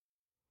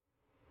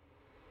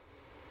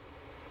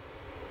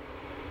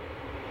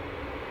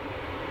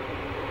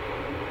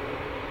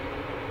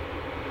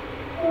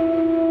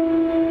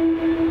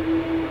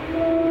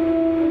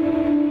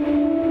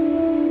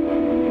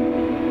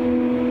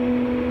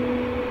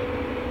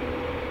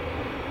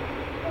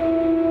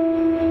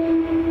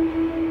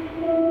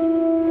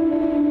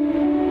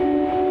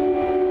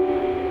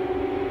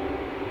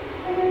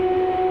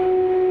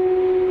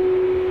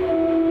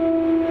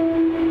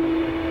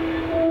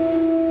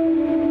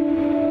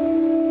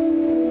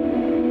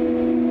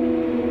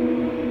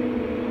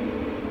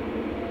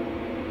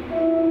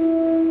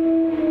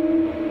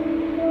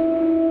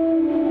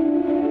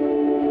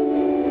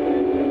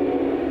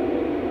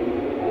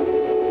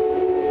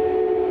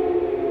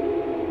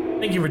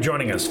you for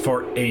joining us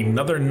for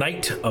another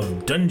night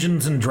of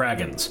Dungeons and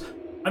Dragons.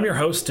 I'm your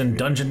host and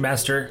Dungeon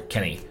Master,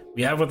 Kenny.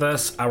 We have with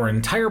us our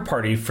entire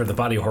party for the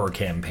Body Horror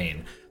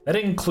campaign. That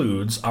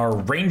includes our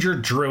Ranger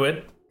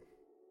Druid.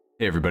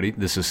 Hey everybody,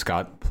 this is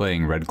Scott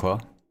playing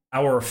Redclaw.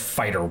 Our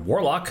Fighter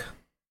Warlock.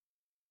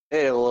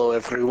 Hello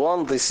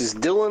everyone, this is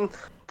Dylan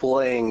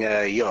playing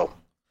Yo.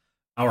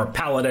 Our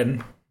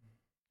Paladin.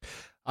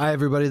 Hi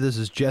everybody, this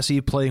is Jesse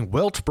playing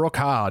Wilt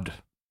Brocard.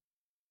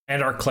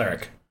 And our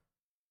Cleric.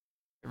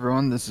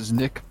 Everyone, this is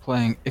Nick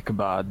playing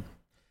Ichabod.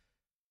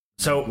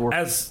 So,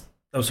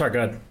 Oh, sorry,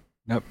 go ahead.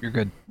 Nope, you're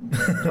good.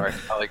 Sorry,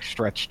 I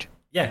stretched.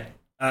 Yeah.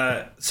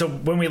 So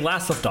when we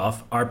last left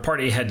off, our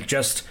party had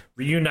just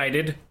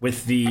reunited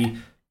with the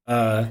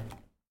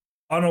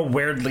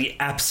unawarely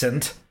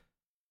absent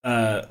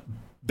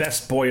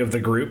best boy of the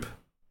group,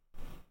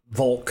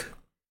 Volk,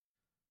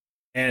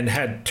 and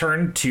had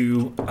turned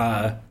to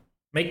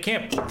make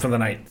camp for the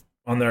night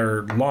on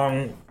their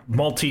long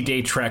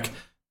multi-day trek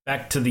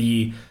back to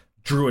the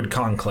Druid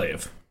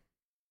Conclave.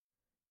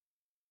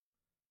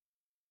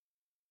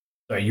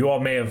 So you all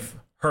may have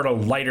heard a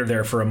lighter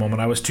there for a moment.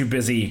 I was too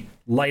busy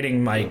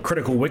lighting my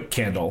critical wick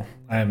candle.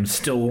 I'm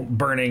still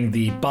burning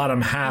the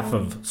bottom half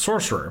of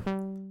Sorcerer.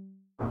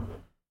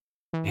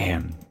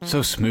 Damn,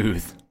 so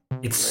smooth.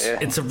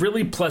 It's a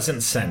really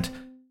pleasant scent.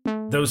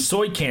 Those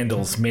soy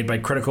candles made by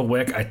Critical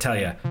Wick, I tell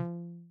you,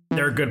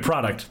 they're a good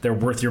product. They're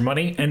worth your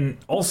money. And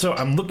also,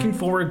 I'm looking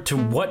forward to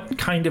what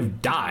kind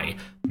of dye,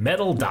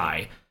 metal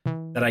dye,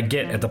 that I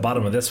get at the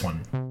bottom of this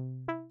one.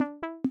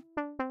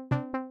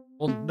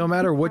 Well, no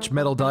matter which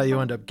metal die you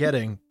end up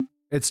getting,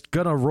 it's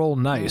gonna roll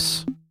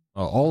nice.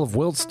 All of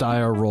Wilt's die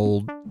are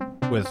rolled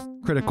with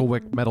Critical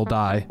Wick metal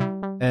die,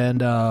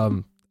 and I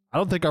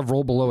don't think I've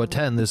rolled below a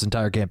 10 this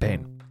entire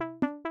campaign.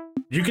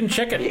 You can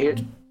check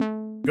it.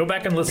 Go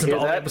back and listen to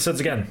all the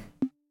episodes again.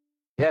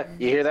 Yeah,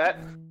 you hear that?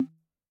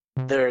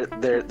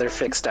 They're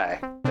fixed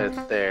die.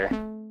 They're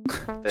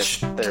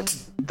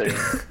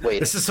wait.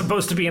 This is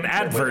supposed to be an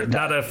advert,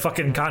 not a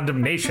fucking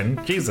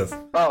condemnation. Jesus.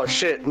 Oh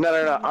shit!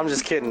 No. I'm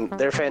just kidding.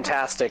 They're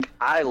fantastic.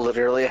 I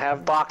literally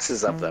have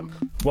boxes of them.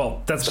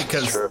 Well, that's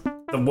because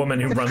the woman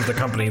who runs the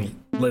company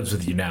lives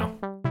with you now.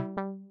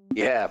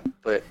 Yeah,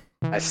 but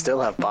I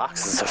still have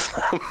boxes of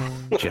them.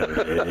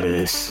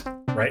 Jealous.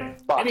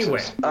 Right? Boxes.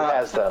 Anyway.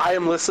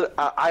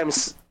 I am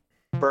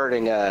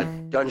burning a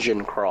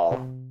dungeon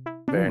crawl.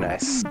 Very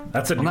nice.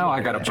 That's a Well, now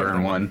I gotta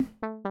burn one.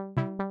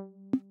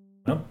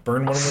 Well,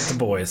 burn one with the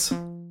boys.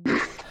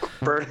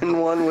 Burning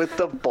one with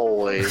the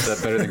boys. Is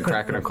that better than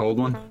cracking a cold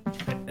one?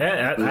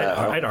 Yeah,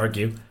 I'd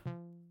argue.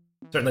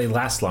 Certainly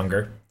lasts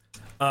longer.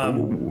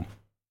 So,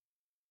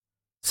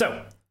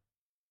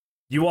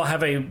 you all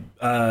have a...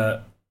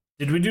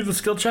 did we do the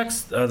skill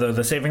checks?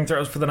 The saving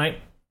throws for the night?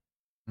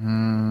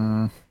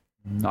 Not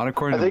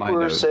according to my I think we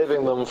were notes.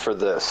 saving them for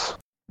this.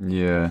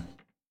 Yeah.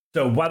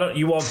 So why don't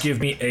you all give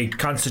me a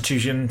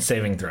Constitution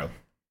saving throw?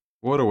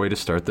 What a way to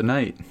start the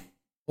night.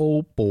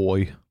 Oh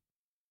boy.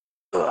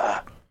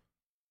 Ugh.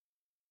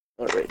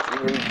 All right.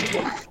 Here we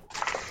go.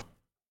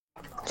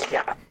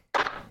 Yeah.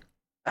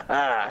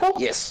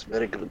 Yes.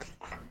 Very good.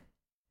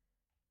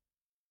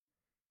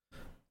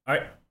 All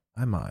right.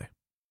 Am I?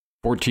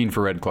 14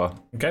 for Redclaw.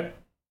 Okay.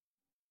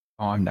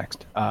 Oh, I'm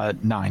next.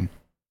 9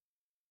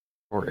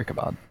 for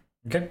Ichabod.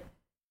 Okay.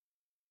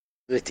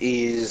 It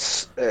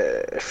is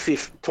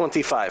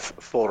 25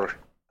 for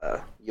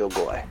your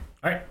boy.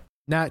 All right.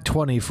 Nat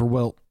 20 for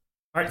Wilt.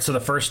 All right. So the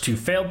first two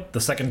failed.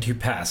 The second two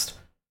passed.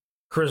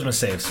 Charisma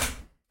saves.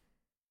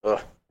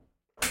 Ugh.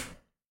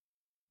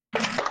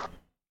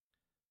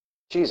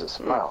 Jesus,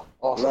 wow,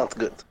 awesome. Not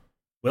good.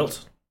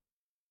 Wilt.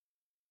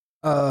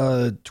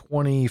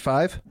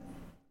 25.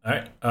 All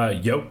right.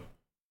 Yo.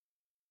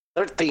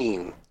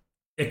 13.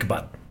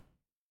 Ichabod.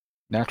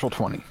 Natural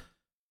 20.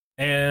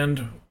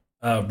 And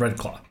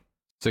Redclaw.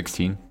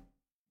 16.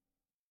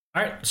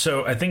 All right.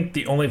 So I think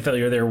the only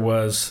failure there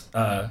was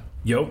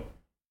Yo.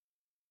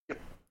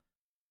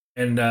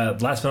 And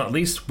last but not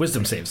least,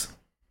 Wisdom saves.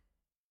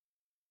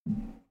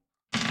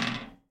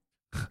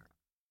 It's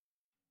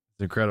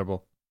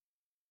incredible.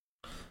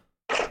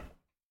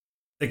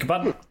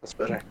 Ichabod. That's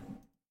better.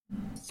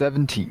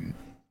 17.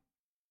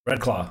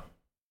 Redclaw.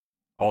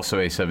 Also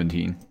a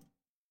 17.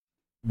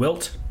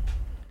 Wilt.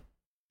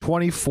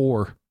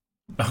 24.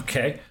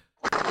 Okay.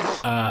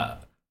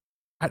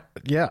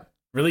 Yeah.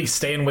 Really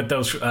staying with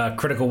those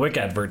Critical Wick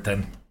advert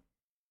then.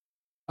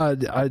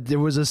 There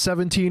was a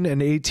 17,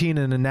 an 18,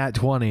 and a nat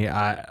 20.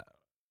 Yeah.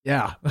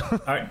 All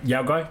right.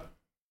 Yao Guy.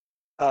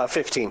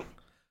 15.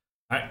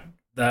 All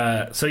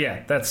right. So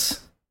yeah,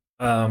 that's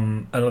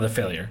another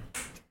failure.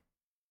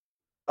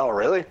 Oh,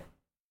 really?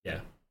 Yeah.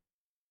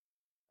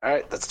 All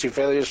right, that's 2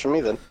 failures for me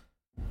then.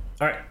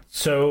 All right.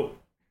 So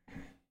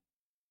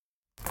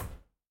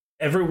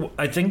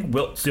I think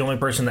Wilt's the only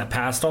person that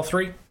passed all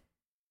 3.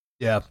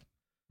 Yeah.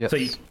 Yes. So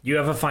you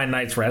have a fine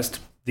night's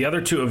rest. The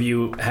other 2 of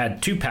you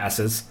had 2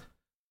 passes,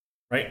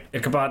 right?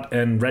 Ichabod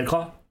and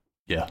Redclaw?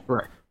 Yeah.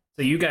 Correct.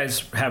 So you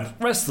guys have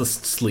restless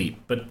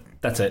sleep, but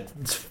that's it.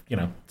 It's,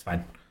 it's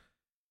fine.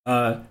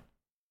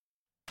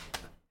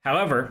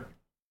 However,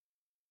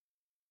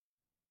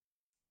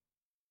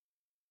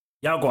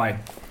 Yao Guai,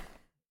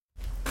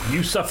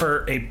 you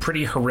suffer a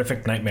pretty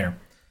horrific nightmare.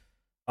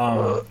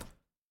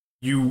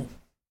 You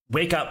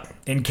wake up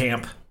in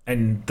camp,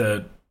 and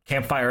the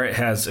campfire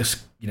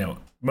has,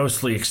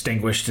 mostly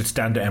extinguished. It's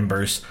down to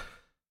embers.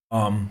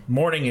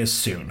 Morning is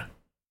soon.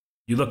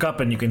 You look up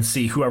and you can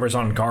see whoever's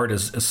on guard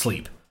is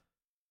asleep.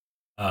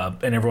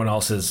 And everyone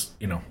else is,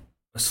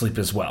 asleep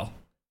as well.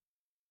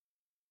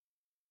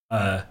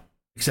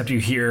 Except you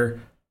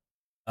hear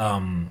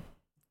kind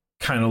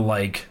of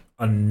like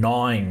a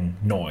gnawing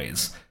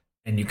noise.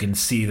 And you can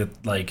see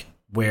that, like,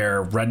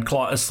 where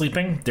Redclaw is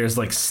sleeping, there's,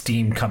 like,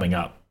 steam coming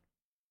up.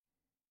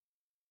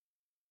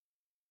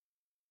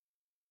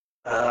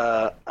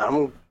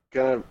 I'm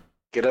gonna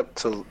get up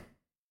to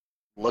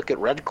look at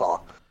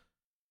Redclaw.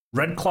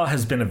 Redclaw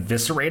has been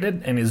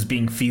eviscerated and is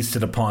being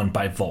feasted upon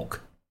by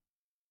Volk.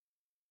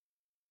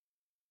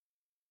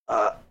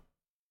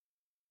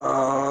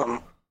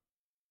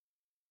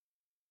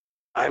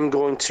 I'm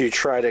going to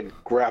try to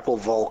grapple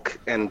Volk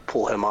and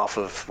pull him off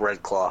of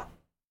Redclaw.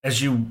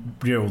 As you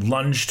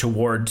lunge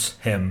towards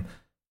him,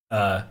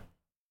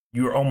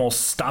 you're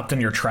almost stopped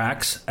in your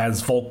tracks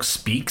as Volk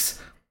speaks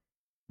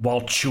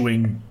while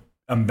chewing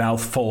a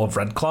mouthful of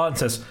Redclaw and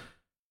says,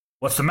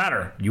 "What's the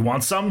matter? You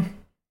want some?"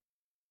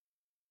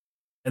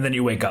 And then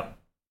you wake up.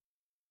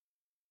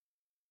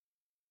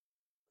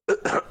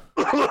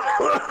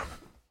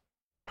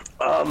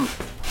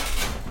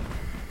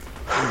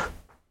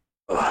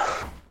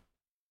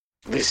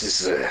 This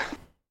is,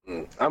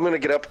 I'm gonna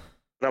get up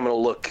and I'm gonna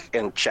look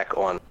and check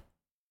on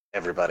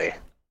everybody.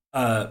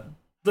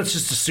 Let's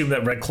just assume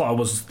that Redclaw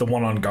was the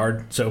one on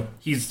guard, so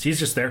he's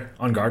just there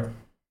on guard.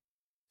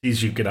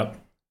 Sees you get up.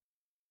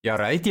 You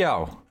right,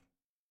 Yao?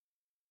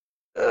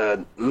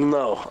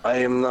 No, I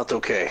am not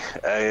okay.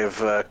 I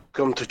have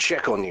come to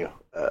check on you.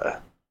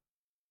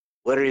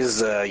 Where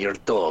is your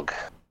dog?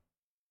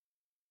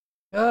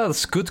 Oh,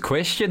 that's a good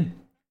question.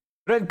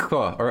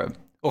 Redclaw,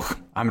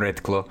 I'm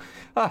Redclaw.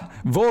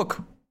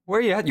 Volk,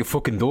 where you at, you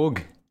fucking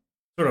dog?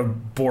 Sort of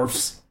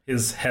borfs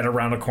his head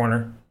around a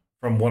corner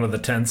from one of the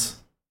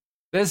tents.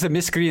 There's the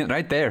miscreant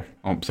right there.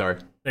 Oh, sorry.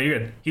 No, you're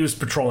good. He was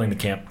patrolling the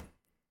camp.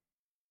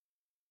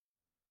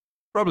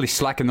 Probably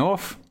slacking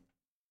off.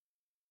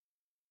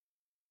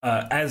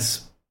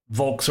 As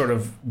Volk sort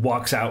of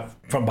walks out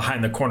from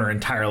behind the corner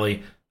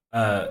entirely,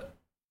 Yao,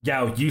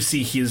 you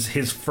see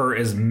his fur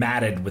is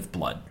matted with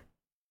blood.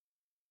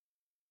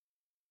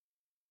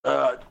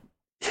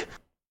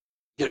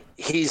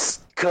 He's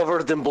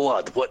covered in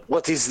blood.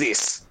 What is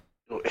this?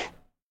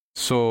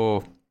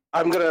 So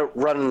I'm gonna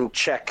run and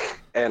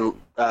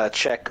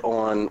check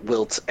on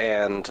Wilt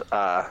and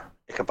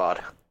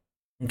Ichabod.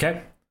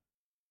 Okay.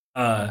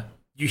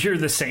 You hear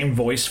the same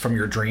voice from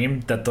your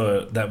dream that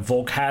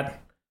Volk had.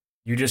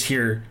 You just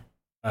hear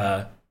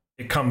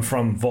it come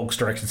from Volk's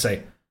direction.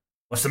 Say,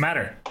 "What's the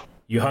matter?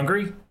 You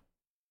hungry?"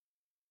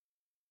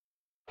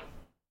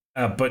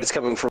 But It's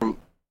coming from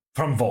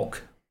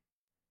Volk.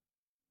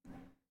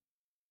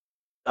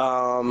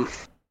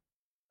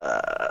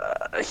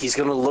 He's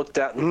gonna look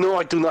down. No,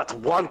 I do not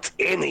want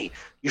any.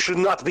 You should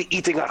not be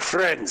eating our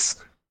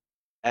friends.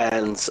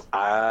 And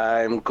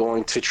I'm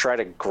going to try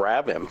to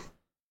grab him.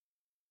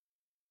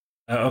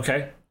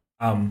 Okay.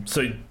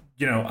 So,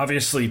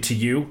 obviously to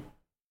you,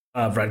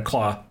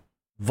 Redclaw,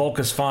 Volk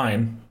is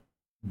fine.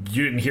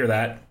 You didn't hear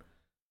that.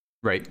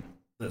 right.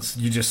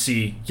 You just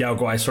see Yao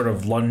Guai sort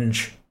of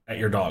lunge at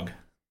your dog.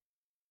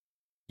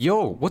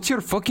 Yo, what's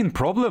your fucking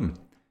problem?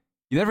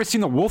 You never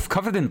seen a wolf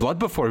covered in blood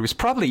before. He was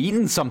probably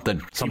eating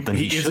something. Something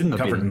he isn't shouldn't have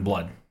covered been. in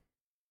blood.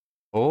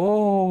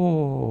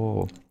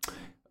 Oh.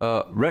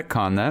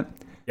 Retcon that.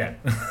 Yeah.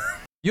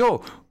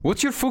 Yo,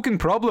 what's your fucking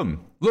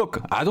problem?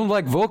 Look, I don't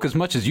like Volk as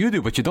much as you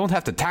do, but you don't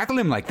have to tackle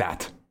him like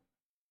that.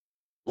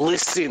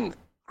 Listen,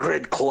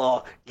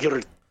 Redclaw,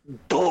 your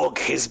dog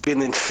has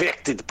been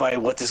infected by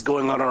what is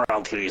going on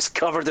around here. He's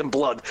covered in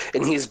blood,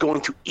 and he is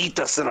going to eat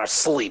us in our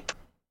sleep.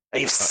 I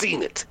have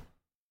seen it.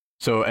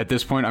 So at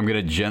this point, I'm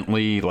going to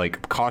gently,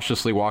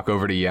 cautiously walk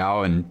over to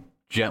Yao and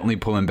gently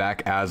pull him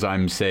back as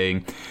I'm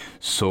saying,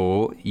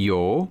 so,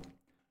 yo,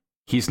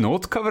 he's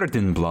not covered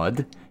in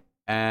blood,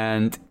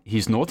 and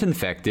he's not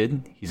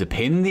infected. He's a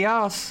pain in the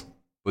ass,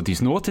 but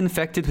he's not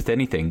infected with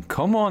anything.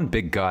 Come on,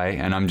 big guy.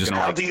 And I'm just going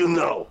to How do you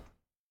know?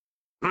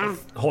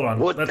 Hold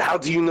on. How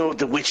do you know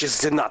the witches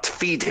did not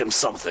feed him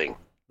something?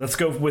 Let's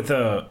go with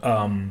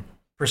a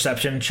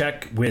perception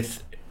check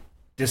with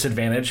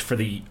disadvantage for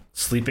the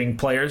sleeping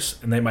players,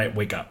 and they might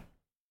wake up.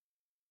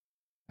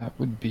 That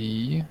would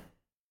be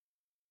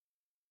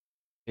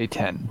a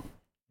 10.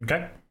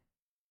 Okay.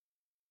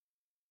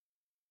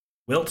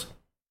 Wilt?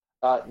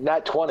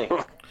 Nat 20.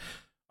 All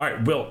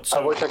right, Wilt. So,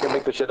 I wish I could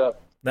make this shit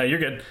up. no, you're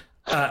good.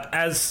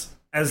 As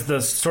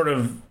the sort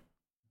of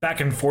back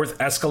and forth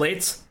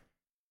escalates,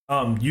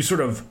 you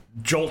sort of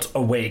jolt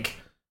awake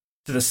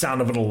to the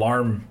sound of an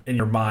alarm in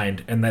your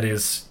mind, and that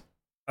is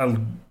a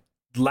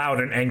loud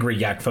and angry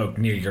yak folk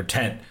near your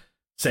tent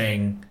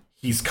saying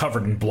he's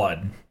covered in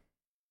blood.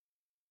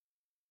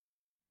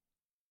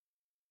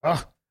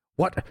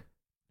 What?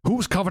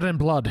 Who's covered in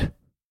blood?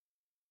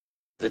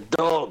 The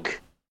dog.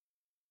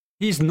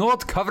 He's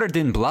not covered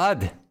in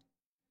blood.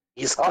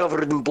 He's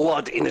covered in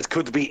blood, and it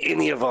could be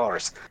any of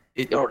ours.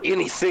 Or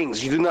any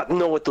things. You do not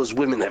know what those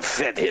women have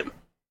fed him.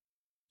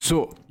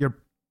 So You're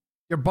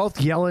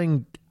both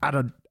yelling at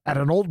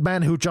an old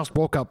man who just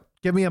woke up.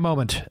 Give me a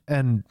moment.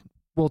 And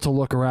Wilt will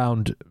look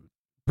around,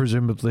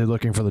 presumably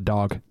looking for the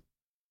dog.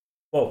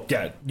 Well,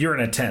 yeah, you're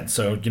in a tent,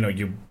 so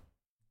you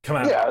come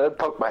out. Yeah, I'd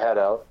poke my head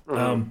out.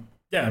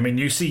 Yeah, I mean,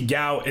 you see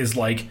Yao is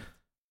like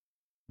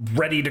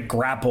ready to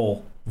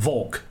grapple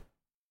Volk,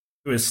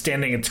 who is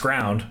standing its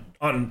ground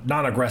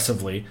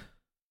non-aggressively.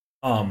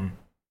 And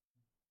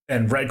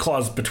Red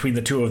Claw's between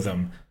the two of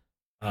them.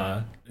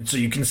 So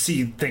you can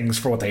see things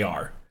for what they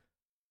are.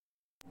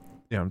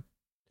 Yeah.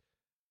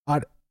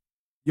 The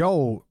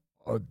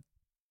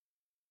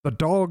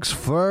dog's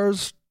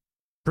fur's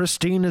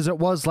pristine as it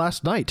was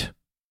last night.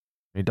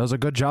 He does a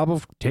good job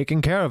of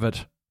taking care of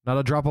it. Not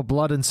a drop of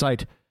blood in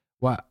sight.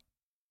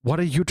 What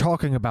are you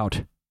talking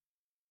about?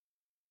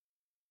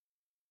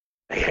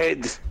 I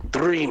had a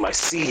dream. I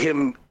see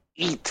him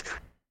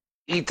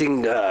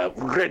eating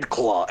Red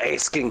Claw,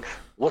 asking,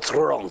 "What's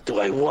wrong? Do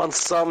I want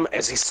some?"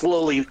 As he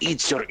slowly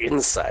eats your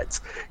insides.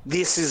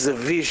 This is a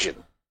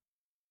vision.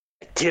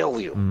 I tell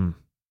you.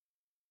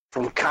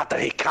 From Kata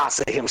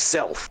Hikasa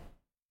himself.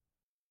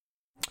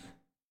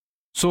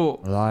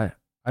 So Well,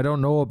 I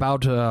don't know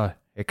about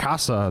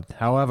Ikasa.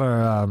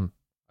 However,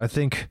 I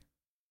think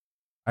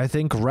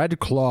Red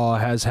Claw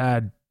has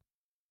had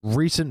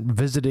recent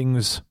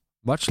visitings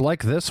much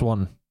like this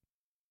one.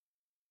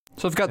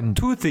 So I've got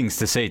two things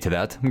to say to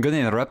that. I'm going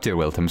to interrupt you,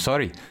 Wilt. I'm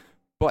sorry.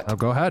 But Now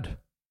go ahead.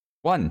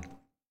 one,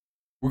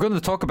 we're going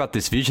to talk about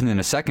this vision in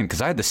a second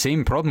because I had the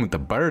same problem with the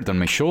bird on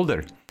my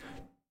shoulder.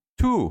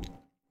 Two,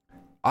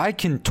 I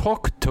can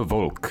talk to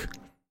Volk.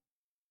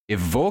 If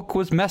Volk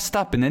was messed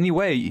up in any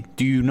way,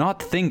 do you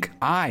not think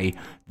I,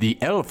 the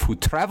elf who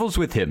travels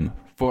with him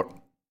for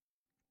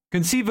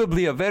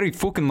conceivably a very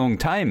fucking long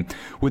time,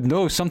 would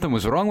know something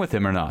was wrong with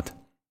him or not?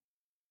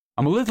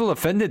 I'm a little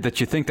offended that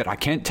you think that I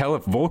can't tell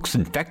if Volk's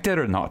infected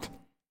or not.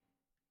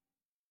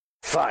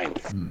 Fine.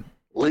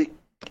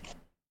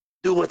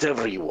 Do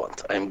whatever you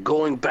want. I'm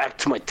going back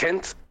to my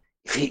tent.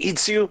 If he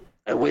eats you,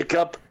 I wake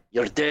up,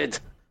 you're dead.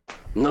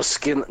 No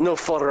skin, no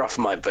fur off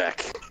my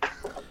back.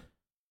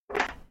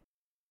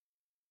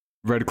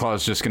 Red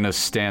Claw's just gonna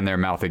stand there,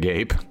 mouth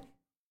agape.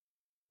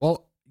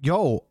 Well,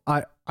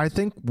 I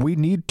think we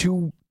need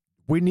to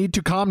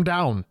calm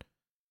down.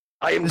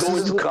 I am This going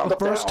is to calm the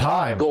down. first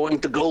time. I'm going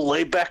to go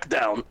lay back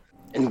down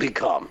and be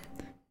calm.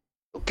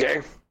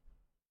 Okay?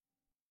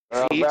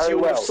 If he eats Very you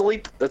in well. your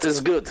sleep, that is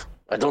good.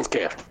 I don't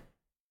care.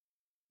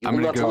 You I'm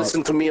will gonna not go-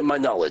 listen to me and my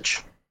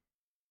knowledge.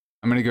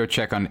 I'm gonna go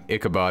check on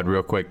Ichabod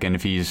real quick, and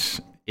if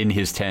he's in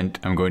his tent,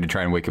 I'm going to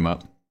try and wake him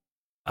up.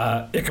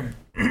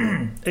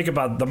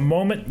 Ichabod, the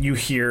moment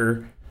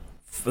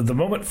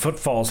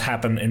footfalls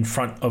happen in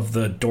front of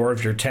the door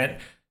of your tent,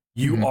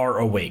 you are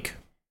awake.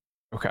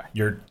 Okay.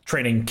 Your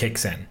training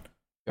kicks in.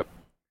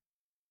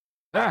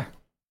 Ah.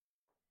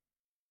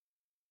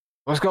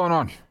 What's going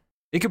on?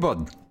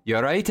 Ichabod, you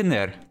alright in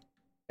there?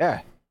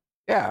 Yeah.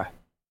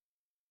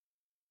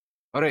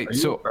 Alright,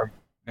 so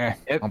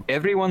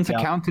everyone's Yeah.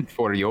 accounted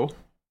for, yo.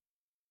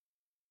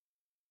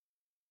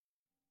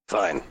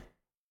 Fine.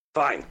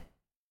 I'm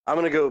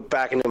going to go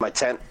back into my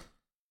tent,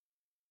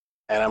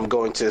 and I'm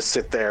going to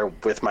sit there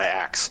with my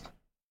axe,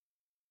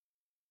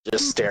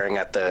 just staring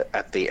at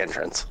the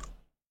entrance.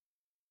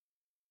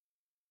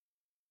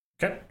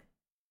 Okay.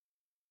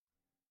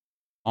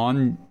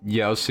 On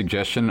Yao's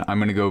suggestion, I'm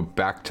going to go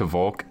back to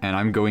Volk, and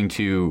I'm going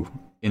to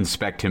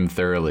inspect him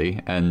thoroughly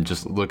and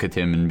just look at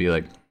him and be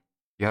like,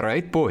 "You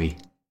alright, boy?"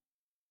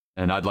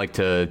 And I'd like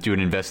to do an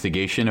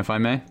investigation, if I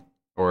may,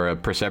 or a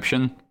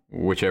perception,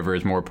 whichever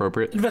is more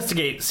appropriate.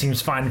 Investigate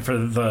seems fine for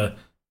the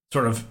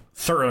sort of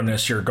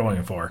thoroughness you're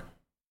going for.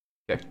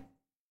 Okay.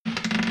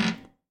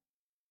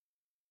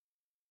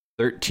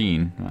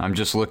 13. I'm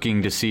just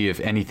looking to see if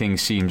anything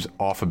seems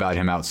off about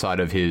him outside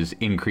of his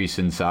increase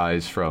in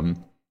size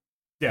from...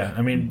 Yeah,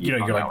 I mean,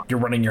 you're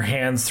running your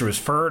hands through his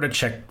fur to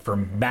check for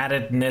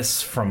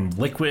mattedness from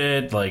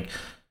liquid. Like,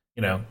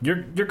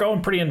 you're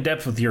going pretty in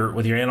depth with your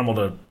animal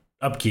to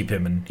upkeep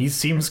him, and he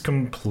seems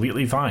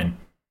completely fine.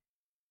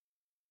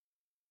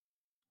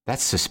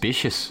 That's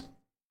suspicious.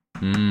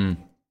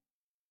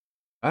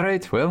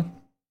 Alright, well,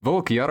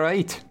 Volk, you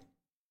alright?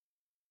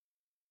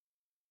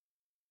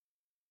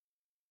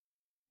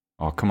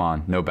 Oh, come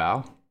on, no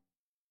bow?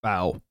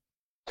 Bow.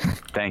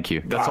 Thank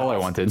you. That's all I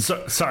wanted.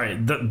 So, sorry,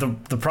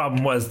 the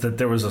problem was that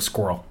there was a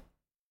squirrel.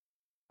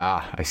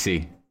 Ah, I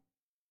see.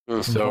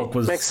 So Volk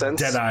was makes sense.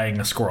 dead-eyeing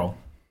a squirrel.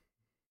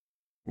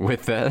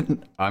 With that,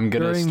 I'm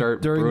gonna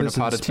start brewing a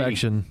pot of tea.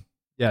 inspection.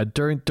 Yeah,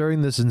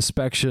 during this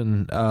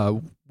inspection,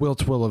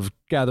 Wilt will have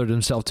gathered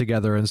himself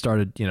together and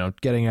started,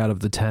 getting out of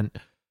the tent.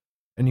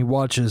 And he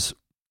watches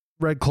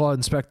Red Claw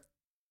inspect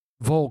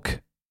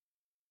Volk,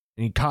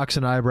 and he cocks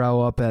an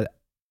eyebrow up at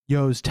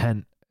Yo's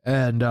tent.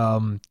 And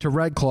to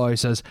Red Claw, he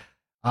says,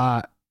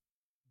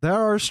 there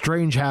are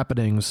strange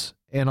happenings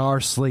in our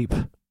sleep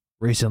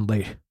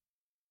recently.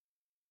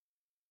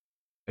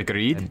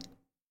 Agreed.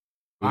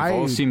 We've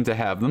all seemed to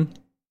have them.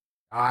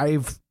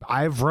 I've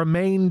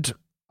remained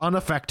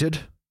unaffected.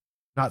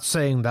 Not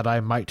saying that I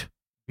might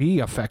be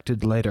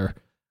affected later,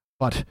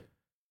 but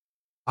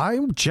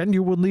I'm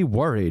genuinely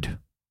worried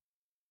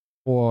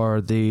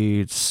for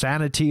the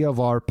sanity of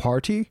our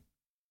party.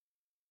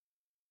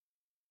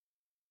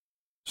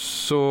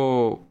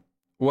 So,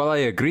 while I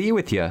agree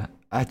with you,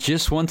 I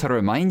just want to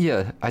remind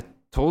you, I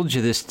told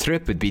you this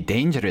trip would be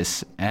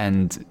dangerous,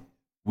 and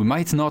we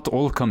might not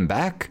all come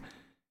back.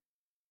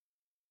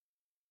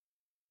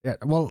 Yeah,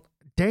 well,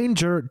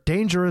 danger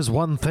is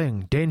one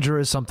thing. Danger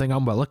is something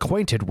I'm well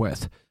acquainted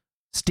with.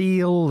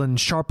 Steel and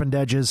sharpened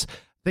edges,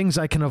 things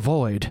I can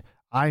avoid.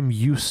 I'm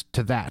used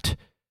to that.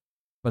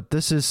 But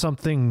this is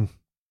something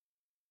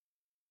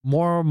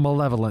more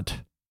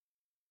malevolent.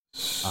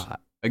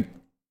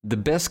 The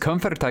best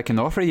comfort I can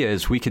offer you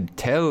is we could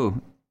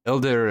tell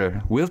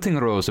Elder Wilting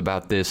Rose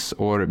about this,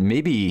 or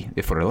maybe,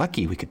 if we're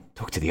lucky, we could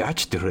talk to the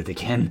Archdruid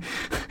again.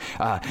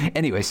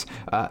 Anyways,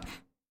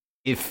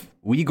 if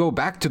we go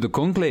back to the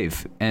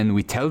conclave and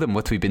we tell them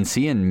what we've been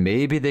seeing,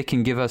 maybe they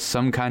can give us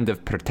some kind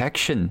of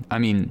protection. I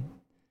mean,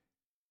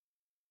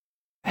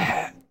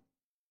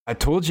 I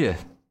told you,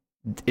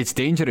 it's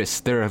dangerous.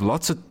 There are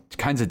lots of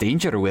kinds of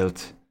danger,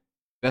 Wilt.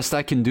 Best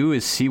I can do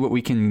is see what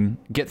we can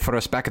get for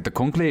us back at the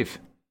conclave.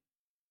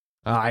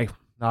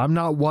 I'm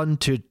not one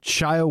to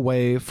shy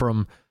away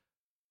from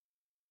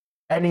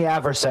any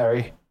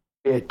adversary,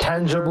 be it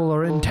tangible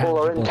or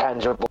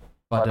intangible.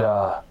 But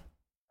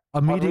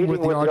a meeting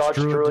with the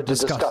Archdruid to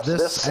discuss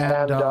this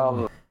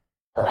and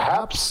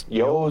perhaps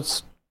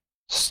Yo's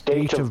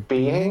state of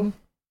being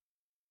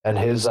and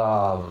his,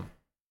 how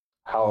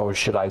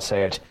should I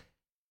say it,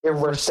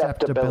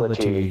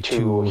 irreceptibility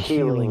to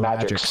healing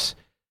magics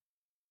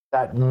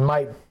that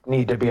might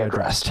need to be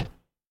addressed.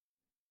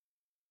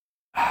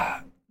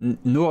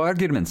 No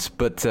arguments,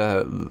 but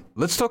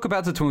let's talk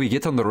about it when we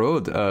get on the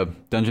road.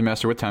 Dungeon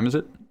Master, what time is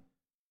it?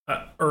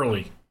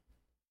 Early.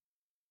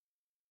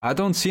 I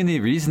don't see any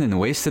reason in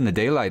wasting the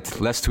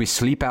daylight, lest we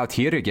sleep out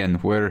here again,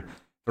 where,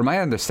 from my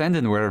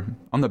understanding, we're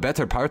on the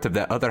better part of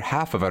the other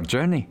half of our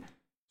journey.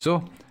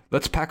 So,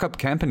 let's pack up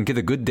camp and get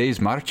a good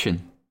day's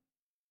marching.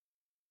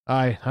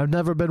 I've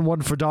never been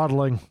one for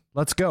dawdling.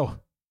 Let's go.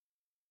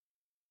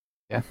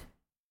 Yeah.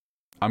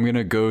 I'm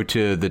gonna go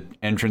to the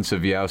entrance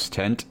of Yao's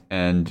tent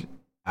and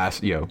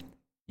ask Yo,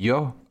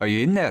 are you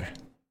in there?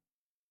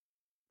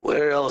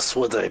 Where else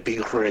would I be,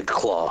 Red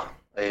Claw?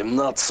 I am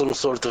not some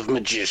sort of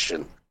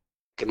magician.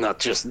 I cannot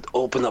just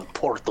open a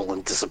portal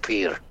and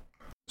disappear.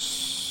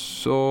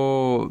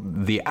 So,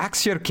 the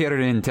axe you're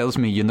carrying tells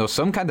me you know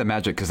some kind of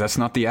magic, because that's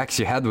not the axe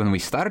you had when we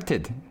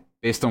started,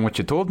 based on what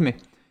you told me.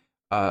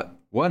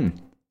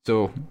 1.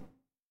 So,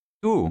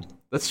 2.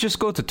 Let's just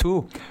go to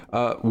 2.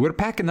 We're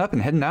packing up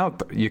and heading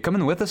out. You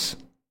coming with us?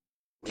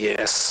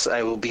 Yes,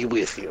 I will be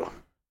with you.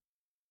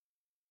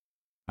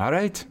 All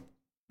right.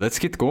 Let's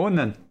get going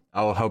then.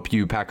 I'll help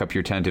you pack up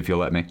your tent if you'll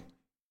let me.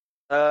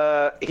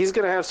 He's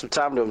gonna have some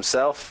time to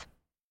himself.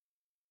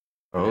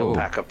 He'll Oh.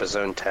 pack up his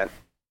own tent.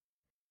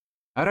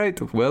 All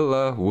right.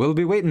 Well, we'll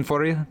be waiting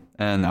for you.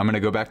 And I'm going to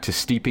go back to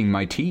steeping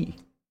my tea.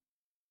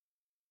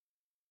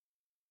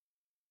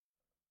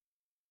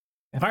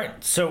 All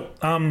right, so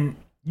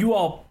you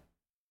all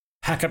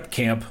pack up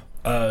camp.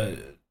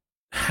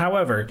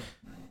 However,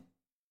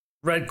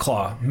 Red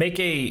Claw, make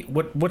a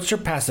what's your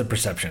passive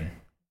perception?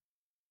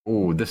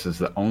 Oh, this is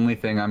the only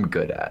thing I'm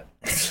good at.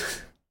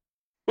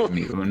 Give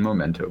me un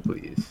momento,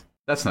 please.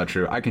 That's not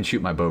true. I can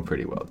shoot my bow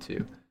pretty well,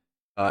 too.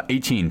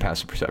 18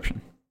 passive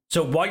perception.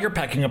 So while you're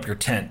packing up your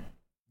tent,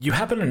 you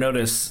happen to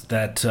notice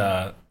that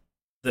the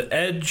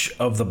edge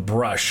of the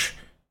brush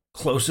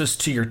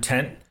closest to your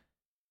tent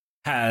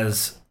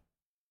has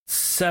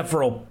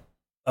several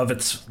of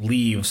its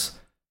leaves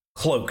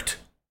cloaked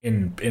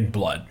in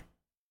blood.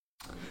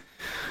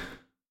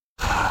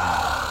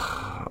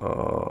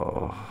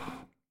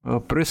 Oh,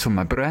 bristle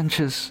my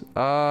branches.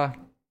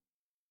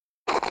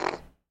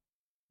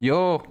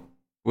 Yo,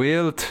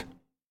 Wilt.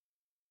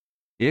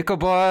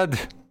 Ichabod,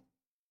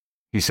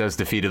 he says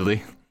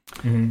defeatedly.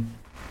 Mm-hmm.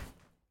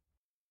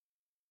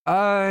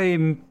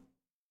 I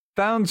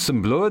found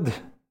some blood.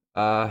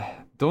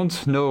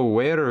 Don't know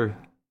where or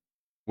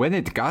when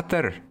it got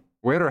there.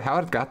 Where or how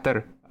it got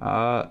there.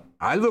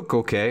 I look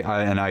okay.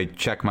 And I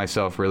check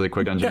myself really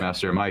quick, Dungeon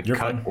Master. My you're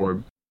cut fine.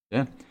 orb.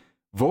 Yeah.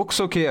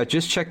 Volk's okay. I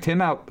just checked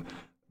him out.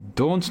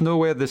 Don't know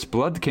where this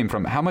blood came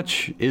from. How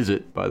much is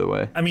it, by the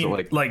way? I mean,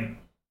 So, like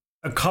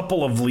a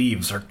couple of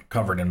leaves are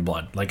covered in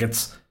blood. Like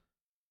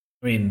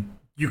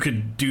you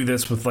could do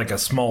this with like a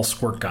small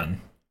squirt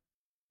gun.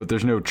 But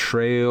there's no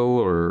trail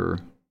or...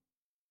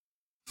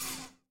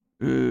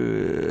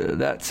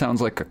 that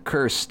sounds like a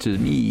curse to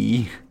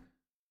me.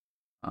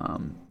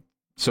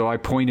 So I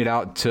pointed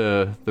out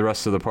to the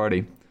rest of the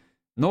party.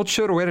 Not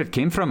sure where it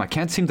came from. I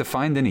can't seem to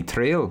find any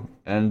trail.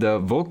 And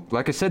Volk,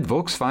 like I said,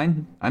 Volk's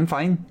fine. I'm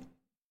fine.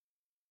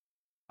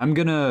 I'm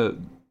gonna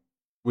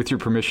with your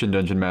permission,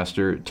 Dungeon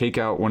Master, take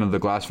out one of the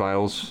glass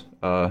vials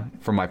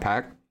from my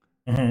pack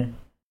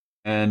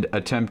and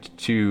attempt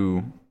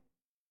to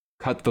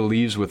cut the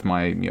leaves with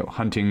my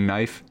hunting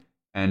knife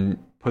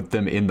and put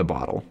them in the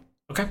bottle.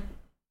 Okay.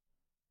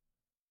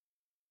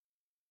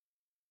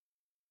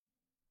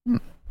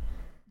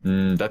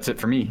 That's it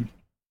for me.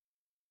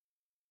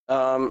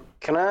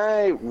 Can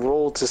I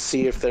roll to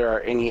see if there are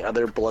any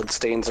other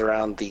bloodstains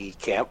around the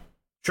camp?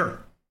 Sure.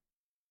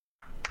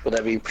 Would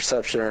that be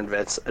perception or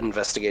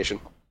investigation?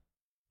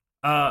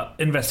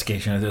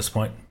 Investigation at this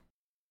point.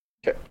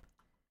 Okay.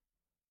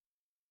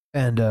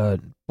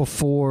 And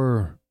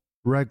before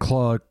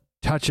Redclaw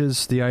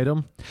touches the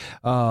item,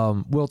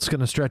 Wilt's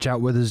going to stretch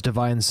out with his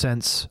divine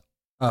sense,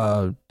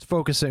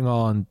 focusing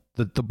on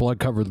the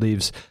blood-covered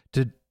leaves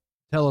to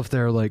tell if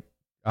they're like,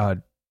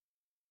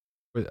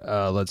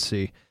 let's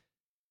see.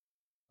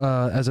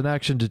 As an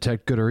action,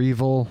 detect good or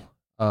evil,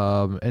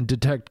 and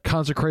detect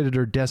consecrated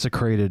or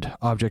desecrated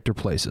object or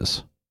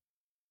places.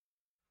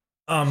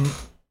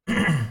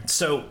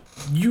 So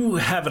you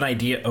have an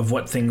idea of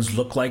what things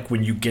look like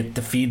when you get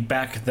the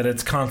feedback that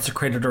it's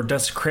consecrated or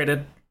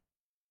desecrated.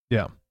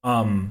 Yeah.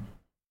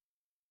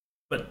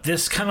 But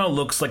this kind of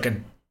looks like a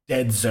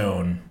dead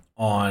zone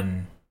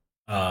on,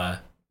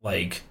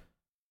 like,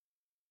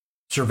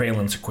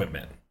 surveillance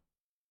equipment.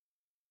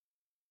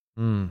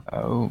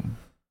 Oh.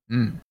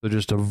 So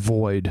just a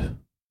void.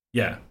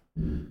 Yeah.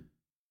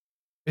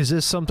 Is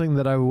this something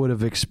that I would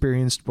have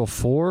experienced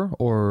before,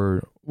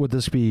 or would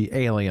this be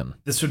alien?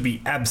 This would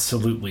be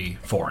absolutely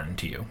foreign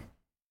to you.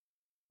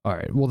 All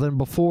right. Well, then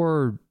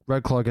before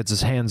Redclaw gets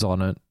his hands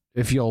on it,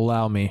 if you'll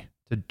allow me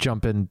to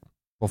jump in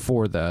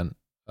before that,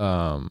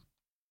 Will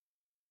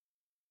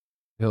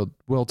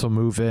to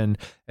move in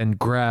and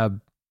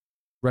grab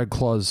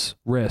Redclaw's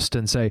wrist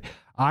and say,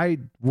 I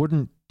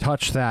wouldn't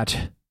touch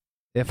that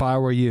if I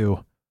were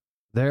you.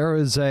 There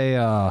is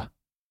a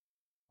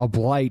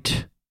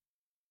blight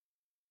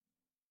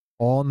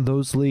on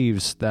those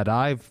leaves that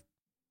I've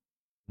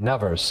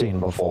never seen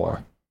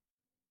before.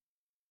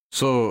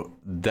 So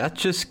that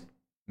just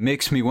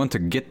makes me want to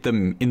get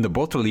them in the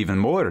bottle even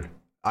more.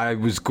 I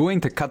was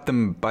going to cut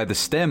them by the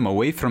stem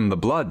away from the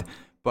blood,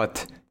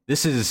 but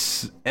this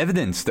is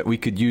evidence that we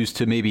could use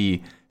to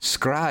maybe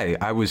scry.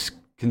 I was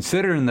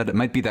considering that it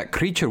might be that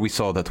creature we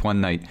saw that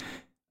one night.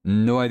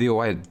 No idea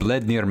why it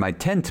bled near my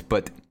tent,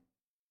 but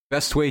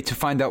best way to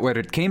find out where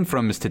it came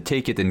from is to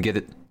take it and get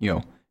it,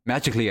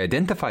 magically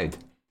identified.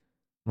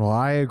 Well,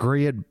 I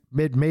agree.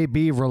 It may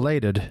be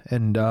related,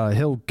 and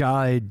he'll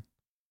guide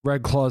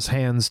Redclaw's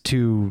hands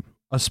to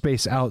a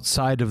space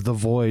outside of the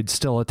void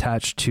still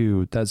attached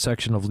to that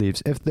section of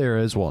leaves, if there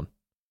is one.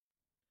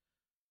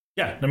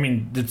 Yeah, I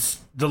mean,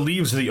 it's the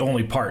leaves are the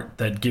only part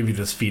that give you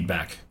this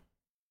feedback.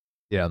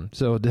 Yeah,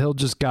 so he'll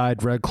just guide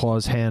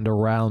Redclaw's hand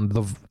around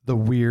the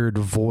weird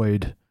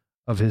void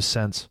of his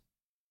sense.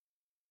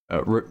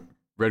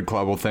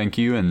 Redclaw will thank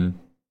you and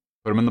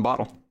put him in the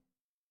bottle.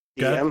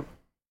 DM?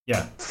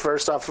 Yeah.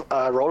 First off,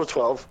 roll a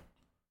 12.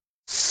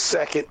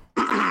 Second,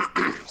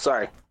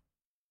 sorry.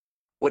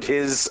 Would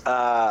his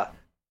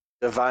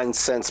divine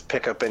sense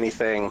pick up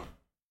anything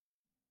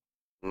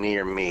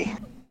near me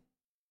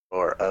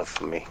or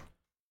of me?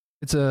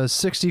 It's a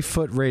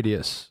 60-foot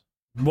radius.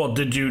 Well,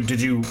 did you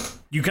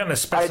kind of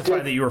specify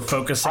that you were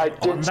focusing on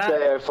that? I did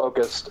say I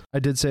focused. I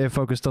did say I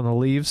focused on the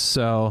leaves,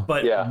 so...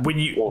 But Yeah, when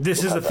you we'll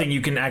this is a have thing that.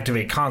 you can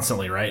activate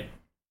constantly, right?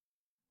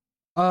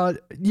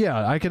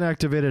 Yeah, I can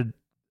activate it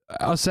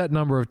a set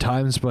number of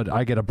times, but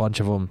I get a bunch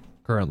of them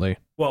currently.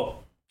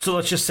 Well, so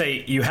let's just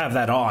say you have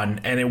that on,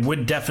 and it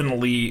would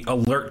definitely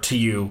alert to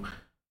you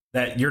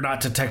that you're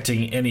not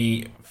detecting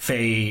any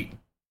fey,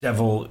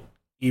 devil,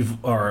 evil,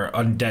 or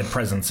undead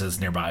presences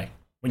nearby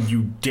when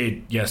you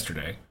did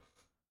yesterday.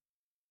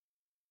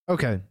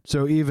 Okay,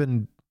 so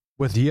even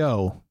with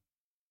Yo,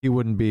 he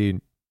wouldn't be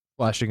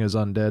flashing as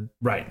undead.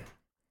 Right.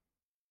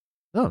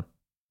 Oh,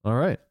 all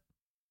right.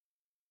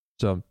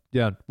 So,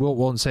 yeah, Will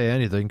won't say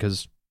anything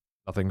because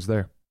nothing's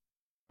there.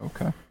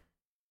 Okay.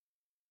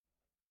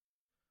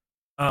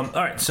 All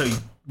right, so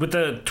with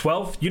the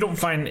 12, you don't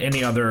find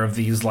any other of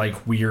these,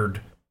 like, weird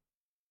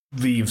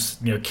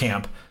leaves near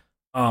camp.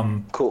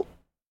 Cool.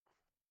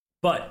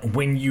 But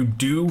when you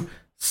do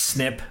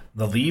snip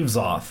the leaves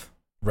off,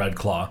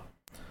 Redclaw,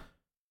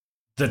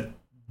 the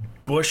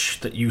bush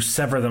that you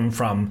sever them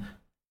from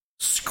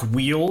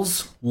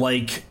squeals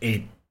like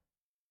a...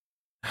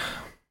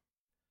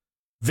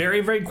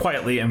 very, very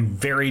quietly and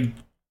very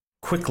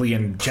quickly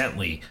and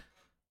gently.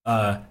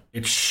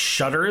 It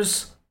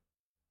shudders,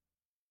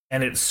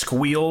 and it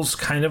squeals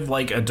kind of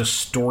like a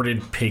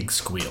distorted pig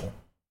squeal.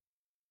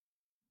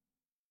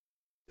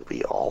 Do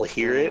we all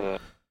hear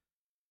it?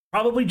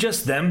 Probably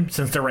just them,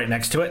 since they're right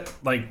next to it.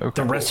 Like,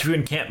 Okay. the rest of you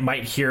in camp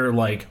might hear,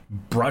 like,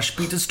 brush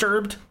be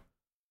disturbed.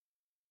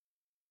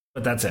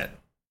 But that's it.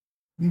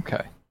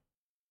 Okay.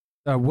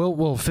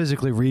 Will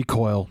physically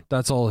recoil.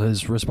 That's all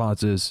his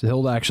response is.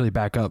 He'll actually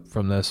back up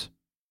from this.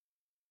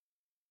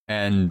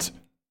 And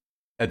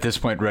at this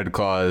point,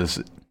 Redclaw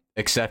is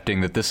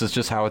accepting that this is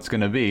just how it's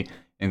going to be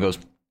and goes,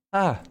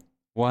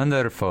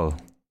 wonderful.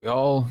 We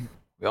all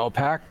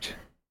packed.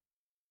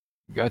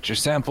 You got your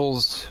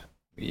samples.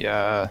 We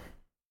can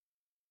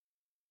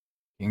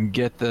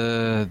get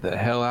the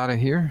hell out of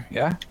here.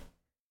 Yeah.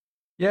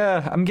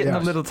 Yeah, I'm getting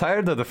Yes. a little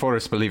tired of the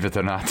forest, believe it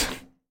or not.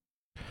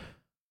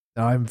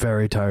 I'm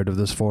very tired of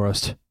this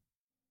forest.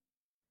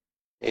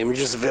 I'm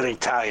just very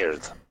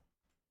tired.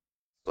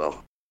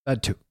 So,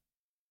 That too.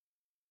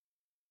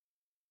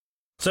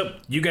 So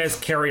you guys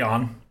carry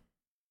on,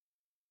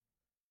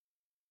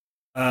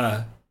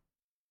 and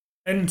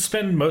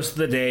spend most of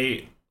the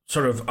day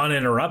sort of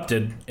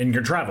uninterrupted in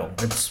your travel.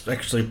 It's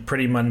actually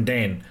pretty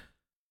mundane,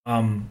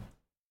 and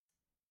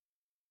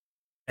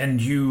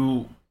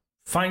you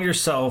find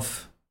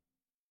yourself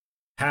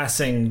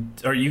passing,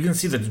 or you can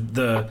see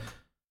the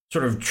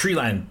sort of tree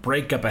line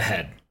break up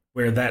ahead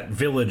where that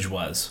village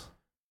was.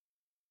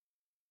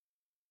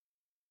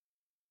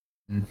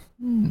 Hmm.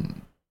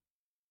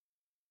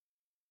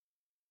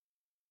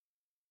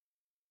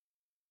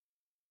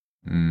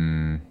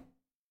 Hmm.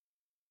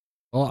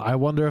 Well, I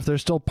wonder if they're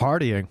still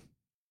partying.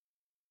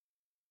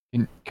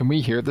 Can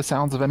we hear the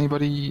sounds of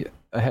anybody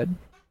ahead?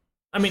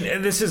 I mean,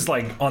 this is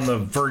like on the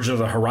verge of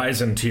the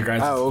horizon to your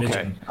guys' Oh, okay.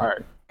 vision. All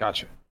right.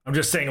 Gotcha. I'm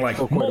just saying, like,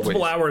 Oh, quite a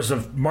multiple ways. hours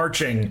of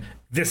marching,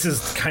 this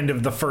is kind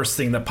of the first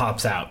thing that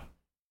pops out.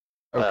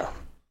 well,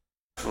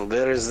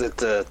 there is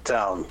that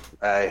town.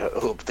 I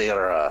hope they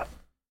are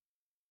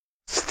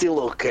still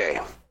okay.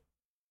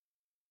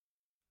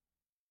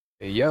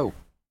 Hey, yo.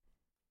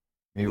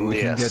 Maybe we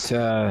can Yes.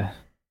 get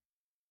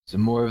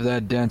some more of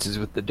that Dances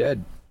with the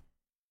Dead.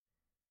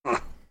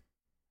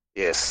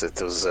 Yes, it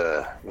was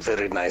a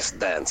very nice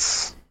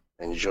dance.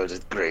 Enjoyed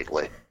it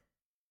greatly.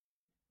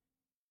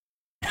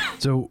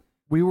 So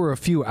we were a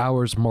few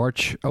hours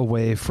march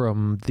away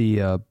from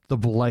the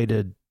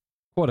blighted,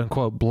 quote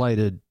unquote,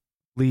 blighted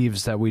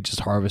leaves that we just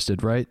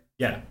harvested, right?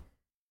 Yeah.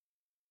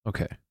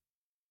 Okay.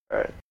 All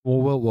right.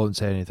 Well, Wilt won't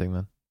say anything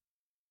then.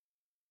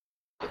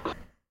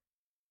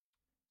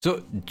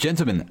 So,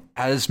 gentlemen,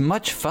 as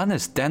much fun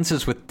as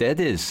Dances with Dead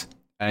is,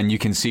 and you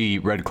can see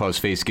Red Claw's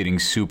face getting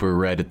super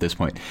red at this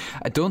point,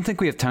 I don't think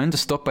we have time to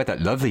stop by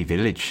that lovely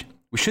village.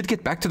 We should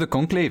get back to the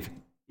conclave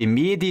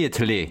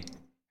immediately.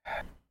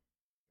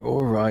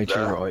 All right, Yeah.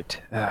 you're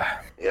right.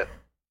 Yep.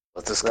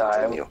 Let us Nah,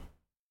 continue.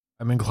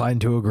 I'm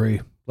inclined to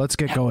agree. Let's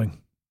get going.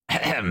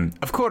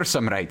 Of course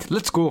I'm right.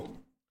 Let's go.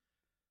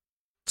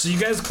 So you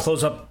guys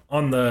close up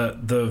on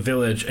the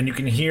village, and you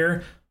can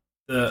hear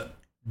the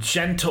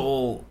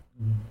gentle,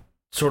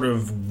 sort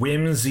of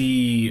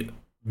whimsy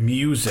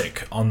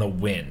music on the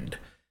wind.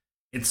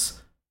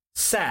 It's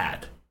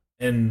sad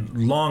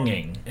and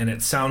longing, and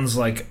it sounds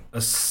like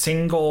a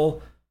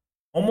single,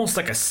 almost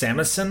like a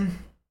samisen,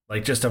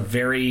 like just a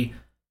very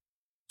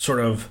sort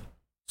of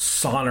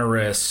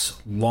sonorous,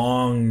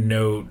 long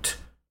note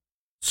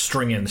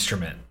string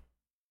instrument.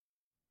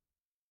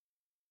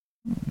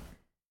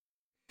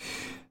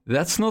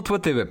 That's not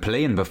what they were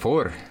playing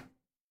before.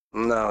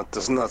 No, it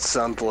does not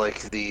sound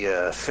like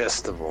the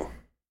festival.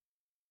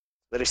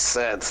 Very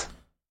sad.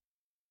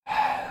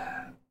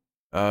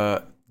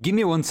 Give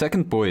me 1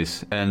 second,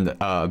 boys, and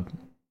I'm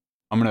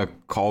gonna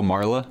call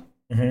Marla.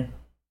 Mm-hmm.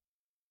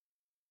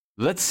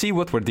 Let's see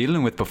what we're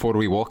dealing with before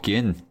we walk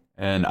in,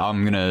 and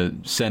I'm gonna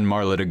send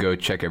Marla to go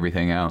check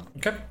everything out.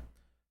 Okay.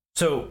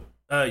 So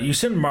you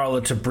send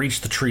Marla to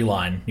breach the tree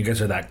line. You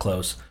guys are that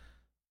close.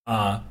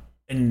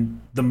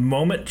 And the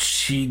moment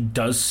she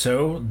does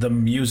so, the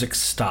music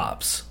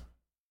stops.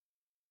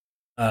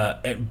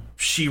 And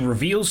she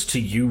reveals to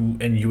you,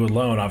 and you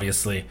alone,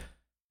 obviously,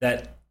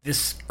 that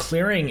this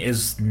clearing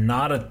is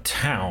not a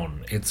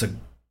town. It's a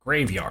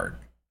graveyard.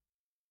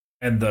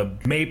 And the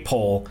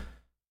maypole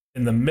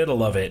in the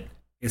middle of it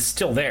is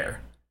still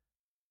there.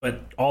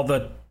 But all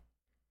the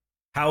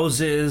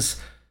houses,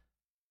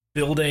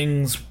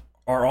 buildings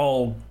are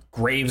all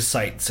grave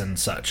sites and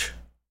such.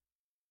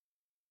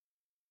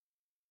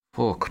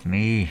 Fuck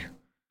me.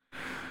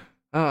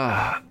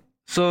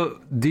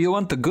 So, do you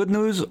want the good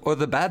news or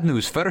the bad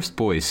news first,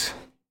 boys?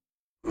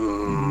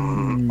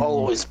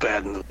 Always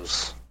bad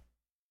news.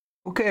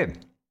 Okay.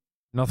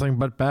 Nothing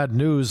but bad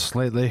news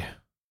lately.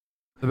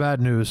 The bad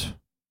news.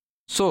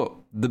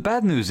 So, the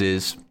bad news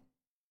is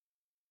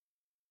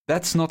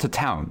that's not a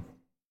town.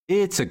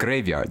 It's a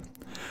graveyard.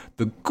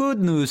 The good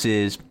news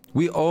is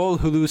we all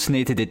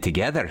hallucinated it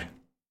together.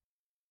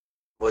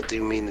 What do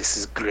you mean this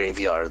is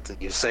graveyard?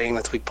 You're saying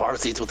that we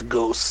partied with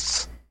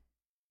ghosts?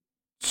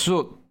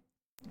 So,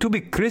 to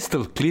be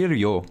crystal clear,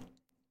 yo,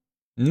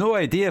 no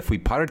idea if we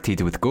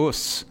partied with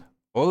ghosts.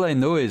 All I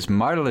know is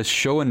Marla's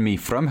showing me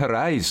from her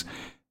eyes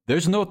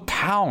there's no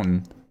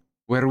town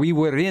where we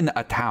were in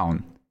a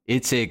town.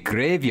 It's a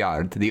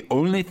graveyard. The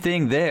only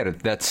thing there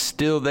that's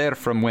still there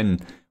from when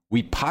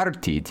we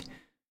partied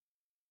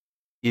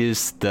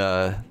is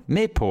the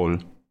maypole.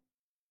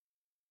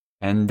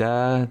 And,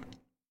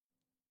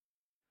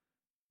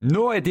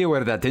 no idea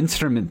where that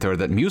instrument or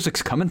that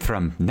music's coming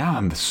from. Now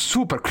I'm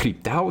super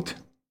creeped out.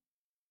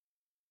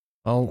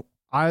 Well,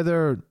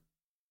 either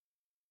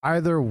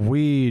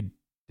we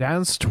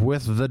danced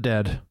with the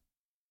dead.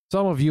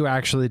 Some of you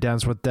actually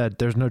danced with dead.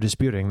 There's no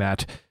disputing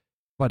that.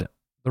 But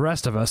the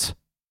rest of us,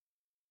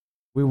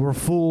 we were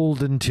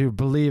fooled into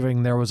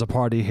believing there was a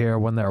party here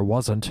when there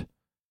wasn't.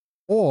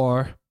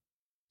 Or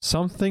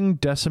something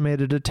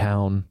decimated a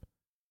town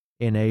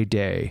in a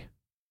day.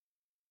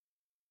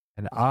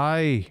 And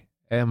I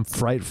am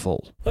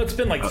frightful. Well, it's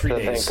been like 3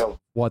 days.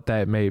 What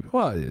that may...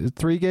 What,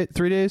 3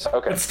 days?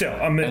 Okay. But still,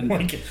 I mean,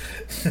 like...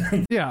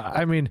 Yeah,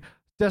 I mean,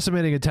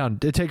 decimating a town,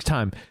 it takes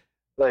time.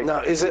 Like,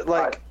 Now, is it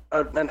like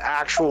an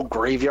actual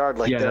graveyard?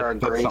 Like there are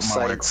grave that's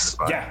something I wanted to sites?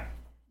 clarify. yeah.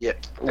 Yeah.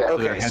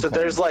 Okay, so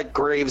there's like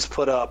graves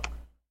put up.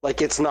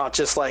 Like it's not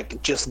just like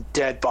just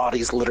dead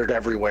bodies littered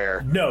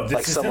everywhere. No, this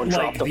like isn't someone like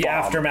dropped a the bomb.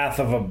 aftermath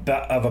of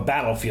a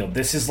battlefield.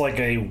 This is like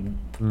a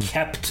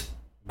kept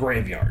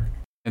graveyard.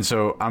 And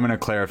so I'm going to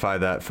clarify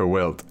that for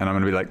Wilt, and I'm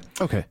going to be like,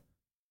 Okay.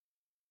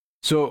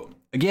 so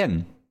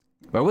again,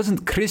 I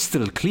wasn't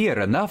crystal clear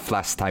enough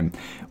last time.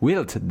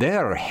 Wilt,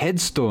 there are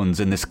headstones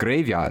in this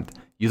graveyard.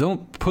 You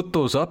don't put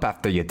those up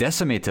after you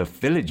decimate a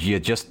village. You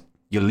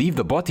leave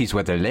the bodies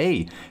where they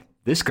lay.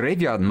 This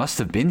graveyard must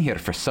have been here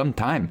for some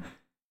time.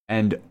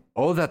 And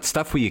all that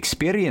stuff we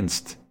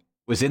experienced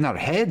was in our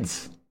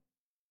heads.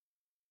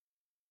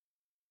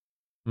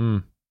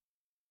 No,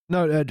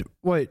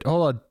 wait,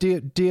 hold on.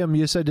 DM,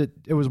 you said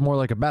it was more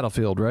like a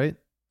battlefield, right?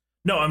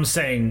 No, I'm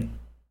saying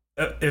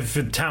if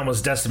a town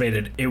was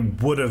decimated,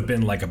 it would have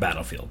been like a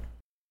battlefield.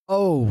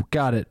 Oh,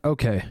 got it.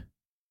 Okay.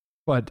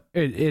 But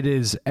it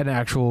is an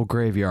actual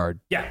graveyard.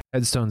 Yeah.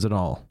 Headstones and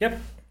all. Yep.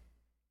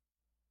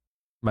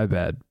 My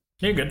bad.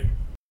 You're good.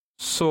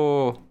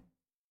 So,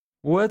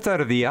 what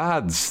are the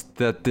odds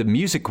that the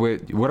music...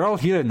 We're all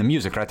hearing the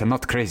music, right? I'm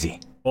not crazy.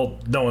 Well,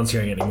 no one's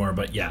hearing it anymore,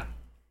 but yeah.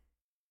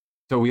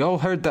 So we all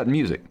heard that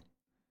music.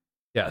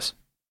 Yes.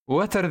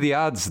 What are the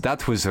odds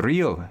that was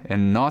real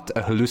and not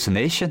a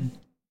hallucination?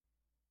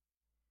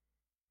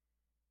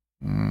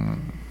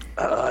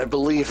 I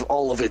believe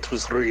all of it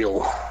was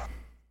real.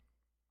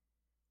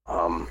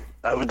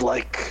 I would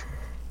like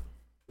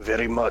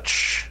very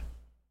much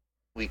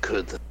we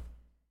could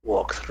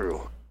walk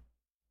through.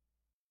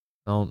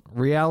 Well,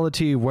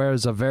 reality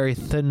wears a very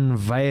thin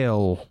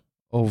veil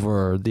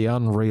over the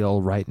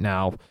unreal right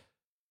now.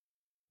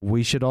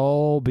 We should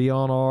all be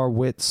on our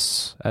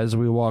wits as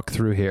we walk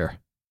through here.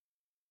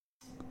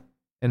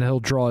 And he'll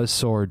draw his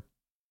sword.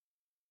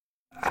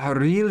 I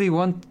really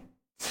want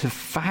to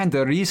find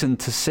a reason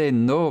to say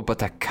no,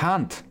 but I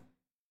can't.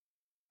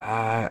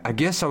 I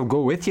guess I'll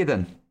go with you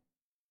then.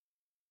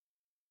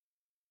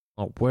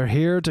 Well, we're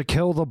here to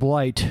kill the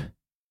blight.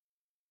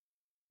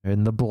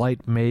 And the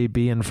blight may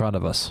be in front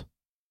of us.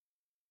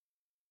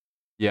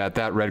 Yeah, at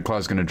that, Red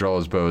Claw's going to draw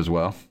his bow as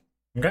well.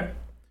 Okay.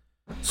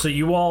 So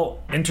you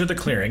all enter the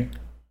clearing.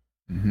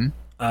 Mm-hmm.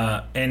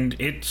 And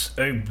it's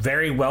a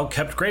very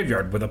well-kept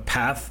graveyard with a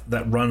path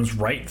that runs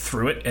right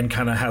through it and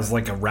kind of has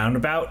like a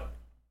roundabout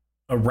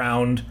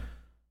around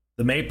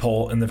the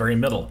maypole in the very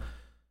middle.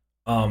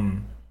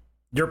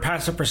 Your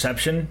passive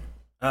perception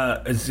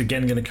is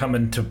again going to come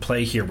into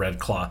play here, Red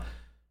Claw.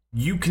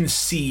 You can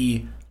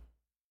see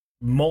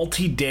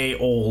multi-day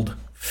old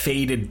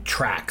faded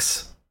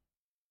tracks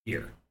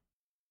here.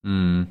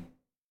 Do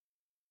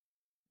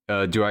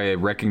I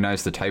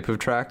recognize the type of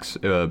tracks?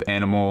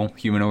 Animal,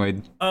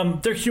 humanoid?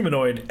 They're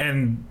humanoid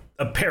and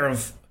a pair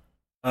of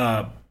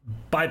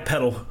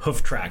bipedal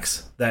hoof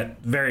tracks that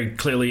very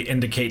clearly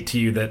indicate to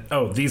you that,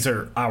 oh, these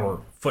are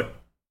our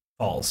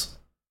footfalls.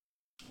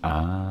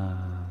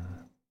 And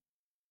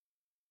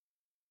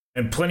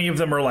plenty of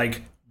them are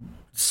like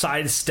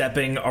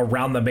sidestepping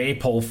around the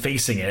maypole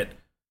facing it,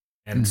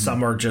 and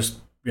some are just,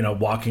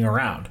 walking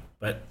around.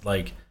 But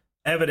like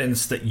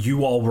evidence that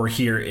you all were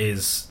here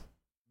is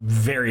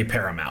very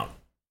paramount.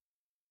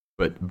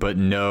 But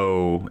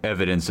no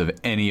evidence of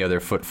any other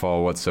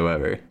footfall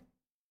whatsoever.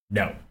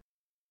 No.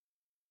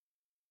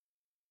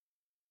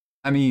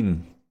 I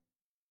mean,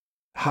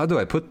 how do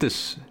I put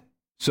this?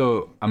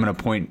 So I'm going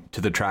to point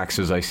to the tracks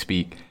as I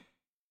speak.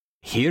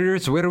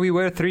 Here's where we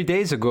were 3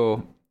 days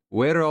ago,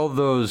 where all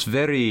those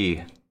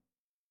very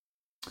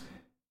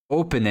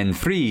open and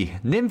free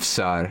nymphs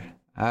are.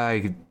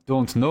 I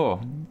don't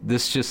know.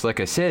 This just, like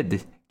I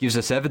said, gives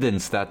us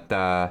evidence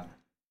that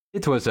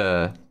it was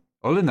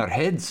all in our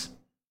heads.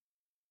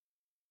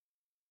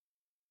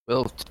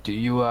 Wilt, do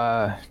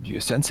you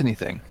sense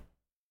anything?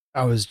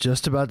 I was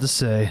just about to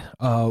say,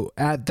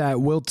 at that,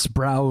 Wilt's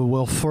brow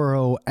will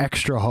furrow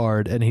extra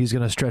hard, and he's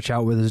going to stretch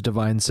out with his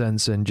divine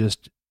sense and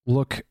just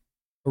look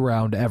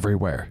around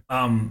everywhere.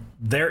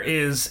 There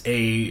is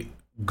a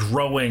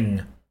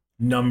growing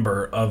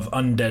number of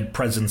undead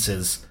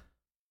presences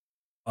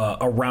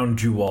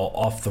around you all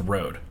off the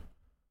road.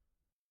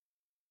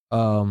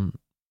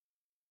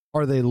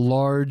 Are they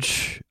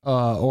large,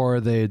 or are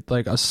they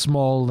like a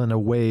small and a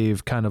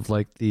wave, kind of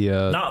like the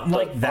Not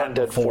like that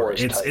undead before.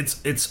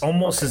 forest It's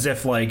almost as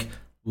if like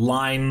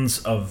lines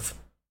of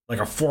like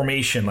a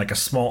formation, like a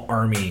small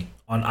army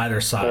on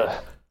either side.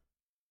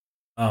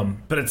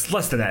 But it's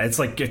less than that. It's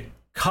like a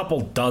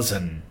couple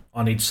dozen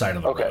on each side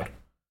of the road.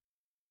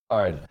 All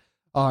right.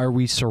 Are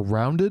we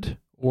surrounded,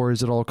 or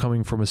is it all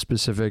coming from a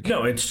specific?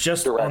 No, it's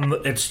just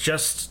Direct. it's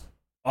just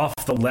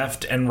off the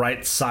left and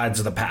right sides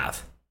of the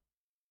path.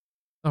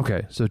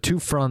 Okay, so 2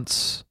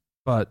 fronts,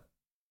 but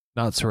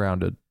not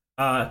surrounded.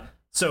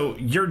 So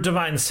your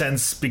divine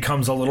sense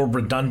becomes a little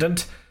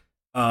redundant.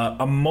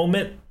 A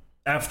moment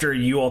after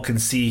you all can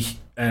see,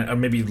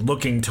 maybe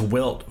looking to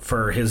Wilt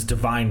for his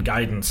divine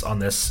guidance on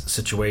this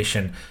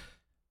situation,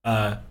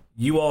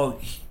 you all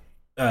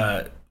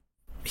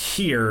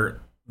hear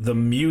the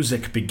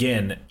music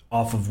begin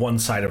off of one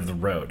side of the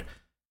road.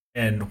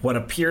 And what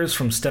appears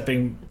from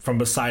stepping from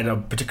beside a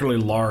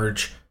particularly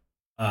large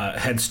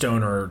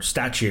headstone or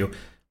statue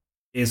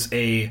is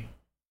a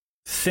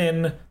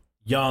thin,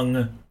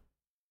 young,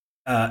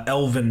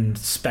 elven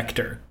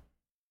specter.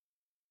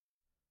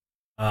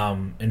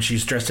 And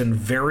she's dressed in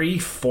very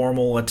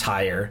formal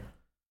attire,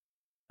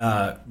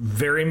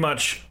 very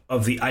much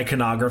of the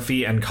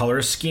iconography and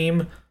color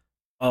scheme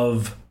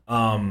of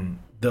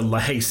the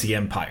Lahasi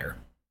Empire.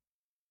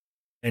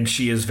 And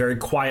she is very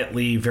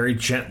quietly, very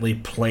gently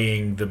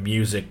playing the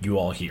music you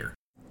all hear.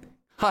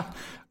 Ha!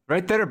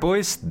 Right there,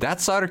 boys.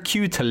 That's our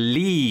cue to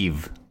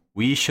leave.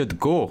 We should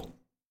go.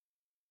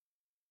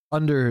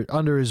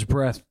 Under his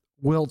breath,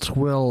 Wilt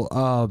will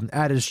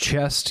at his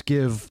chest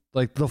give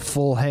like the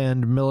full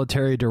hand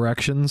military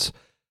directions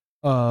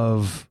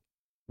of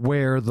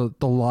where the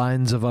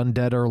lines of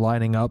undead are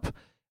lining up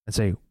and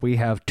say, we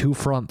have 2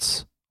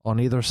 fronts on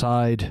either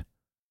side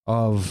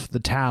of the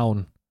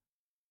town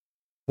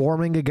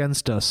forming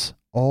against us,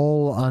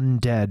 all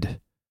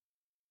undead.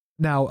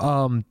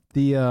 Now,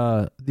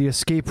 the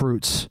escape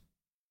routes,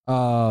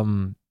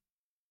 the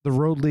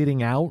road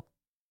leading out,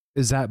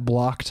 is that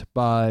blocked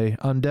by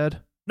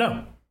undead?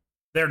 No,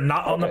 they're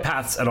not on the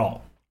paths at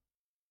all.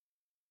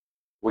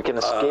 We can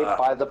escape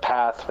by the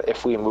path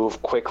if we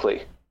move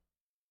quickly.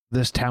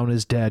 This town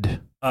is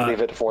dead. Leave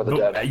it for the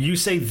dead. You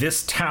say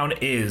this town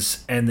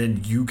is, and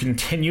then you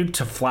continue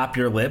to flap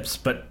your lips,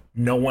 but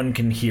no one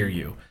can hear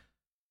you.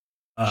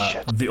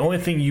 The only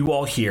thing you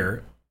all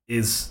hear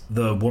is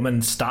the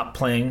woman stop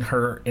playing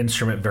her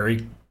instrument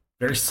very,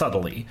 very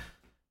subtly,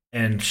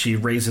 and she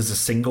raises a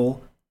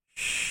single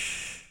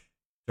shh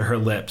to her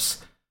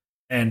lips,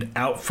 and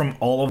out from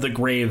all of the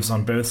graves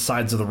on both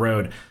sides of the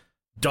road,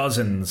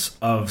 dozens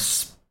of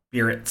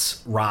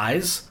spirits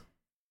rise,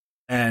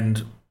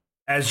 and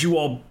as you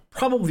all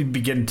probably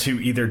begin to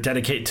either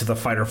dedicate to the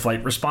fight or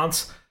flight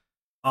response,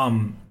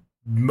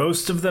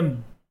 most of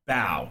them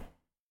bow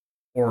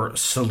or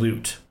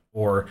salute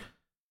or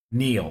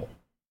kneel.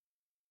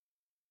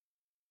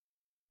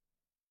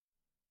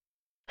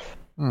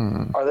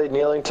 Are they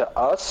kneeling to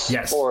us?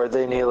 Yes. Or are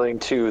they kneeling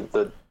to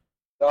the...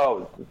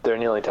 Oh, they're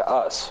kneeling to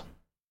us.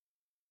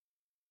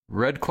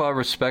 Redclaw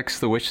respects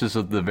the wishes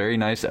of the very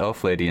nice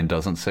elf lady and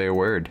doesn't say a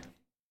word.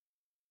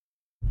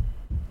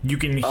 You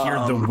can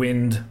hear the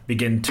wind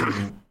begin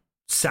to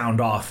sound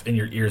off in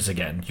your ears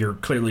again. You're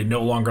clearly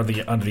no longer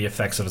under the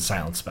effects of a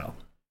silent spell.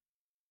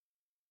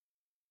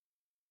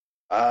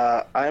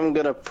 I'm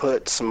gonna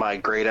put my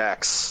great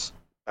axe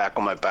back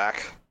on my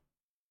back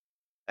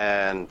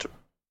and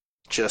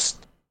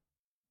just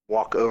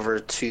walk over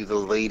to the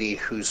lady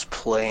who's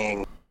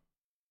playing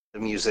the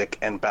music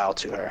and bow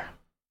to her.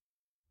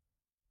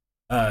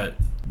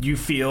 You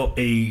feel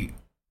a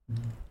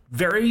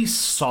very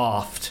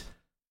soft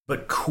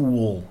but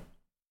cool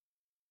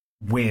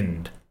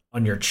wind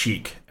on your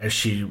cheek as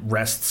she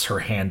rests her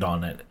hand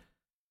on it.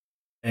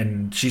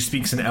 And she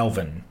speaks in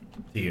Elven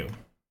to you.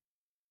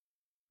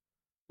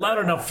 Loud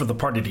enough for the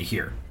party to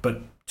hear,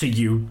 but to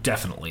you,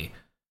 definitely.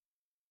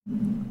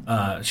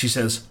 She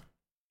says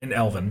in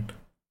Elven,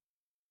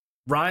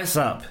 "Rise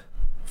up,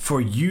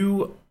 for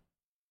you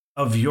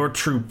of your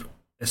troop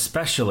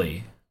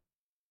especially,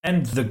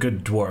 and the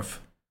good dwarf,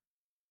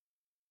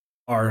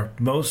 are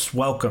most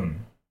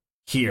welcome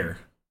here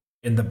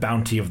in the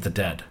bounty of the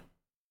dead.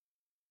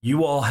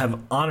 You all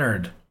have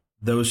honored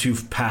those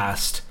who've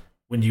passed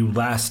when you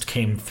last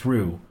came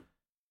through.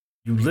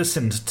 You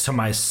listened to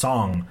my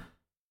song,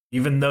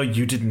 even though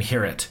you didn't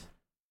hear it.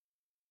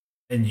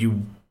 And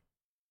you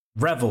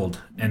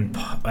reveled and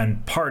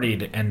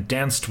partied and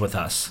danced with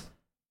us.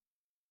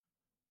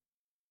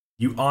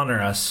 You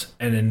honor us,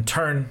 and in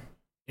turn,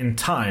 in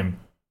time,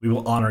 we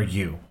will honor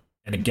you."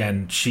 And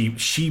again,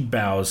 she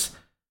bows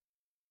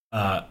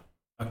a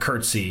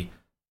curtsy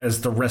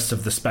as the rest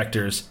of the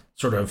specters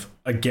sort of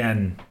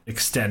again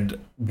extend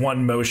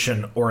one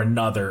motion or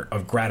another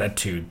of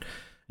gratitude.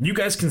 You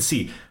guys can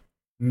see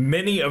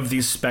many of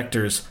these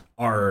specters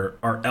are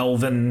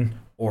elven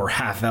or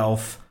half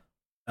elf,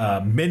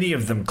 many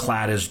of them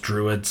clad as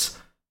druids,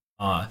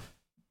 and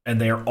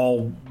they are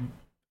all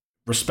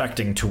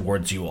respecting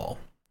towards you all.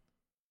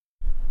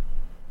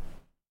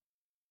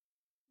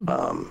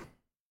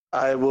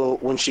 I will,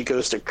 when she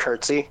goes to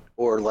curtsy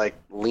or like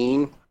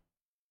lean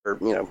or,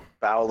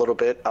 bow a little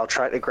bit, I'll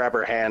try to grab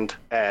her hand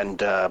and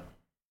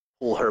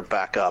pull her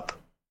back up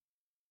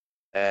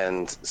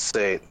and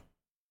say,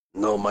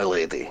 "No, my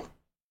lady,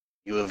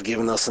 you have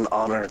given us an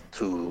honor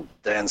to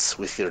dance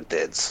with your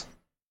dead.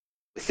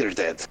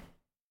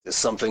 It's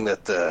something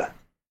that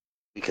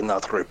we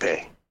cannot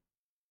repay."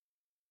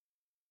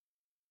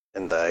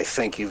 and I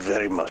thank you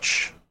very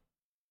much.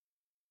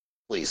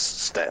 Please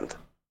stand.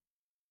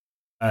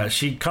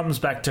 She comes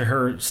back to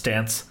her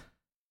stance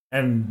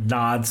and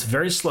nods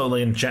very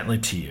slowly and gently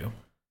to you.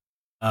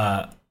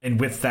 And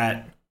with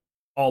that,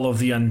 all of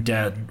the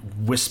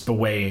undead wisp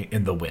away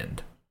in the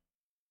wind.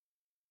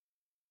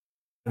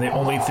 And the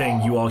only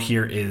thing you all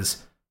hear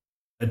is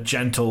a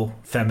gentle,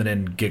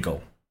 feminine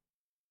giggle.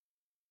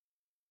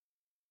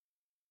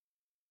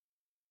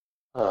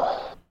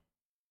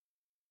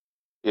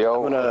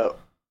 Yo, I'm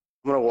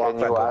gonna walk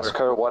can back you over. ask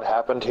her what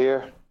happened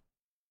here?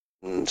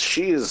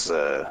 She is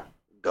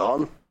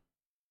gone.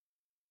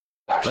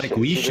 Like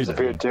we she should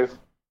disappeared too.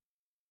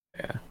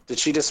 Did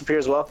she disappear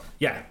as well?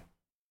 Yeah.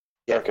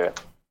 Yeah. Okay.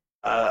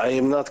 I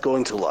am not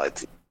going to lie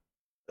to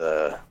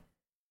you.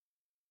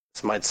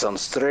 This might sound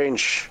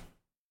strange,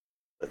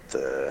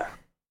 but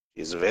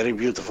she's very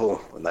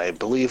beautiful, and I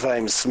believe I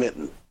am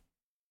smitten.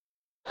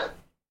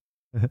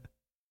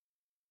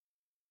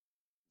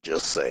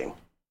 Just saying.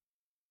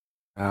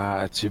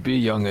 To be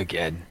young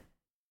again.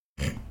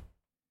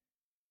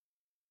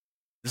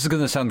 This is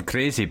gonna sound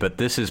crazy, but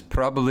this is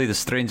probably the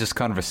strangest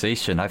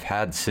conversation I've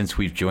had since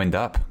we've joined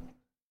up.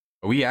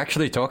 Are we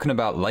actually talking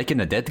about liking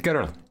a dead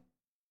girl?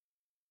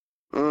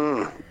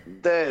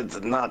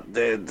 Dead, not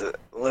dead.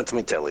 Let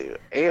me tell you.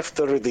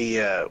 After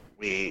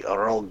we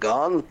are all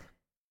gone,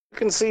 we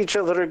can see each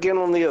other again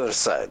on the other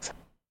side.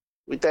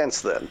 We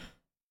dance then.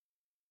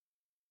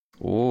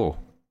 Oh,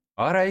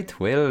 alright,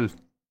 well,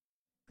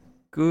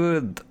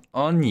 good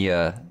on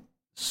ya.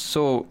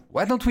 So,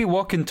 why don't we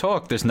walk and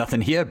talk? There's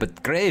nothing here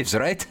but graves,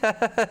 right?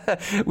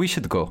 We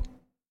should go.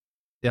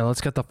 Yeah,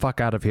 let's get the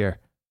fuck out of here.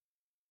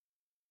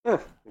 I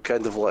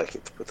kind of like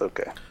it, but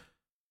okay.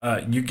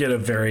 You get a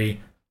very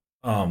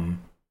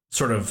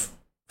sort of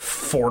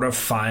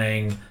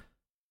fortifying,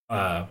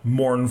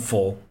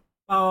 mournful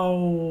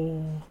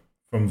 "oh"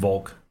 from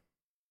Volk.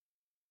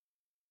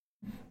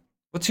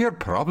 What's your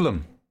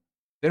problem?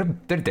 They're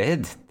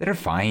dead. They're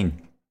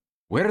fine.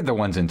 We're the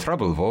ones in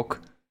trouble,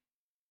 Volk.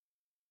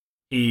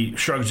 He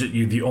shrugs at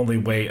you the only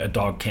way a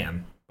dog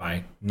can,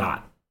 by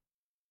not.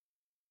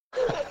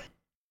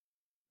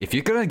 If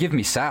you're gonna give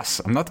me sass,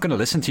 I'm not gonna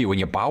listen to you when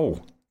you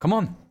bow. Come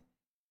on.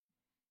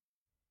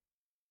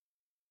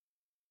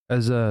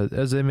 As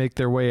they make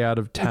their way out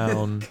of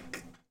town,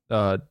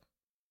 I'll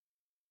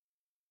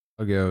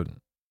go.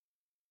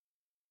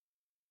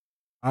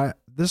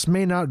 This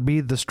may not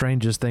be the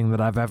strangest thing that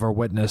I've ever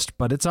witnessed,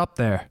 but it's up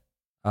there.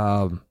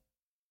 At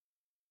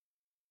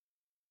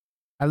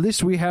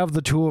least we have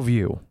the two of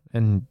you,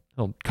 and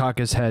he'll cock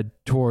his head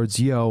towards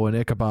Yo and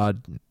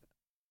Ichabod.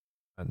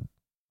 And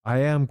I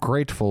am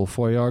grateful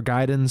for your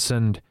guidance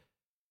and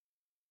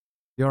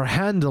your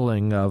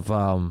handling of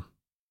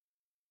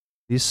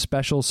these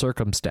special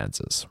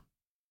circumstances.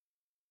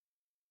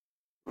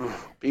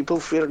 People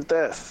fear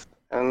death,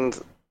 and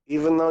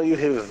even though you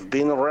have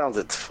been around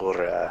it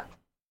for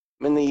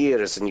many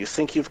years and you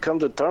think you've come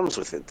to terms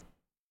with it,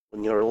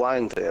 when you're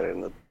lying there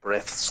and the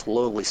breath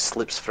slowly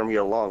slips from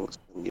your lungs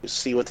and you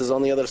see what is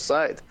on the other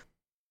side,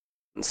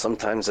 and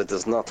sometimes it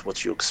is not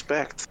what you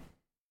expect,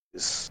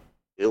 is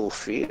ill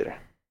fear.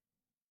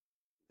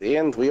 In the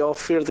end, we all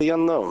fear the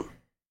unknown.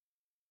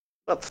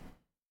 But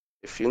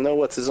if you know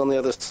what is on the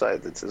other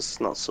side, it is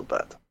not so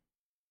bad.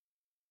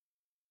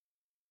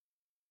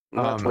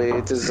 That way,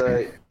 it is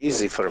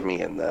easy for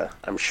me and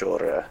I'm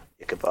sure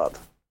Ichabod.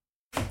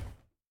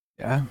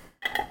 Yeah.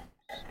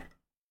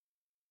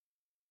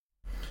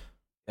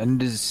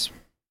 End is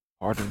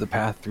part of the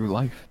path through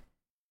life.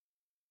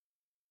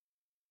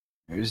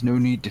 There is no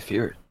need to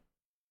fear it.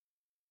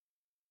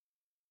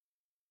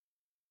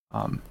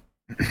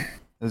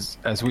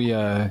 As we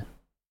get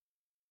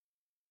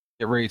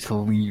ready to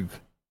leave,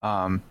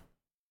 I'm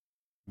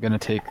gonna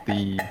take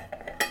the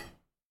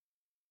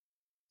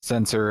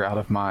sensor out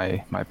of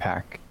my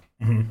pack,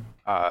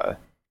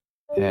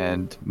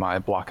 and my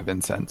block of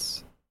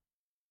incense,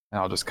 and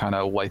I'll just kind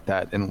of light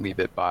that and leave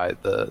it by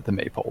the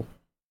maypole.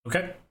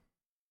 Okay.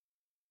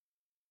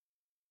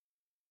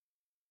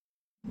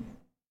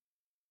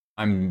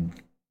 I'm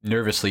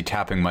nervously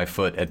tapping my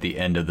foot at the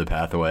end of the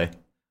pathway.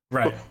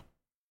 Right.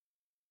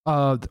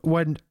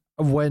 When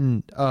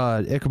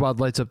Ichabod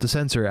lights up the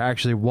sensor,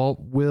 actually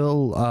Walt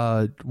will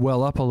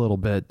well up a little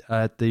bit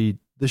at the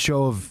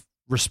show of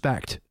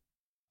respect.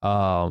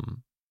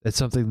 It's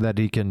something that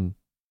he can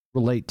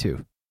relate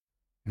to.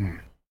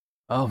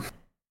 Oh,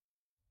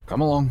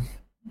 come along.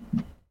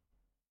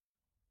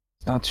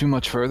 It's not too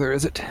much further,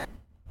 is it?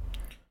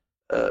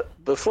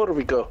 Before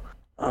we go,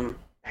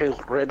 hey,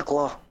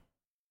 Redclaw,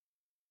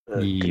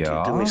 could you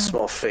do me a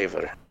small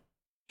favor?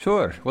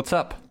 Sure, what's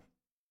up?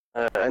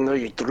 I know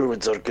you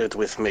druids are good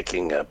with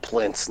making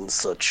plants and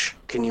such.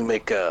 Can you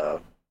make a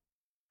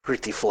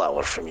pretty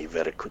flower for me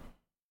very quick?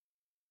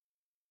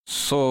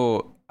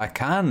 So, I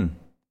can.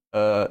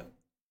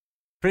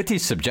 Pretty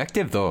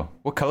subjective though.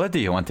 What color do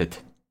you want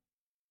it?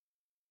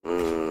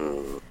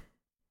 I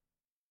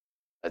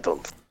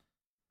don't.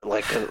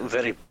 Like a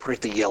very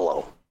pretty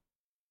yellow.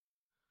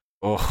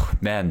 Oh,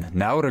 man,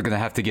 now we're gonna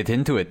have to get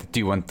into it. Do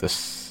you want the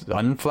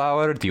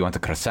sunflower? Do you want the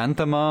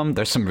chrysanthemum?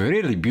 There's some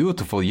really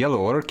beautiful yellow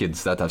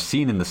orchids that I've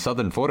seen in the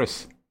southern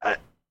forest.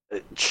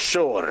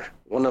 Sure,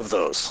 one of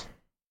those.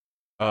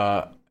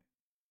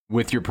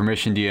 With your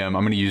permission, DM,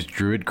 I'm gonna use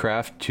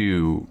Druidcraft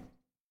to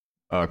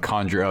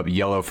conjure up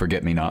yellow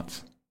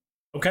forget-me-nots.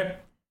 Okay.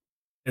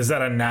 Is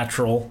that a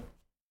natural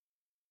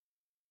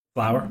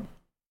flower?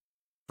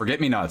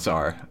 Forget-me-nots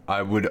are.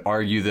 I would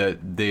argue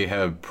that they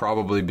have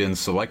probably been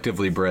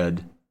selectively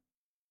bred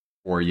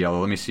for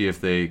yellow. Let me see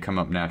if they come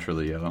up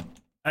naturally yellow.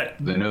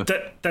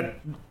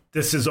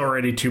 This is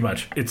already too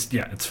much.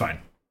 It's fine.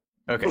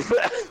 Okay.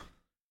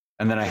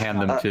 And then I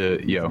hand them to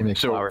Yo.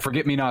 So flower.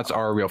 forget-me-nots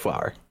are a real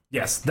flower.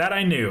 Yes, that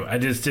I knew. I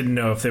just didn't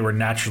know if they were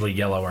naturally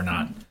yellow or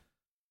not.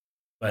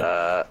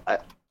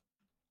 But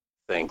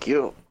Thank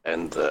you,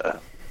 and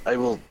I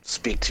will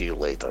speak to you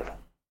later.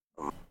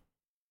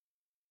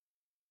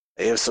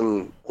 I have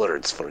some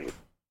words for you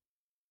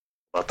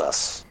about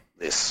us.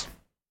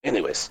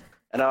 Anyways,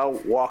 and I'll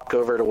walk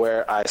over to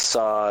where I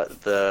saw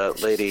the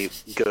lady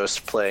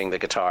ghost playing the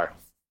guitar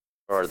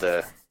or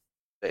the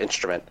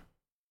instrument,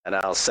 and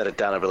I'll set it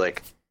down and be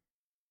like,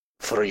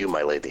 "For you,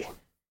 my lady.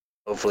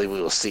 Hopefully, we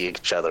will see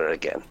each other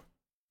again."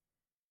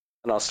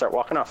 And I'll start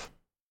walking off.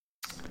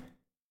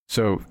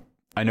 So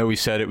I know we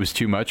said it was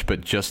too much,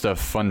 but just a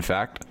fun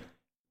fact: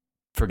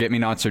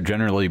 forget-me-nots are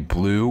generally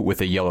blue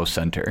with a yellow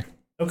center.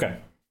 okay.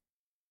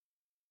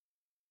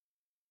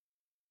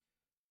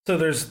 So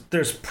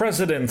there's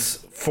precedence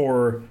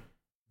for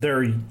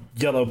their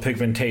yellow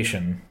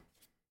pigmentation.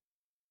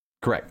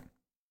 Correct.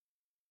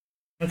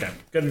 Okay,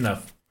 good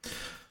enough.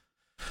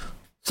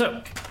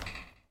 So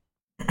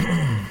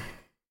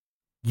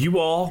you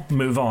all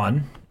move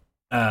on,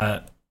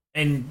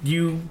 and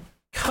you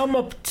come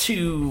up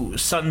to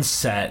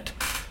sunset,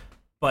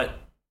 but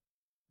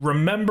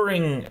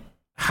remembering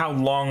how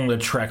long the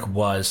trek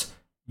was,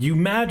 you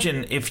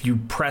imagine if you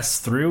press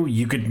through,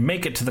 you could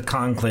make it to the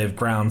Conclave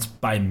grounds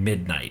by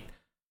midnight.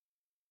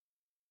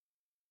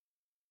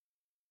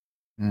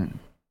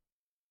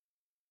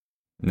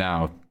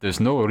 Now, there's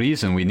no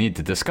reason we need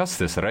to discuss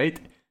this, right?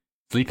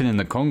 Sleeping in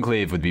the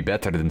conclave would be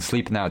better than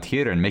sleeping out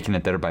here and making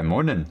it there by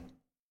morning.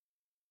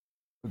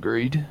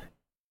 Agreed.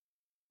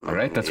 All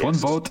right, that's Yes. one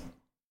vote.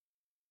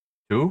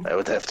 Two? I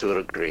would have to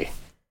agree.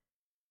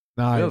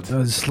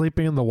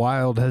 Sleeping in the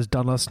wild has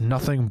done us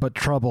nothing but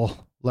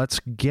trouble. Let's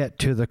get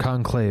to the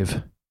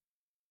conclave.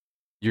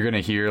 You're gonna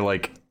hear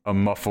like a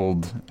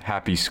muffled,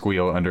 happy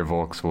squeal under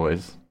Volk's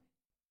voice.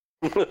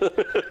 All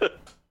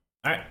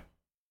right.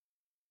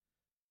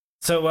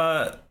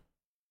 So,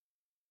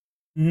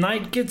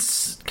 night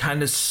gets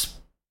kind of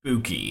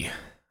spooky.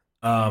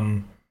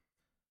 You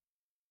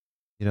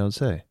don't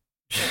say.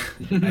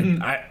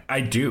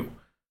 I do.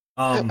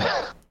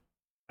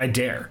 I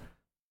dare.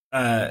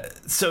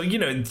 So,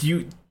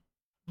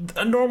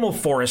 a normal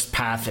forest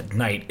path at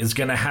night is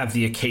going to have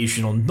the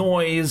occasional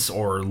noise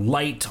or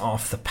light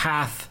off the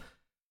path.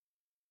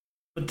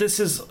 But this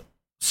is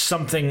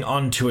something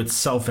unto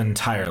itself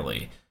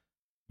entirely.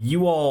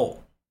 You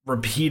all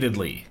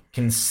repeatedly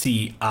can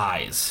see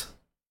eyes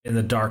in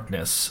the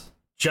darkness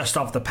just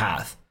off the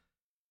path.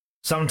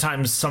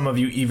 Sometimes some of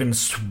you even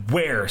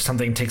swear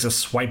something takes a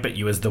swipe at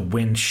you as the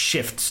wind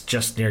shifts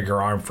just near your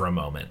arm for a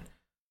moment.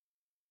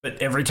 But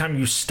every time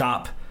you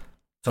stop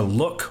to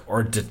look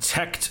or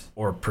detect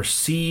or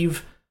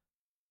perceive,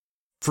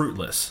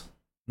 fruitless.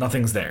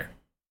 Nothing's there.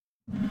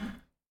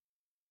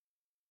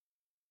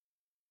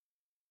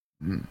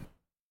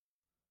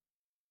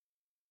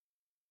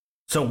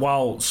 So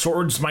while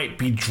swords might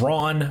be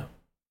drawn,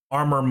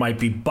 armor might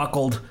be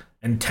buckled,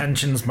 and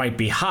tensions might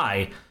be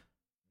high,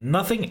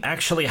 nothing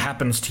actually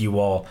happens to you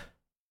all.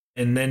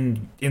 And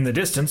then in the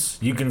distance,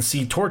 you can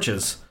see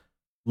torches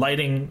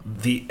lighting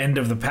the end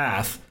of the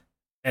path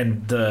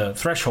and the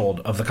threshold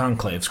of the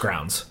Conclave's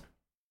grounds,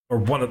 or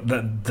one of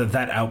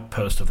that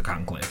outpost of the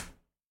Conclave.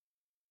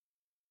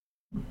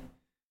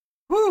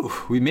 Woo!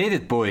 We made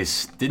it,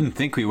 boys. Didn't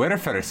think we were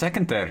for a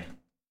second there.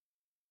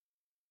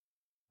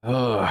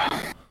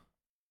 Ugh.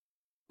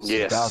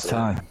 Yes. About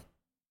time.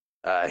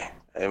 I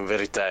am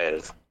very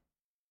tired.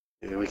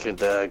 Maybe we could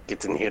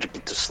get in here to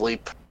get to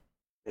sleep.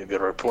 Maybe a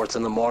report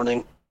in the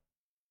morning.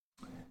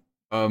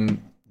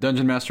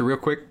 Dungeon Master, real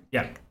quick.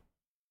 Yeah.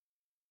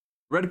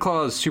 Red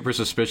Claw is super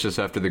suspicious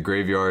after the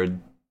graveyard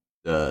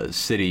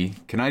city.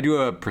 Can I do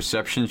a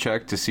perception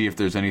check to see if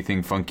there's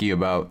anything funky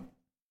about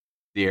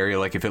the area,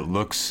 like if it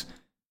looks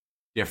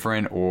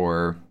different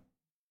or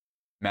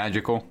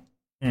magical?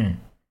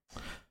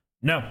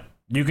 No,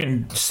 you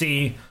can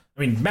see. I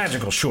mean,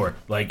 magical, sure.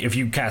 Like if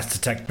you cast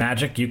detect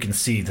magic, you can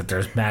see that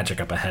there's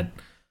magic up ahead.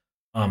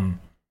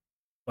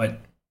 But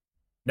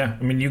no,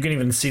 I mean you can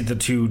even see the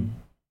two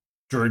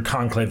Druid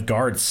Conclave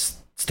guards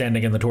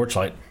standing in the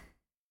torchlight.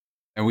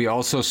 And we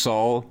also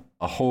saw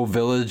a whole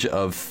village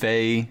of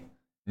fey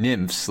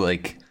nymphs.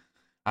 Like,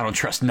 I don't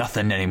trust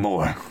nothing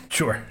anymore.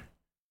 Sure.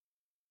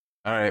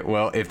 All right,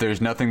 well, if there's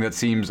nothing that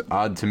seems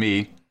odd to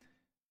me,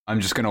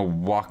 I'm just going to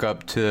walk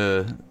up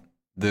to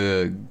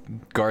the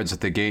guards at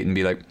the gate and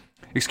be like,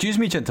 Excuse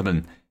me,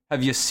 gentlemen.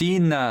 Have you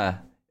seen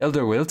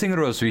Elder Wilting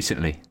Rose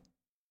recently?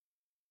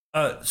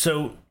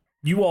 So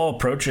you all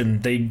approach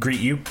and they greet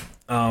you.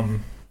 At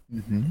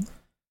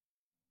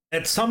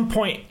some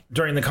point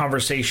during the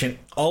conversation,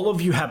 all of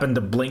you happen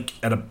to blink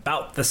at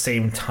about the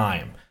same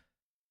time.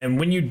 And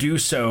when you do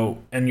so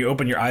and you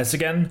open your eyes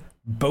again,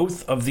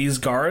 both of these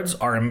guards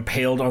are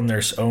impaled on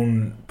their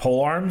own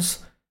pole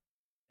arms.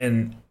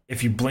 And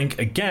if you blink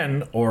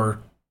again or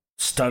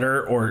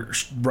stutter or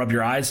rub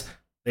your eyes,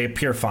 they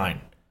appear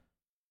fine.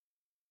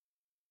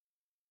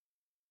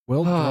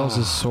 Will draws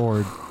his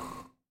sword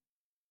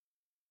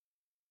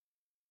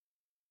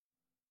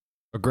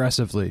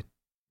aggressively.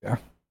 Yeah.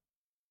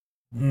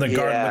 And the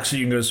guard looks at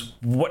you and goes,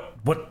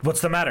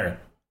 What's the matter,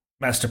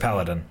 Master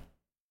Paladin?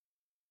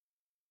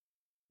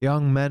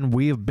 Young men,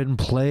 we have been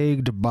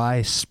plagued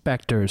by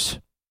specters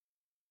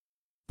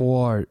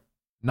for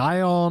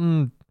nigh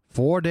on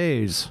 4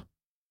 days.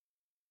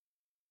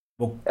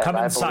 Well, And come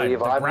I inside. believe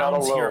The I'm not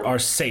grounds here alone. are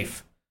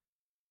safe.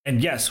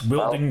 And yes,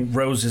 Wilding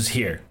Rose is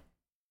here,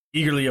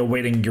 eagerly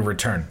awaiting your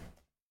return.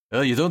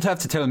 Well, you don't have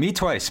to tell me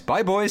twice.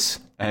 Bye, boys.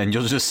 And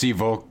you'll just see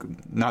Volk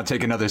not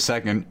take another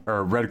second,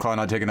 or Redclaw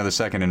not take another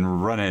second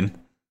and run in.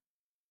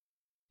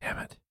 Damn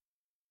it.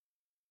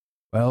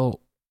 Well,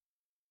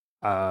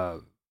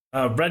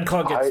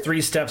 Redclaw gets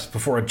 3 steps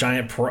before a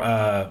giant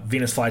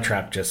Venus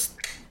flytrap just...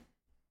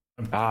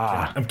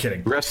 I'm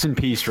kidding. Rest in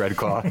peace,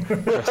 Redclaw.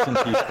 Rest in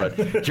peace,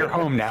 bud. You're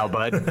home now,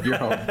 bud. You're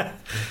home.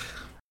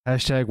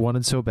 hashtag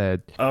wanted so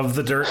bad. Of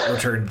the dirt,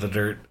 return to the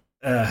dirt.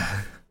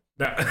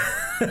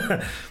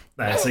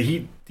 So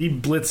he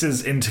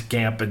blitzes into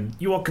camp, and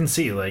you all can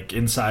see, like,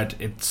 inside,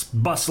 it's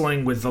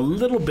bustling with a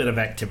little bit of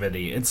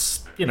activity.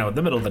 It's, the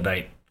middle of the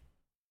night.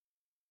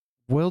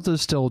 Wilt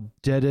is still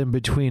dead in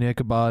between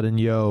Ichabod and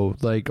Yo,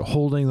 like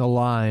holding the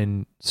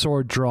line,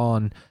 sword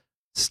drawn,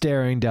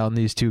 staring down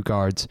these 2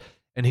 guards.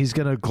 And he's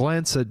going to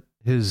glance at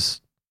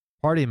his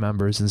party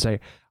members and say,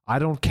 I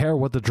don't care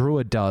what the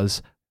druid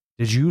does.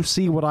 Did you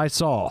see what I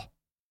saw?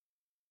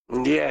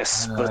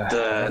 Yes,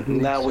 but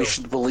now we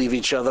should believe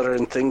each other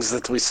in things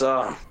that we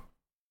saw.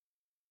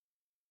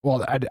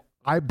 Well,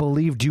 I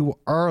believed you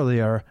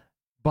earlier,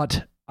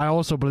 but I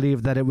also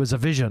believed that it was a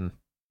vision,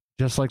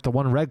 just like the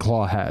one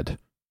Redclaw had,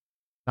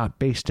 not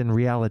based in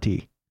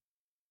reality.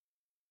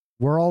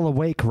 We're all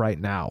awake right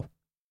now.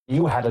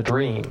 You had a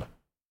dream.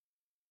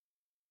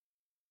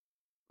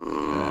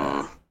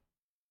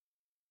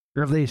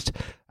 Or at least,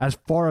 as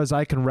far as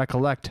I can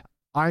recollect,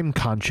 I'm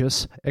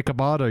conscious.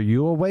 Ichabod, are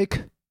you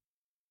awake?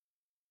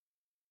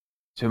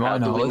 To my How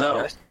do we knowledge,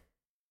 know? yes.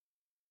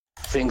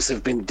 Things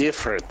have been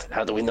different.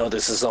 How do we know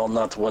this is all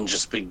not one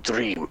just big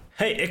dream?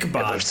 Hey, Ever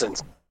Ichabod,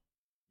 since.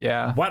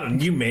 Yeah. why don't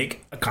you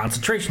make a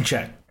concentration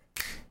check?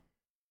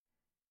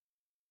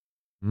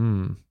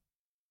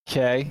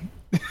 Okay.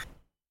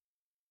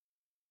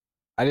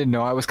 I didn't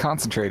know I was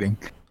concentrating.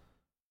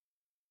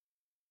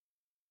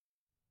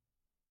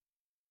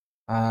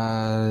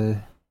 What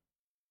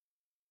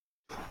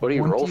do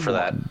you roll for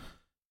that?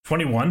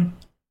 21?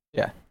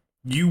 Yeah.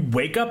 You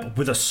wake up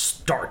with a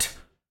start.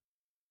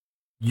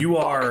 You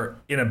are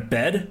in a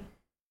bed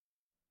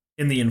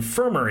in the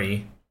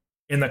infirmary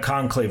in the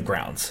conclave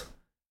grounds.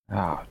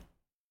 Ah.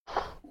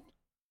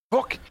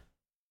 Fuck.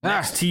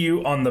 Next to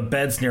you on the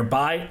beds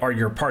nearby are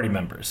your party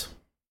members.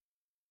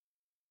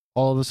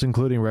 All of us,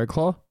 including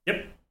Redclaw?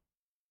 Yep.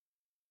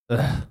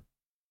 Ugh.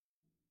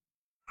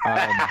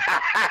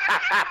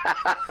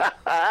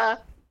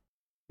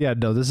 Yeah,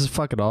 no, this is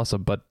fucking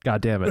awesome, but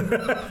god damn it.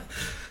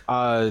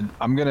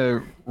 I'm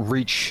gonna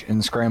reach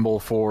and scramble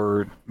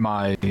for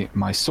my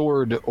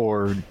sword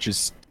or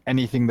just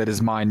anything that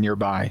is mine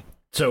nearby.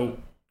 So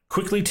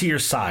quickly to your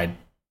side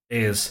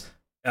is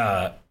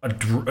a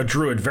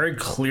druid very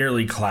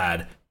clearly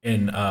clad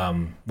in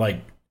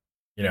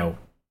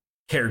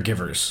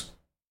caregivers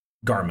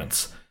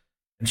garments,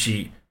 and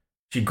she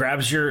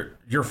grabs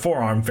your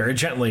forearm very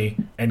gently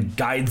and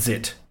guides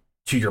it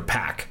to your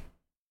pack.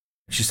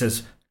 She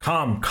says,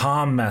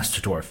 calm,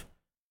 Master Dwarf.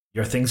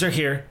 Your things are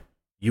here.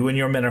 You and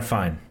your men are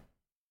fine.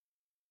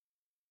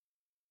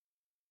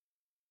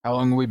 How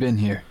long have we been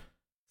here?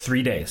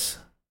 3 days.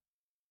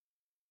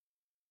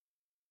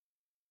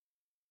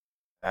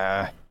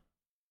 Get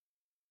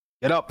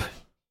up.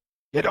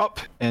 Get up.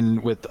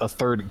 And with a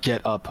third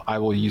get up, I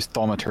will use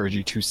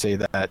thaumaturgy to say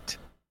that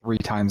 3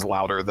 times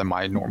louder than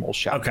my normal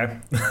shout. Okay.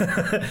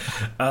 The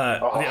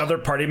other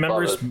party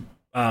members,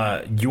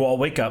 you all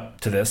wake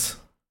up to this.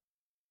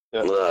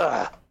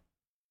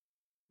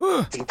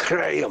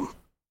 Graham,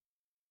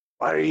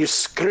 why are you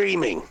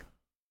screaming?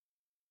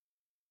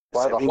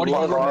 Why the What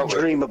fuck are we?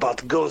 dream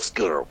about Ghost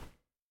Girl?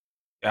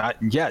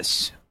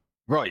 Yes.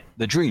 Right,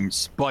 the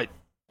dreams, but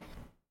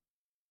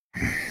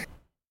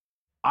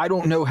I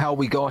don't know how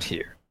we got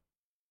here.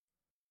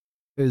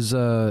 Is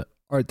are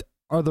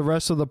the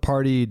rest of the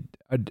party,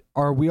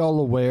 are we all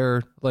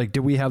aware, like,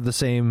 do we have the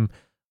same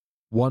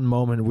one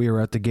moment we were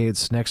at the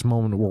gates, next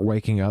moment we're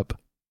waking up?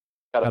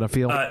 Got a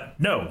feel?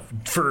 No,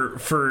 for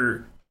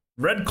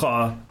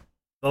Redclaw,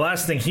 the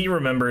last thing he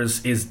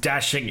remembers is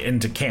dashing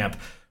into camp.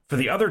 For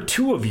the other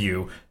two of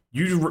you,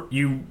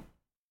 you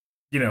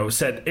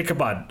said,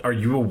 Ichabod, are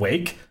you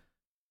awake?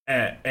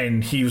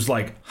 And he was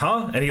like,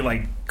 huh? And he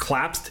like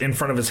clapped in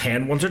front of his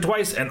hand once or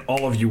twice, and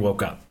all of you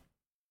woke up.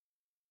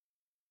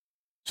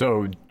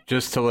 So,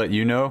 just to let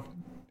you know,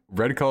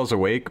 Red Claw's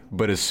awake,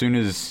 but as soon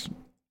as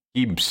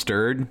he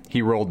stirred,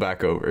 he rolled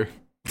back over.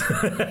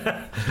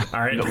 All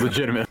right. No,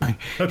 legitimately.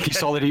 Okay. He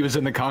saw that he was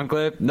in the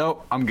conclave.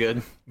 Nope, I'm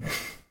good.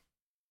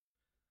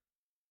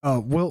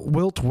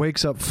 Wilt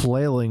wakes up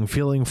flailing,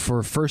 feeling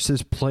for first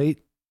his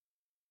plate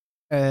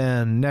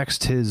and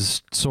next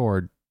his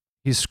sword.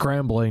 He's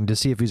scrambling to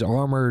see if he's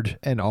armored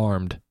and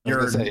armed. I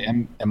was gonna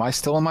say, am I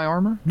still in my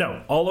armor?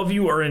 No, all of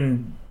you are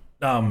in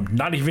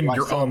not even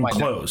your own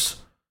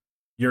clothes.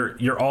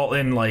 You're all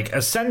in like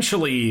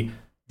essentially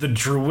the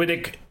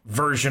druidic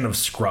version of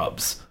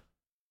scrubs.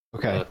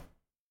 Okay.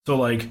 So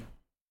like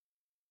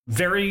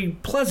very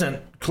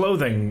pleasant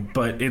clothing,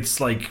 but it's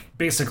like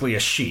basically a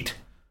sheet.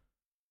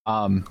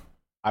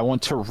 I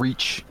want to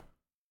reach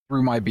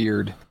through my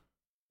beard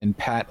and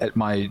pat at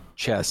my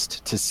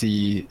chest to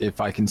see if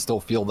I can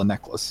still feel the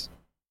necklace.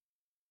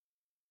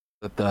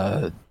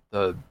 The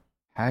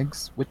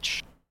hags,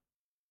 which?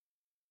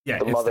 Yeah,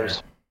 The it's mothers.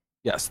 there.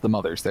 Yes, the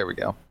mothers. There we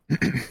go.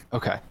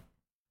 Okay.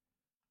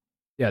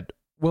 Yeah,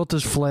 Wilt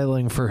is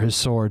flailing for his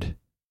sword.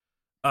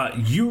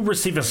 You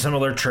receive a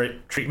similar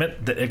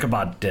treatment that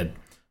Ichabod did.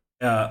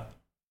 A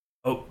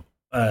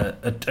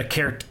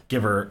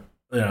caregiver,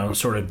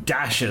 sort of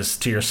dashes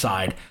to your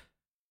side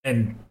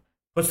and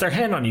puts their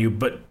hand on you,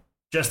 but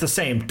just the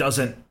same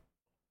doesn't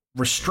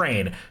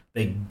restrain.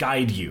 They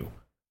guide you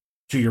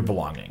to your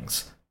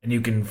belongings, and you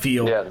can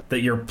feel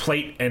that your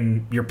plate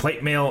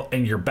mail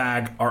and your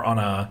bag are on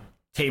a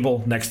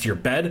table next to your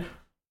bed,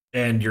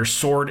 and your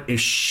sword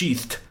is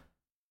sheathed,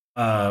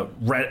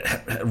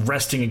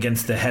 resting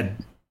against the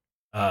head.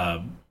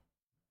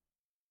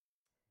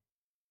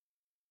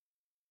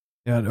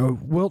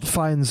 Wilt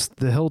finds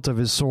the hilt of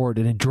his sword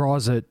and he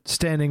draws it,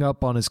 standing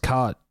up on his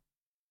cot,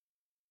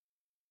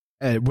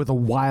 with a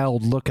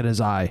wild look in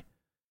his eye,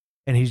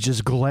 and he's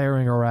just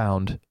glaring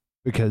around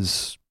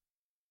because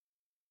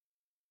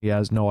he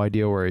has no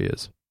idea where he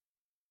is.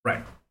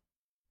 Right.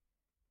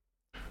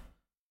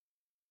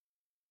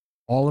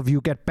 All of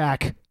you get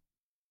back.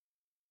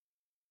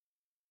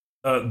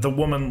 The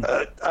woman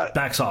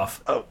backs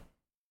off. Oh,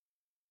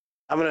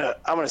 I'm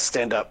gonna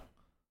stand up.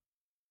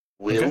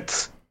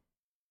 Wilt,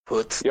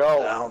 put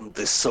down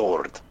the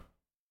sword.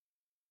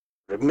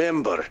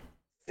 Remember,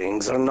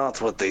 things are not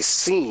what they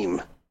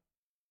seem,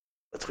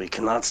 but we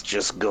cannot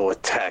just go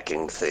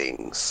attacking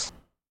things.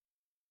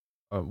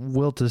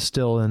 Wilt is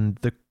still in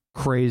the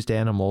crazed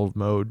animal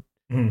mode.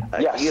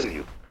 I hear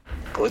you.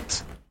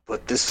 Put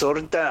the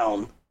sword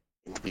down,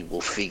 and we will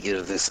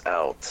figure this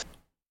out.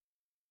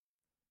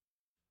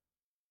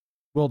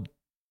 Wilt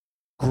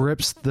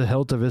grips the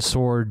hilt of his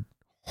sword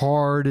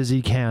hard as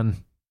he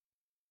can,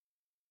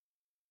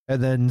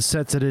 and then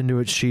sets it into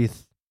its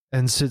sheath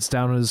and sits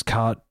down on his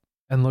cot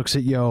and looks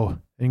at Yo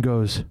and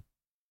goes,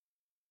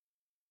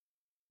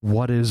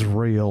 "What is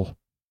real?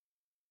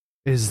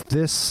 Is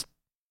this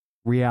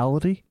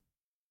reality?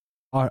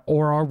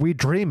 Or are we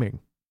dreaming?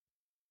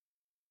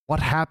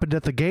 What happened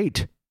at the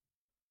gate?"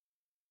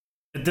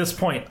 At this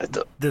point,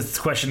 this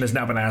question has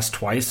now been asked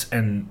twice,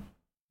 and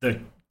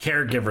the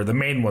caregiver, the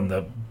main one,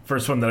 the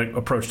first one that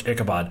approached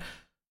Ichabod,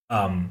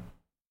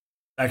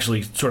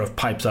 actually sort of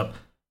pipes up,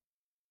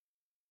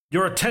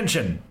 "Your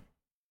attention."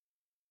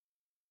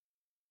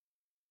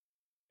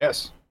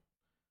 Yes.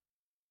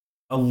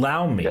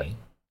 Allow me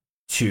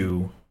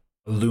to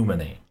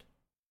illuminate.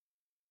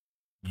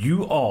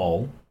 You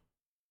all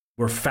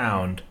were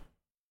found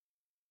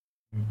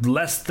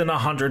less than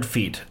 100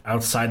 feet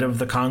outside of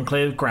the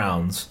conclave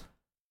grounds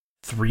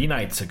 3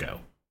 nights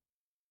ago.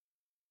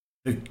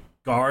 The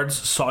guards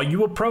saw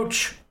you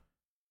approach,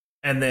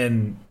 and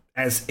then,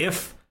 as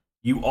if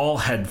you all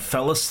had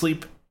fell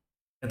asleep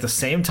at the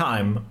same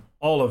time,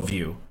 all of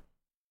you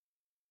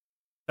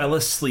fell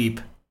asleep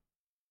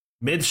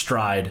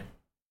mid-stride,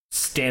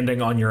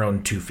 standing on your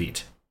own 2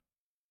 feet.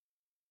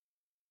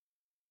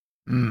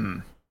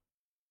 The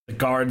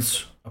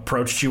guards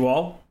approached you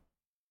all,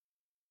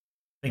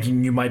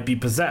 thinking you might be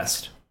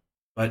possessed,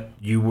 but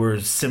you were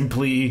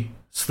simply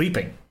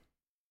sleeping.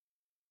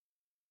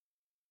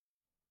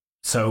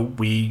 So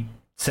we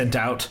sent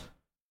out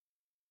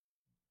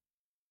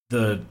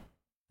the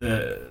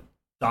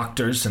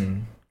doctors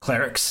and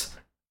clerics,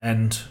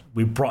 and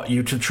we brought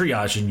you to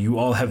triage, and you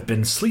all have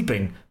been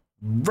sleeping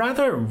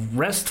rather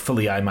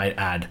restfully, I might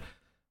add,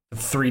 for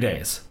 3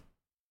 days.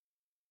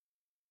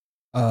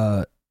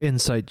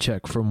 Insight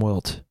check from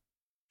Wilt.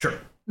 Sure.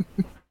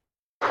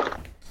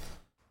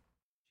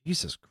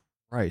 Jesus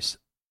Christ.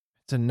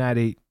 It's a nat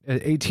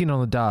 18 on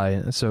the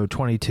die, so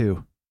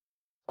 22.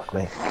 Fuck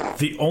me.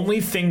 The only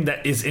thing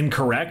that is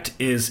incorrect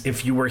is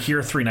if you were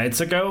here 3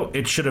 nights ago,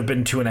 it should have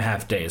been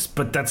 2.5 days.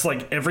 But that's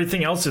like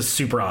everything else is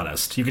super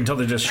honest. You can tell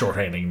they're just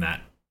shorthanding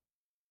that.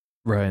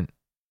 Right.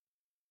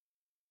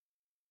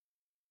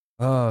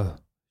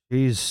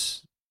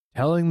 He's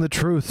telling the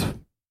truth.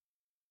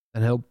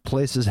 And he'll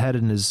place his head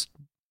in his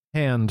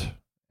hand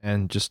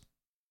and just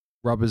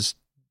rub his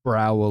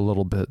brow a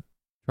little bit,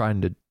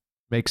 trying to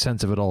make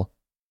sense of it all.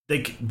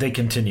 They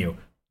continue.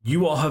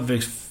 You all have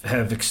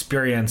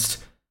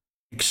experienced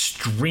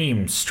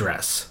extreme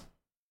stress.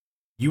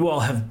 You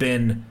all have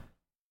been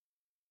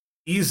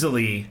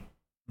easily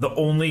the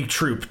only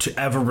troop to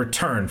ever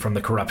return from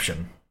the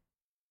corruption.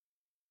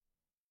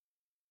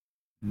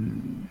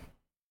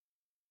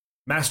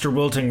 Master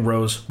Wilting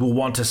Rose will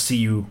want to see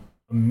you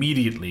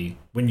immediately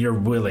when you're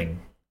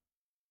willing.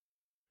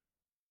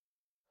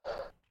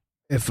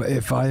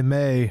 If I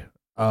may,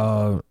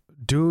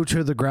 due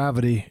to the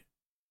gravity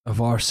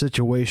of our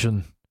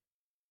situation,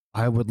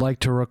 I would like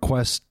to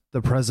request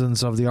the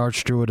presence of the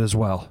Archdruid as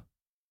well.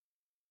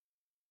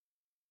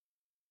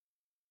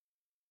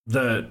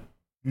 The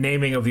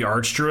naming of the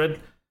Archdruid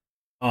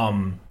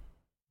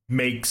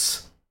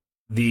makes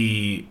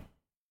the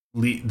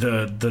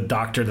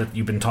doctor that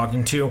you've been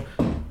talking to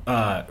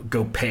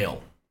go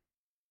pale.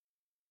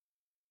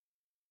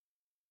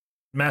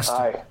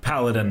 Master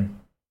Paladin,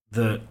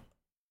 the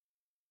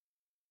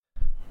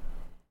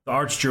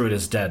Archdruid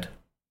is dead.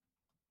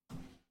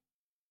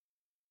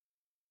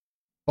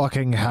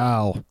 Fucking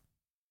how?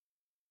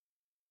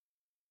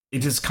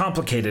 It is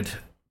complicated,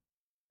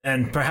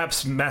 and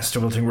perhaps Master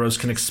Wilting Rose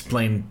can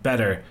explain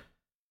better.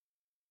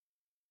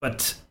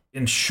 But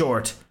in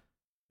short,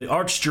 the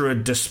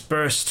Archdruid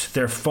dispersed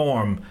their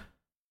form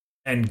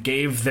and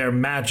gave their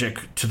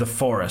magic to the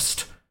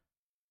forest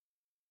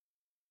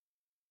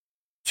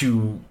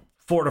to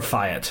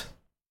fortify it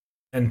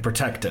and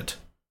protect it.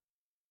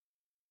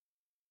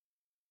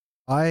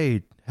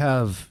 I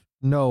have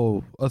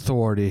no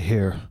authority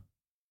here,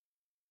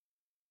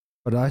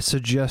 but I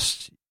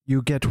suggest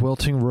you get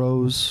Wilting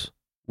Rose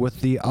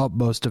with the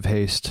utmost of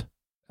haste,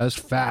 as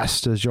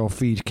fast as your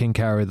feet can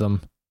carry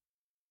them.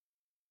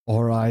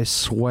 Or I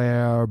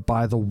swear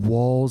by the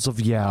walls of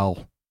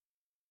Yal,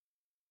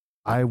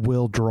 I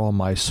will draw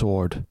my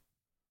sword.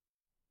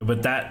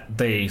 With that,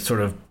 they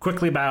sort of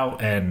quickly bow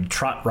and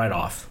trot right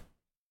off.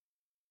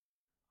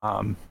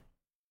 I'm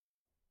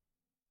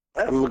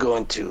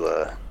going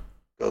to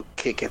go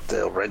kick at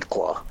the Red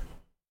Claw.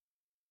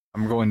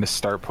 I'm going to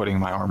start putting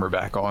my armor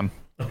back on.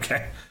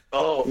 Okay.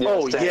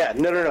 Yeah.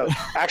 No.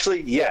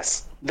 Actually,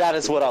 yes. That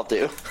is what I'll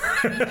do.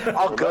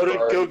 I'll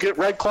go get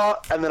Red Claw,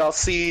 and then I'll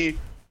see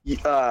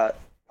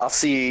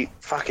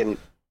fucking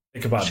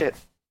Ichabod. shit.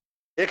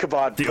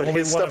 Ichabod The put only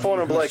his one stuff of you on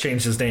and be who's like,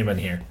 changed his name in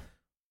here.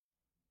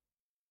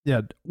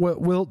 Yeah,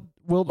 Wilt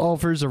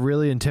offers a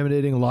really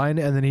intimidating line,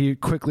 and then he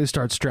quickly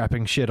starts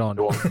strapping shit on.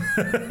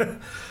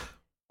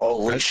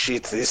 holy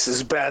shit, this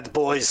is bad,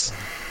 boys.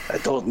 I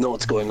don't know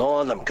what's going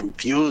on. I'm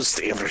confused.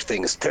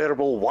 Everything is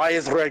terrible. Why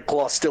is Red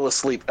Claw still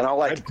asleep? And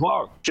I'll Red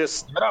Claw,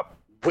 just get up.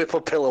 whip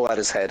a pillow at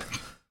his head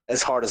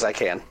as hard as I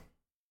can.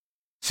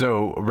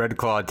 So Red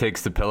Claw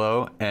takes the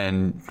pillow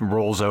and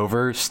rolls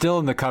over, still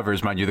in the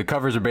covers, mind you. The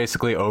covers are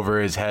basically over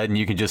his head, and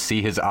you can just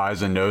see his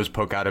eyes and nose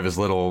poke out of his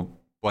little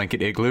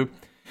blanket igloo.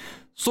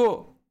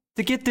 So,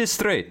 to get this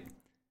straight,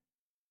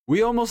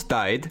 we almost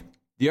died,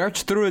 the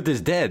Archdruid is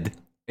dead,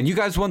 and you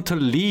guys want to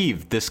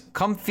leave this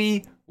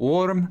comfy,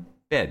 warm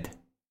bed.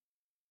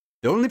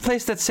 The only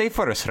place that's safe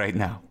for us right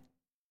now.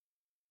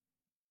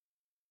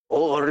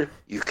 Or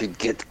you could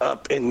get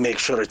up and make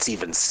sure it's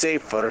even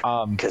safer,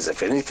 because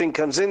if anything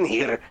comes in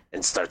here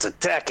and starts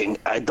attacking,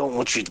 I don't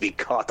want you to be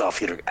caught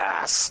off your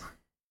ass.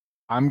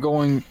 I'm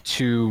going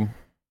to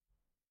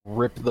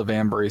rip the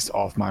vambrace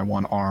off my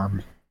one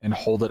arm and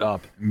hold it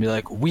up and be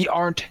like, we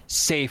aren't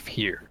safe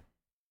here.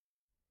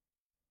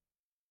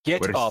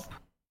 Get up.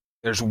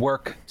 There's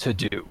work to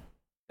do.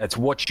 That's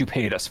what you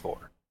paid us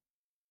for.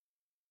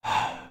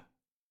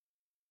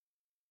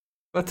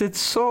 But it's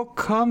so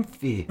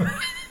comfy.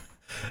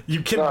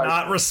 You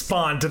cannot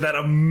respond to that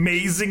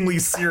amazingly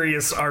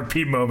serious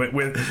RP moment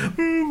with,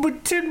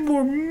 but 10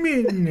 more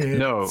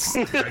minutes.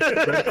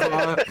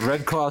 No.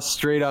 Red Claw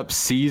straight up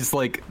sees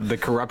like the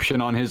corruption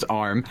on his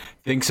arm,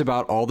 thinks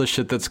about all the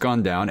shit that's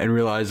gone down, and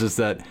realizes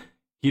that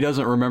he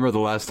doesn't remember the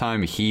last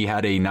time he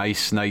had a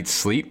nice night's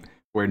sleep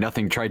where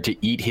nothing tried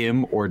to eat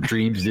him or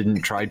dreams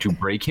didn't try to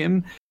break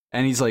him.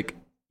 And he's like,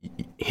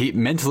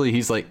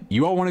 he's like,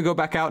 you all want to go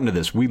back out into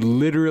this? We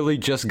literally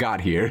just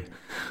got here.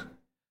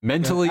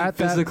 Mentally,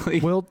 physically.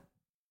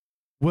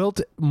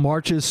 Wilt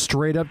marches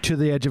straight up to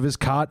the edge of his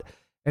cot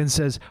and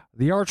says,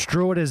 the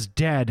Archdruid is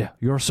dead.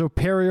 Your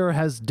superior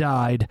has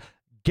died.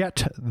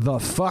 Get the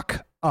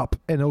fuck up.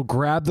 And he'll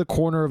grab the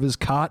corner of his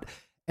cot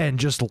and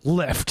just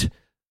lift.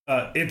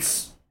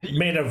 It's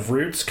made of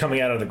roots coming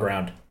out of the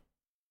ground.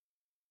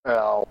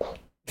 Oh.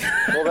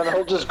 Well, then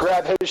he'll just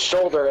grab his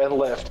shoulder and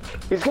lift.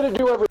 He's going to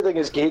do everything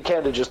he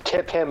can to just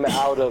tip him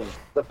out of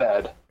the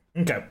bed.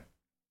 Okay.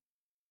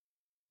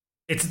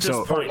 It's at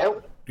this point.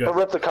 He'll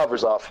rip the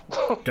covers off.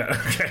 Okay.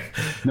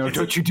 No,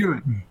 don't you do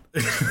it.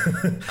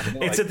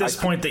 It's at this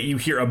point that you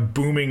hear a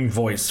booming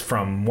voice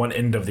from one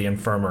end of the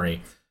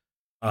infirmary.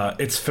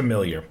 It's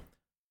familiar.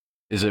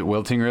 Is it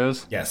Wilting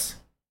Rose? Yes.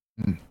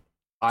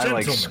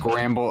 I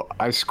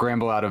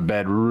scramble out of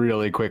bed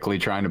really quickly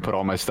trying to put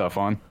all my stuff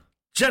on.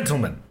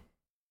 Gentlemen,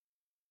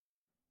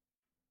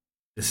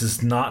 this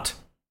is not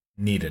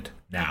needed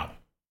now.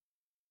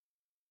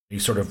 He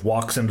sort of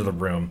walks into the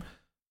room.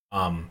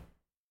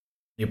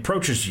 He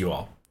approaches you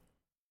all.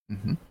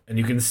 Mm-hmm. And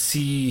you can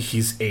see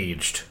he's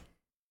aged.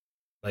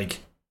 Like,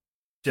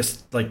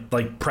 just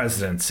like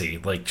presidency.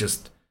 Like,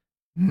 just,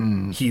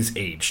 he's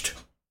aged.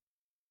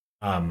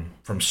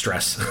 From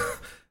stress.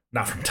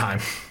 Not from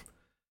time.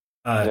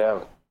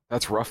 Yeah.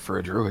 That's rough for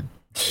a druid.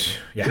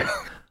 Yeah.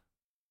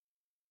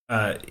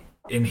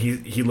 And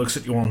he looks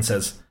at you all and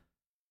says,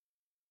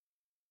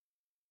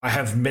 I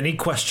have many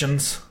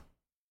questions.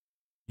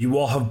 You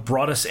all have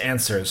brought us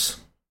answers.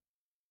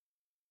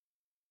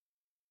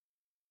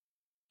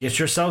 Get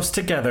yourselves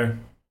together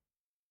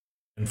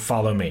and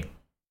follow me.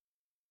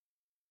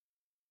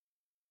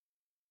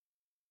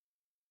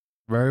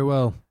 Very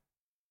well.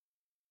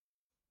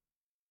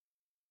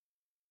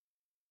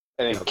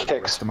 And he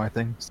kicks To my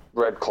things.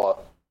 Red Claw.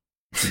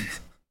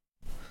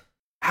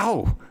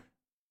 Ow!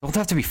 Don't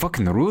have to be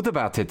fucking rude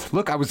about it.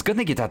 Look, I was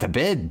gonna get out of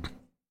bed.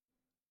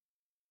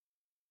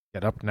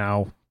 Get up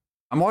now.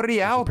 I'm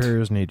already out.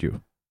 Superiors need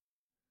you.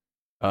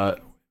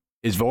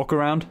 Is Volk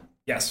around?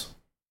 Yes.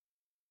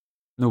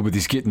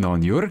 Nobody's getting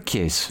on your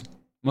case.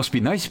 Must be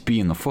nice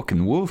being a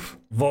fucking wolf.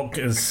 Volk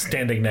is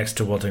standing next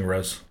to Wilting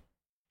Rose.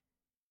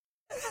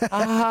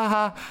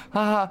 Hi,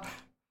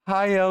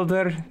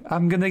 Elder.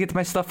 I'm gonna get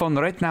my stuff on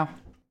right now.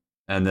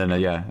 And then,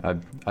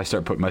 I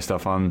start putting my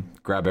stuff on,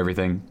 grab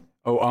everything.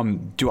 Oh,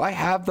 do I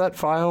have that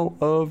file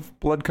of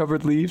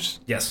blood-covered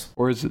leaves? Yes.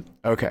 Or is it?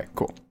 Okay,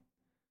 cool.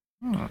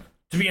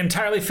 To be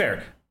entirely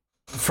fair,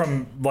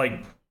 from,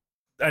 like,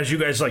 as you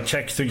guys, like,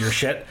 checked through your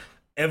shit,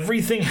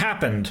 everything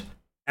happened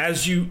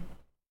as you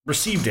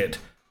received it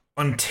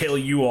until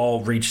you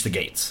all reached the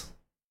gates.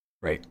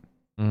 Right.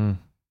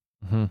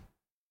 Mm-hmm.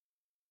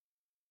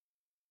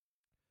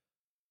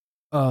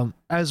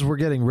 As we're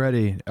getting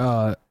ready,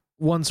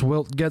 once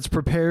Wilt gets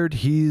prepared,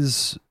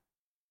 he's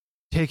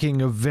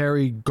taking a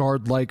very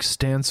guard-like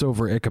stance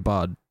over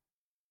Ichabod.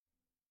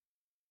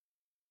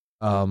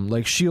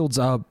 Like shields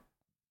up,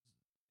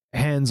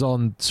 hands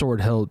on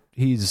sword hilt.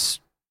 He's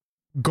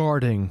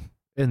guarding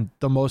in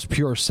the most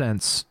pure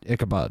sense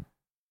Ichabod.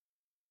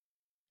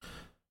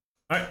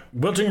 Alright,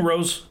 Wilting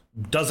Rose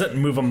doesn't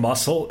move a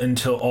muscle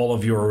until all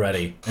of you are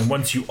ready. And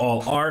once you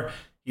all are,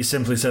 he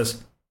simply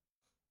says,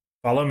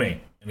 follow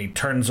me. And he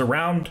turns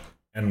around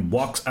and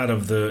walks out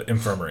of the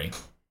infirmary.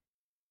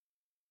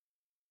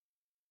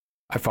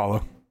 I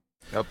follow.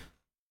 Yep.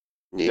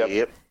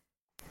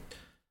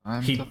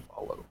 I'm He- to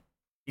follow.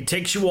 He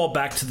takes you all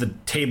back to the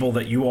table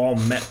that you all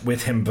met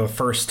with him the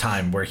first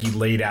time, where he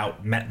laid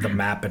out, met the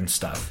map and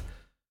stuff.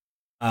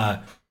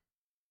 On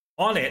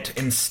it,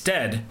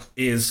 instead,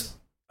 is,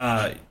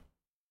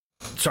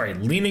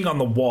 leaning on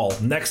the wall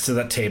next to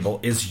that table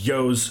is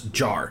Yo's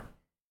jar.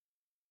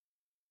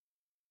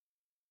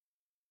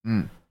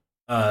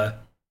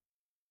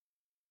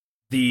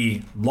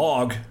 The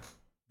log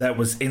that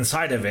was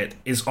inside of it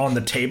is on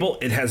the table.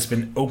 It has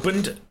been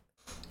opened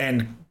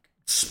and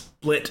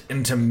split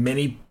into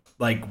many,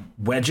 like,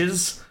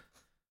 wedges,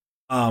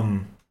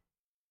 and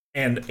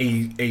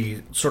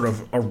a sort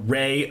of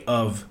array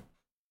of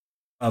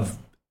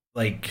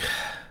like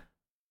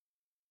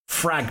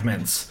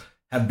fragments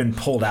have been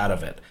pulled out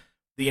of it.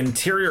 The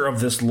interior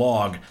of this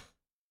log,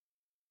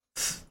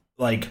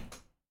 like,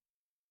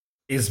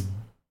 is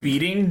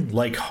beating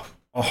like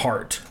a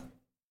heart.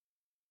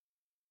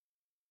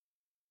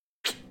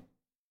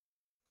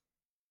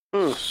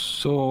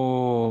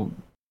 So,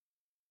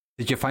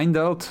 did you find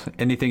out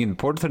anything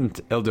important,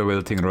 Elder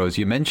Wilting Rose?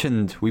 You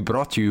mentioned we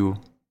brought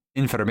you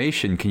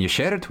information. Can you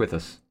share it with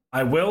us?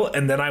 I will,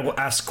 and then I will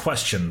ask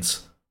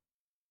questions.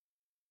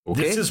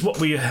 Okay. This is what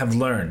we have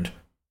learned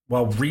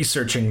while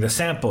researching the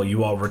sample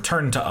you all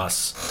returned to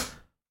us.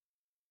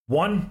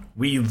 1,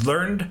 we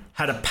learned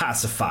how to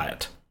pacify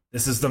it.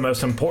 This is the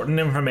most important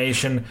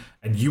information,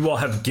 and you all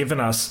have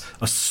given us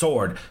a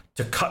sword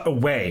to cut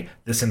away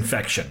this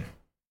infection.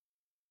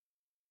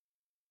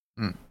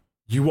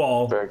 You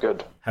all Very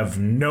good. have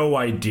no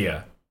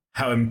idea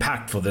how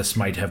impactful this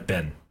might have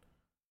been.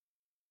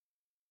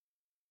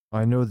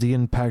 I know the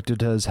impact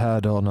it has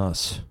had on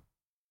us.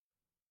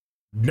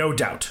 No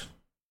doubt.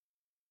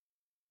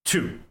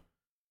 2,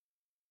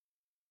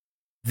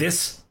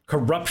 this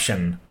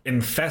corruption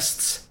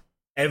infests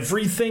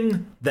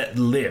everything that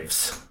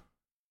lives.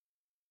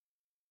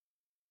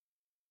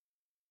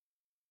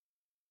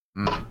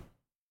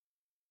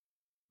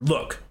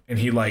 Look, and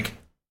he, like,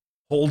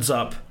 holds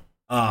up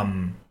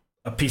a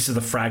piece of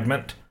the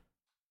fragment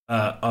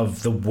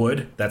of the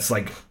wood that's,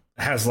 like,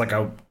 has like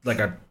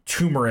a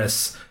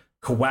tumorous,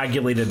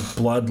 coagulated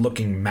blood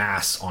looking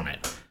mass on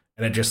it,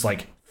 and it just,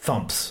 like,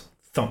 thumps,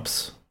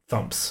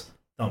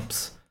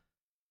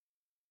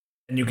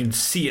 and you can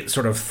see it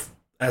sort of,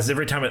 as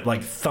every time it,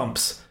 like,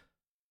 thumps,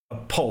 a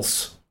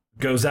pulse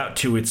goes out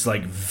to its,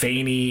 like,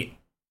 veiny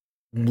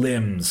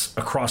limbs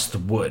across the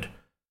wood.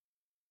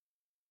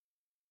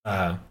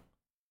 And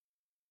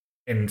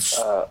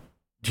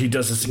he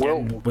does this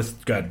again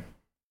with good.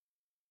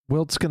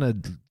 Wilt's gonna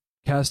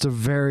cast a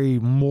very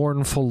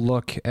mournful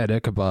look at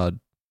Ichabod.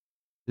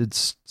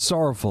 It's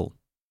sorrowful.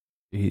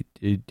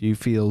 He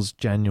feels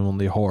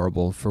genuinely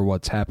horrible for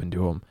what's happened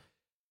to him.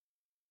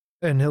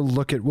 And he'll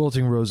look at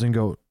Wilting Rose and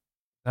go,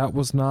 "That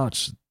was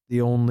not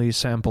the only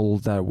sample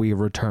that we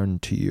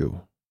returned to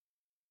you.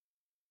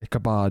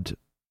 Ichabod,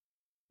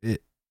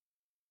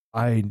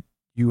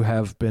 you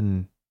have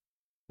been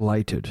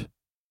blighted."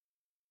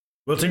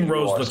 Wilting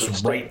Rose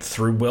looks right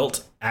through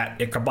Wilt at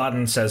Ichabod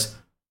and says,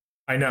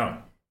 "I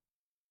know.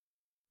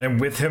 And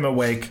with him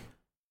awake,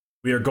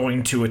 we are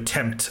going to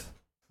attempt,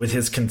 with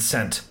his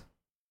consent,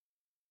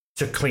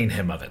 to clean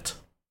him of it."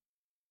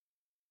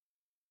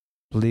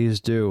 Please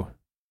do.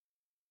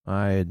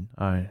 I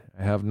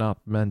have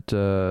not meant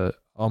a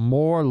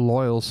more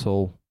loyal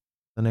soul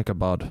than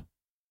Ichabod.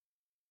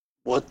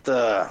 What,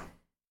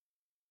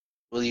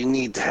 will you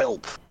need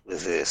help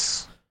with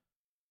this?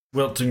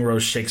 Wilting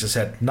Rose shakes his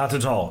head. "Not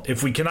at all.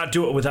 If we cannot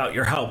do it without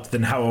your help,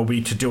 then how are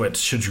we to do it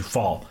should you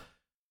fall?"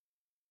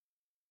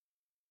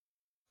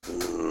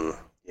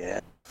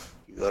 Yeah,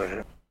 you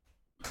gotta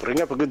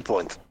bring up a good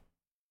point.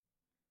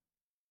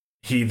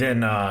 He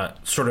then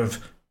sort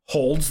of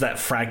holds that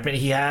fragment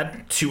he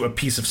had to a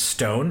piece of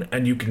stone,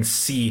 and you can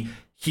see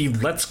he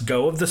lets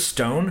go of the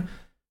stone,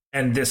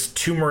 and this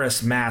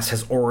tumorous mass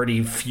has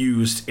already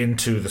fused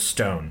into the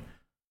stone.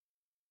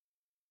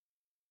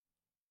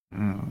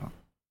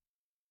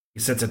 He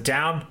sets it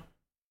down,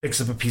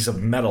 picks up a piece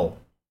of metal,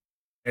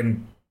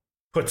 and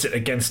puts it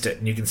against it,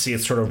 and you can see it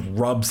sort of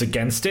rubs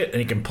against it, and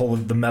he can pull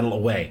the metal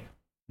away.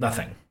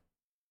 Nothing.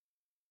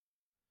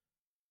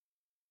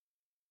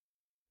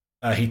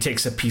 He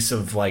takes a piece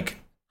of,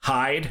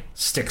 hide,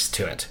 sticks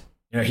to it.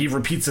 He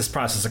repeats this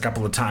process a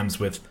couple of times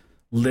with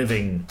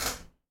living,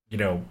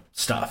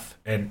 stuff,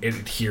 and it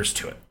adheres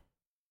to it.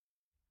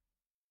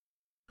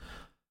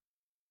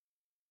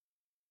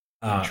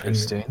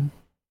 Interesting.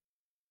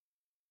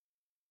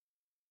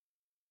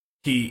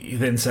 He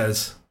then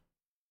says,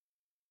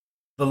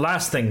 "The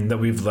last thing that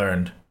we've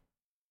learned,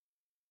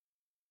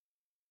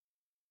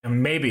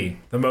 and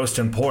maybe the most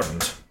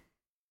important,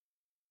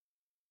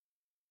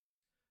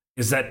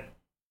 is that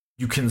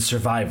you can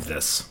survive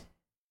this.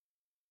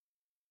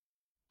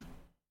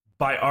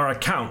 By our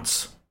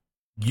accounts,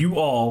 you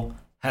all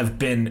have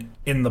been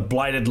in the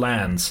Blighted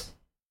Lands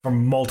for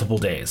multiple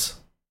days.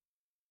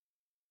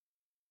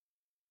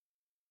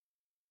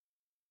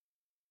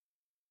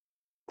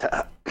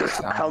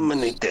 How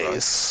many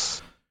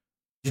days?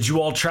 Did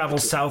you all travel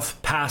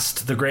south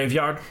past the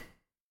graveyard?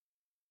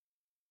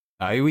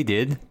 Aye, we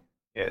did.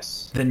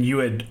 Yes. Then you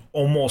had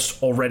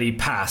almost already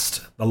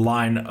passed the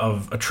line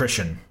of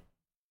attrition."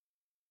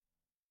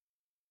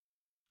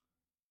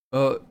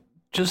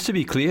 Just to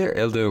be clear,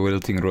 Elder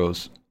Wilting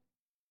Rose,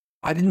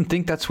 I didn't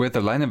think that's where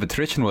the line of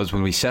attrition was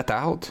when we set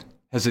out.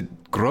 Has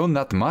it grown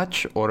that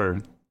much,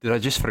 or did I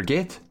just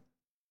forget?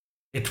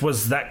 It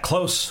was that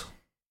close.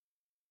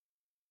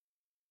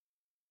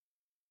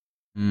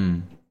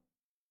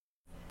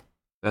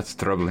 That's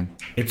troubling.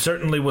 It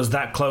certainly was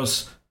that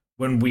close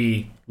when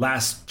we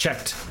last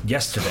checked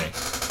yesterday.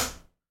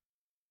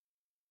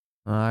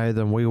 Aye,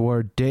 then we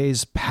were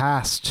days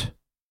past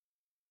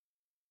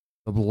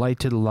the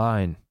blighted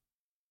line.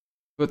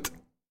 But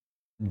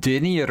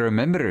didn't you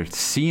remember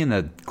seeing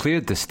a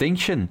clear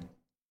distinction?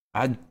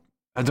 I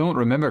don't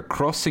remember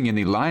crossing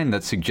any line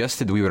that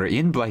suggested we were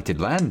in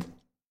Blighted Land.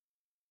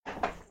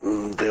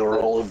 They were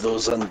all of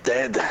those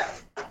undead.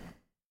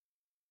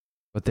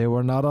 But they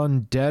were not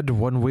undead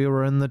when we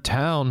were in the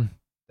town.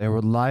 They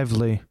were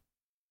lively.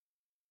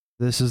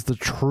 This is the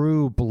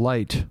true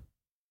blight.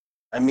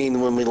 I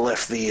mean, when we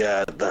left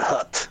the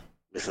hut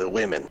with the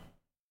women.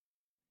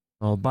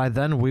 Well, by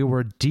then we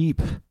were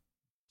deep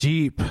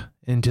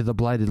into the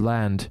blighted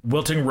land.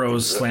 Wilting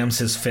Rose slams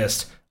his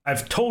fist.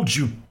 "I've told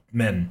you,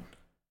 men,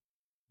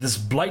 this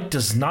blight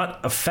does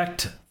not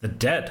affect the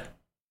dead."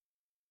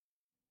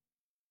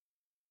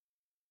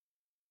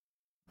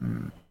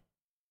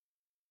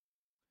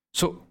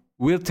 So,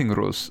 Wilting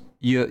Rose,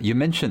 you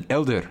mentioned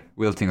Elder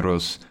Wilting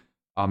Rose.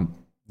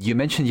 You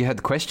mentioned you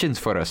had questions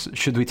for us.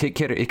 Should we take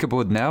care of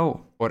Ichabod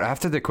now or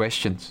after the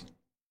questions?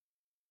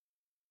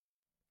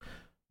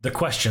 The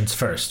questions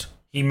first.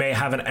 He may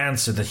have an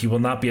answer that he will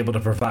not be able to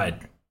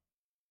provide.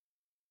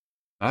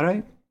 All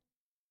right.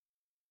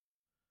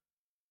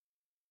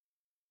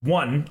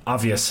 One,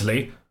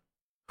 obviously,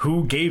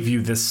 who gave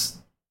you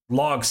this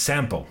log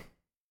sample?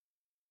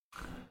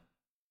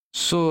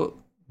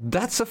 So,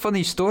 that's a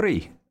funny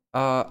story.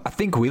 I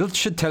think Wilt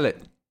should tell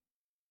it.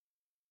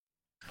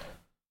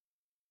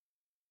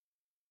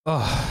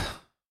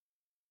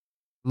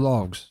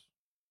 Logs.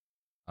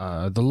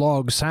 The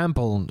log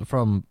sample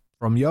from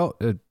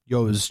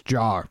Yo's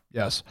jar,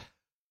 yes.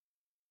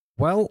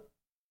 Well,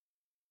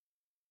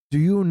 do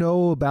you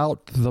know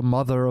about the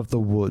Mother of the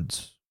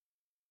Woods?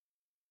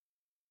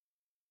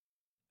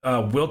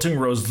 Wilting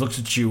Rose looked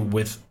at you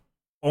with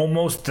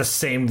almost the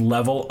same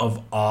level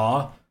of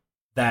awe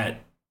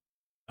that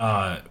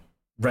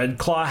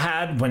Redclaw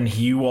had when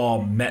you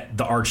all met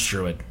the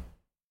Archdruid.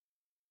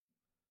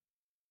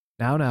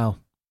 Now.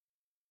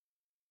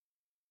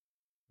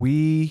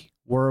 We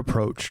were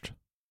approached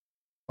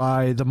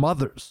by the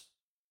mothers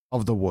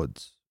of the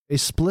woods, a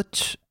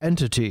split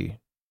entity,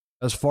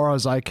 as far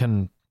as I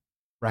can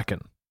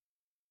reckon.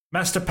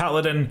 Master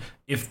Paladin,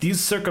 if these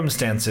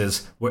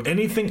circumstances were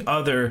anything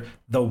other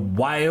the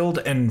wild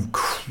and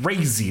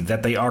crazy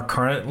that they are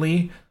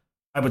currently,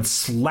 I would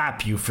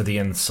slap you for the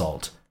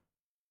insult.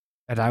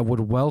 And I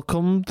would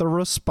welcome the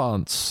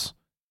response.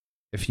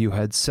 If you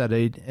had said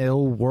an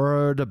ill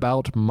word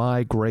about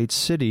my great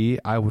city,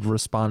 I would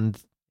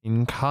respond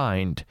in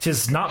kind.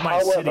 'Tis not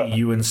my city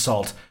you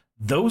insult.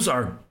 Those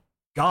are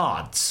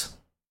gods.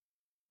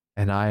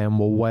 And I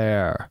am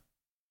aware,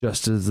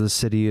 just as the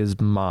city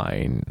is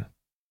mine.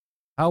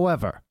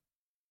 However,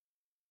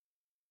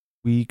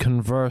 we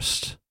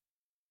conversed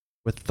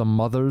with the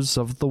mothers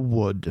of the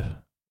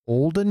wood,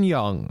 old and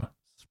young,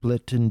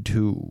 split in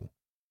two.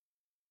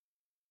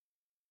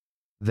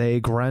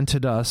 They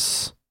granted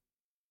us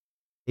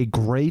a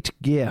great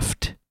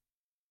gift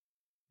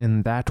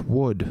in that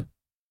wood,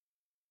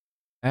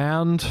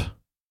 and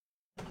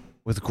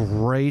with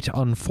great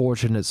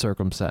unfortunate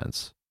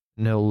circumstance,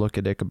 and he'll look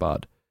at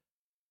Ichabod,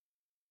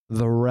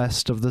 the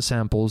rest of the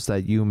samples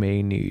that you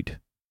may need.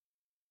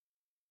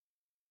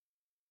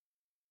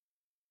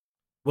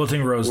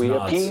 Wilting Rose We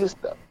nods.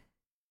 appeased them.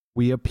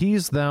 We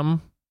appeased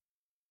them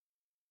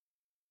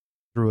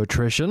through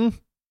attrition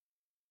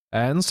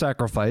and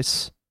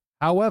sacrifice.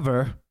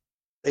 However,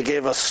 They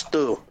gave us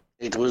stew.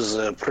 It was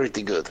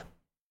pretty good.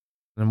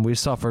 and we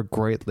suffered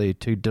greatly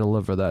to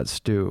deliver that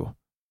stew.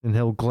 And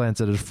he'll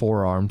glance at his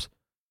forearms.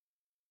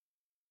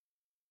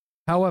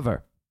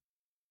 However,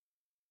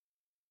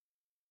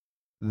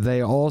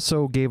 they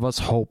also gave us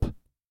hope,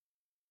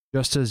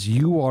 just as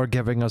you are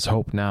giving us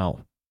hope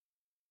now.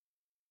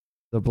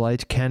 The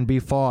blight can be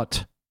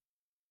fought,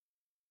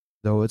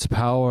 though its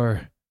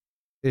power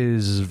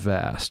is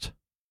vast.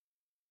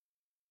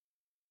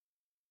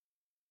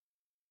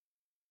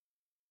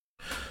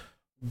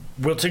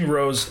 Wilting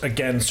Rose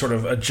again sort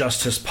of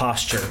adjusts his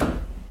posture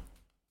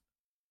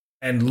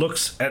and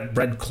looks at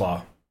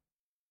Redclaw.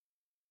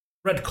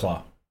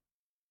 Redclaw,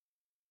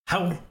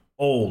 how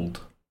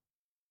old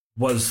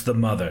was the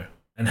mother,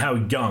 and how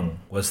young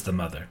was the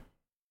mother?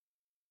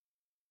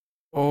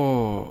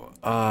 Oh,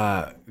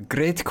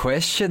 great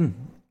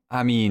question.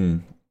 I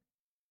mean,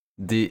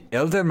 the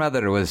elder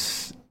mother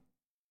was,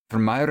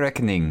 from my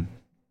reckoning,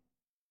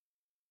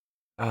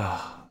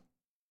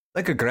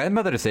 like a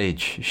grandmother's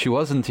age. She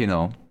wasn't,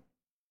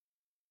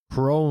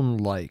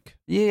 Crone-like.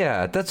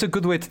 Yeah, that's a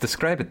good way to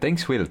describe it.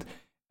 Thanks, Wild.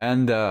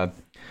 And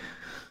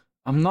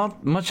I'm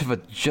not much of a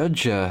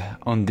judge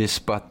on this,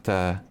 but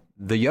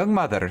the young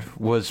mother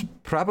was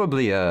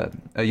probably a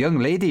young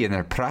lady in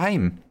her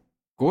prime.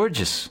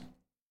 Gorgeous.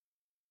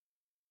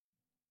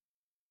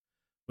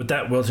 With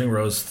that, Wilting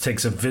Rose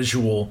takes a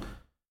visual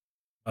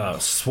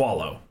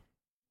swallow.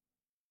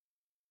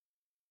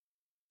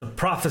 The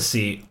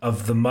prophecy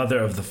of the mother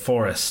of the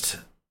forest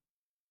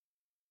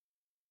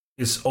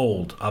is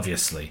old,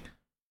 obviously.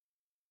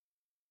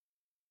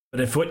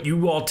 But if what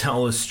you all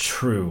tell is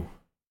true,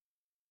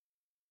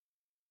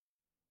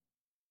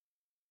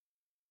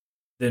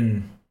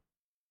 then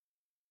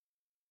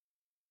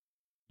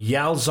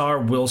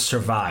Yalzar will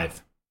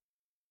survive.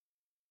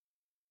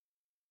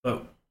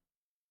 But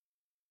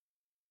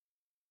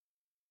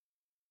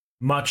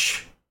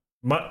much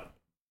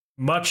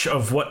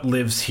of what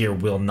lives here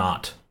will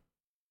not.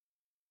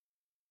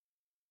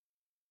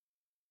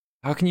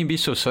 How can you be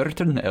so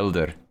certain,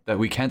 Elder, that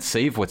we can't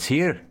save what's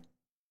here?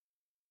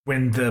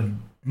 When the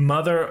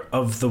mother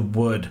of the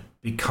wood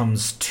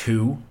becomes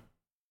 2,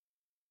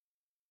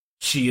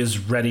 she is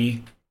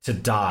ready to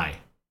die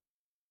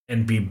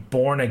and be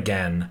born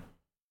again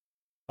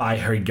by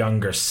her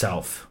younger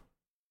self.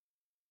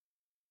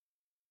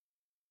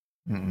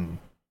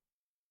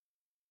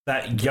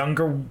 That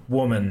younger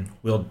woman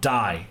will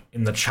die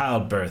in the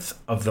childbirth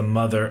of the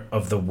mother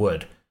of the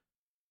wood.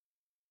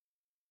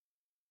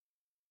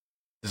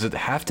 Does it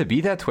have to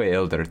be that way,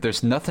 Elder?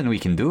 There's nothing we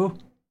can do.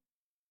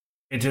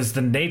 It is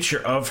the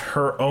nature of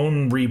her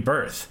own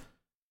rebirth.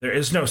 There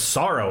is no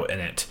sorrow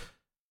in it.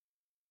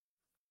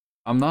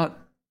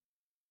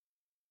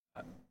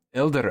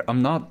 Elder,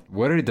 I'm not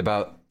worried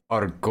about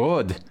our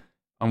god.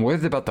 I'm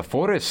worried about the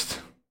forest.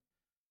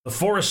 The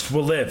forest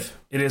will live.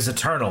 It is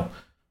eternal.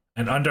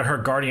 And under her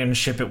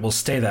guardianship, it will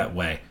stay that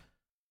way.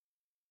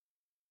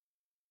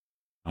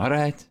 All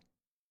right.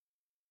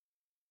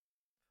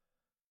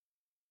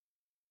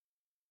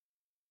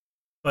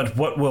 But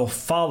what will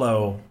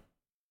follow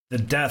the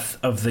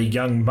death of the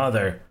young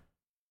mother,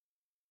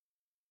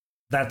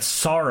 that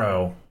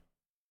sorrow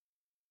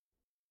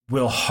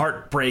will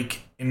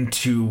heartbreak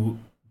into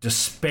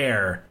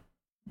despair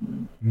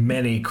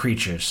many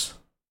creatures.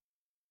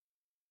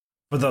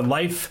 For the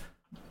life,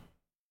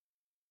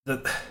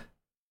 the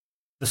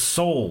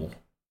soul,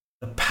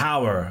 the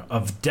power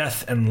of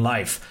death and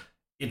life,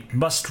 it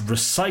must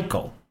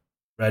recycle.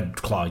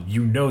 Redclaw,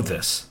 you know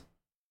this.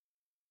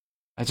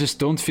 I just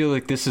don't feel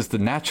like this is the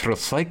natural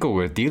cycle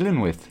we're dealing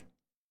with.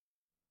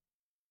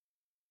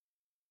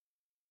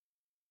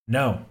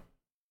 No.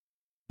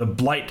 The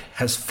blight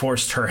has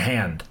forced her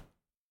hand.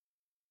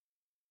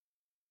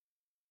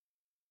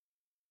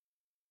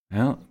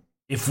 Well,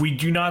 If we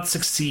do not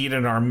succeed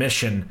in our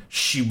mission,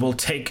 she will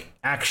take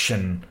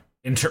action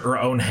into her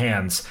own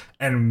hands,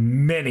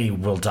 and many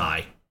will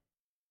die.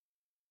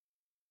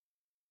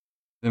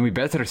 then we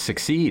better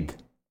succeed.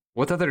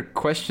 What other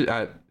question?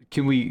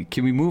 Can we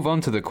move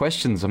on to the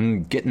questions?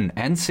 I'm getting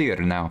antsier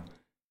now.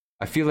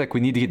 I feel like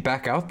we need to get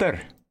back out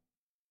there.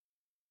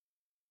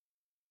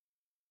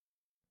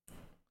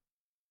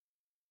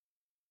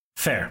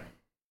 Fair.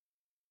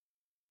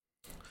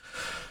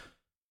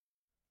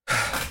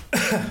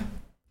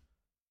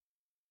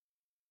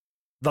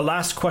 The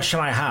last question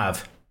I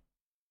have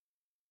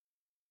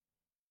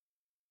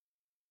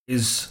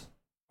is,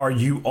 are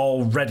you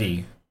all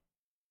ready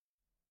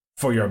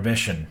for your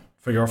mission,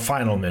 for your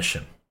final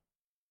mission?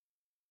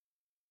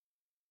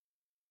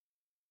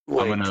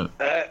 Wait, I'm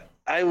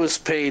I was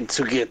paid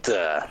to get,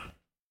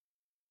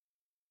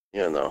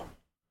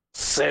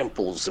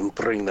 samples and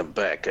bring them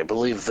back. I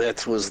believe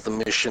that was the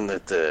mission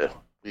that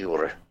we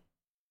were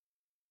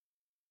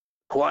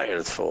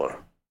required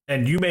for.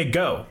 And you may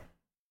go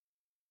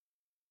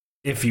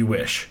if you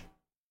wish,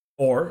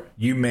 or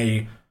you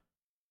may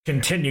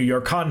continue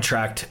your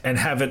contract and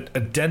have it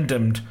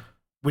addendumed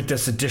with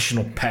this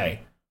additional pay.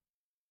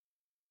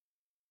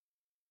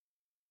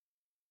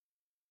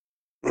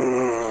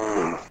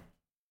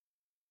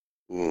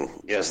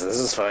 Yes, this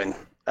is fine.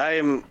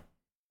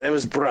 I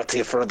was brought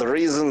here for other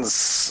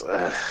reasons.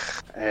 I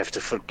have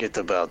to forget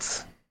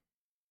about.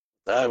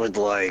 I would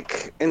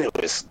like.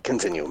 Anyways,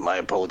 continue. My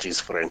apologies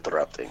for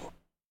interrupting.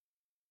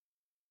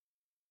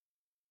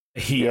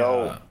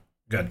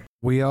 Good.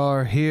 We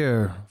are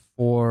here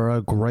for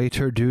a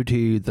greater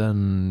duty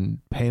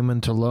than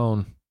payment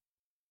alone.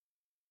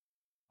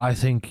 I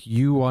think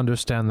you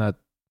understand that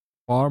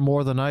far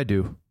more than I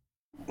do.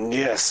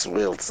 Yes,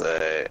 Wilt,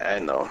 I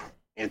know.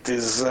 It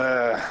is,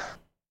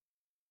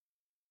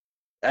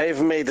 I've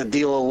made a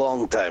deal a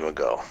long time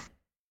ago.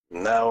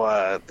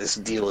 Now, this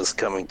deal is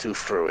coming to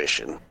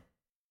fruition.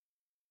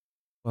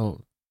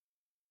 Well,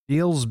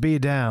 deals be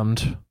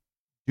damned.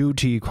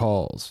 Duty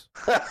calls.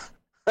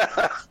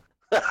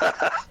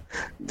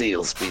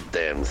 Deals be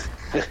damned.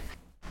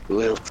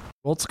 Wilt.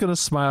 Walt's gonna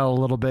smile a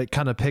little bit,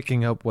 kind of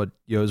picking up what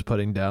Yo's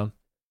putting down.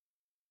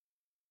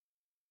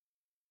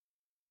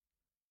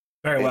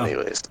 Very well.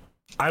 Anyways.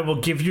 I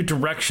will give you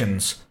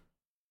directions.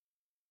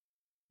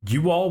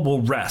 You all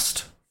will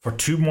rest for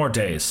 2 more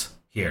days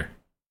here,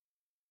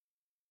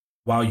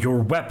 while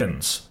your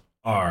weapons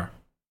are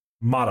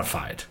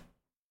modified.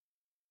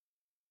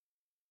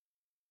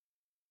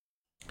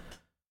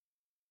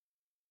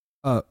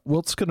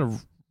 Wilt's gonna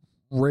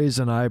raise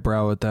an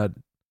eyebrow at that.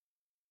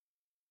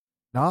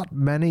 Not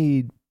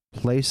many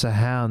place a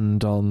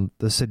hand on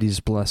the city's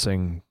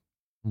blessing.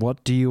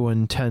 What do you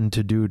intend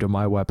to do to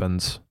my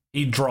weapons?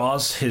 He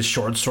draws his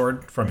short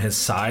sword from his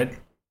side,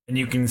 and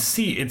you can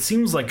see it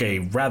seems like a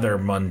rather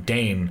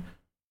mundane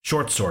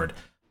short sword,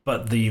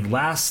 but the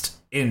last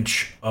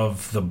inch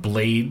of the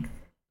blade,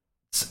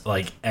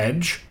 like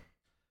edge,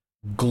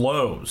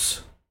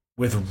 glows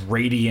with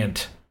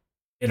radiant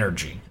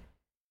energy.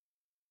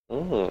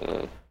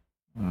 Mm.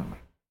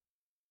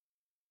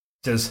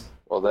 Says,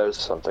 Well, there's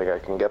something I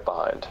can get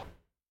behind.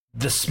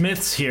 the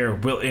smiths here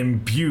will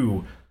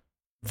imbue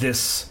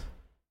this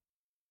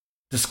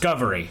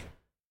discovery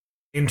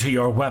into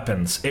your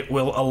weapons. It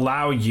will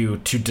allow you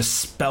to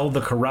dispel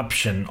the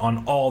corruption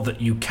on all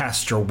that you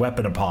cast your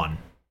weapon upon.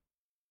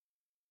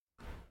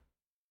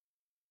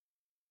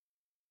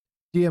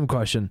 DM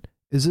question.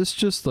 Is this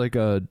just like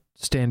a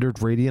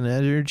standard radiant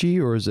energy,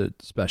 or is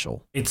it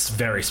special? It's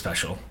very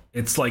special.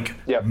 It's like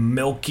Yep.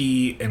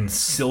 milky and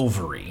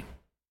silvery.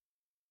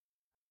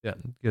 Yeah,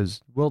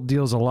 because Wilt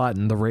deals a lot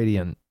in the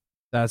radiant.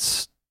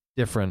 That's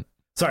different.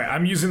 Sorry,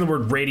 I'm using the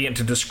word radiant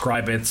to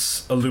describe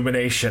its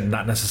illumination,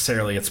 not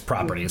necessarily its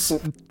properties.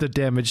 The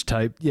damage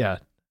type, yeah.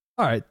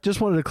 All right, just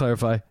wanted to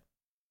clarify.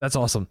 That's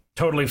awesome.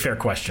 Totally fair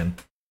question.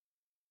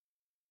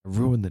 I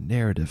ruined the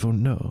narrative. Oh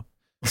no.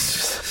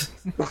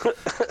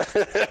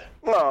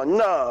 Oh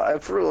no,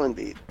 I've ruined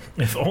it.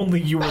 If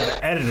only you were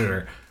the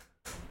editor.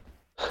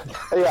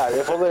 Yeah,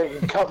 if only I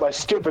could cut my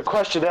stupid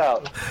question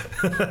out.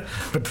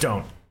 But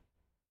don't.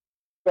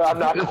 I'm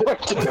not going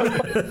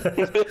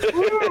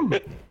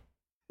to.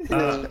 This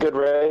is good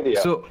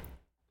radio. So,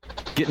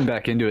 getting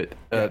back into it,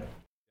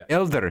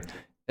 Elder,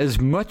 as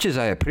much as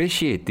I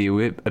appreciate the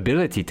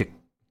ability to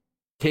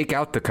take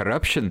out the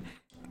corruption,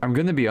 I'm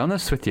going to be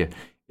honest with you.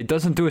 It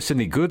doesn't do us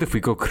any good if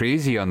we go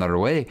crazy on our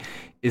way.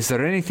 Is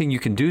there anything you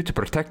can do to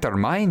protect our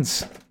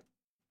minds?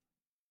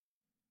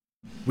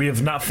 We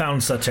have not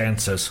found such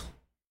answers.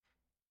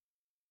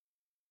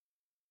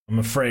 I'm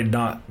afraid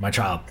not, my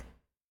child.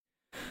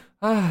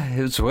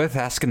 It's worth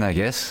asking, I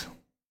guess.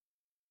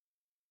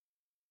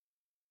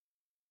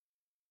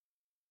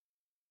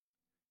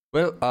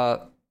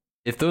 Well,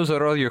 if those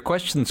are all your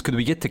questions, could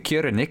we get to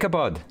cure and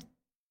Ichabod?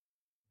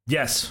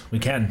 Yes, we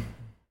can.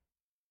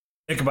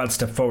 Ichabod,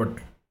 step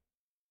forward.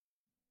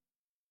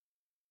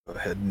 Go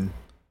ahead and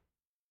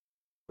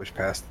push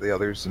past the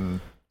others and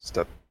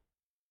step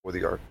for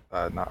the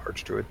not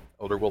Archdruid,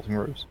 Elder Wilting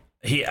Rose.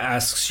 He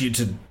asks you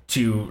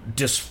to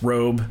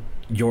disrobe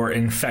your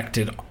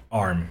infected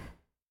arm.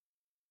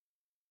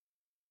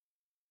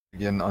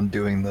 Again,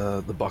 undoing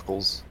the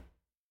buckles,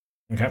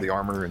 Okay. the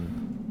armor,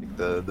 and take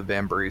the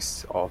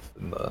vambrace off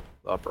in the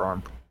upper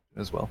arm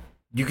as well.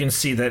 You can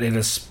see that it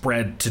is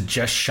spread to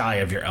just shy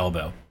of your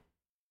elbow.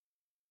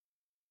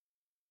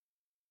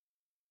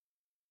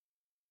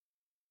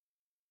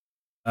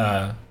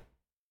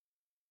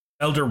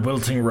 Elder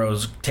Wilting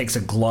Rose takes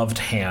a gloved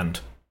hand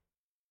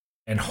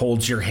and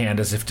holds your hand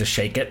as if to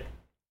shake it,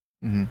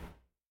 and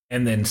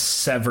then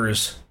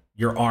severs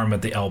your arm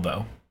at the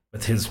elbow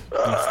with his.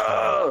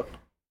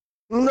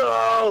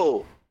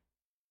 No!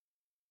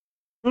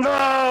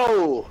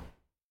 No!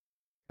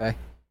 Okay.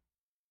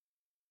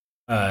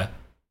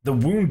 The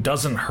wound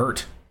doesn't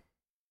hurt.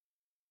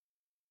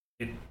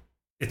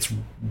 It's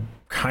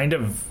kind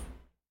of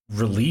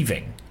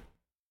relieving.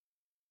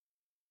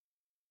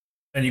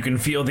 And you can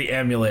feel the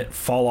amulet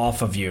fall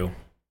off of you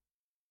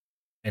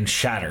and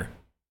shatter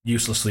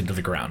uselessly to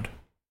the ground.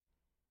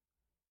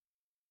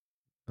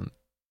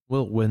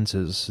 Wilt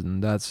winces,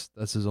 and that's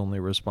his only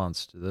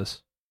response to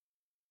this.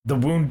 The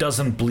wound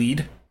doesn't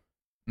bleed.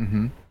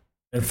 Mm-hmm.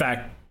 In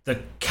fact,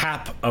 the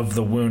cap of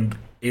the wound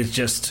is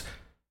just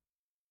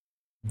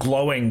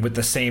glowing with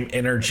the same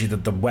energy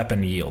that the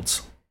weapon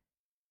yields.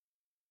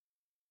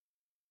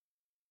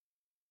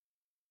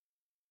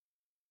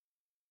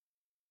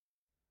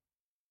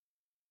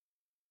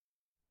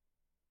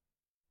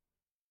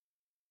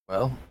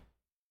 Well,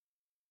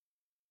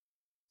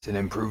 it's an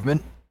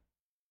improvement.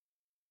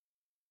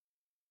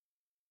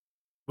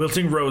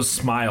 Wilting Rose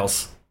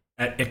smiles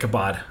at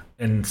Ichabod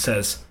and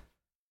says,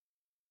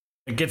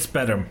 "It gets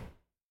better.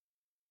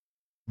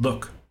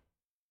 Look."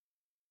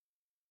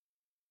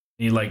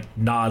 He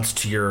nods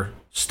to your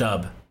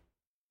stub.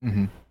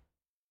 Mm-hmm.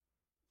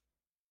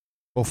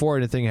 Before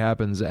anything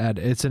happens,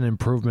 it's an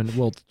improvement.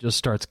 Wilt just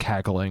starts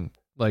cackling,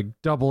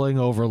 doubling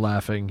over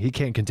laughing. He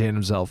can't contain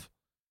himself.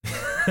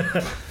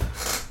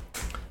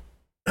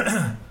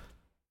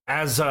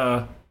 As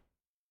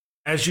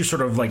you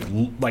sort of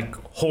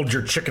hold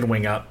your chicken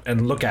wing up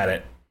and look at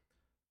it,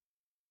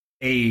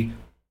 a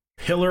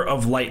pillar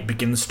of light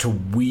begins to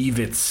weave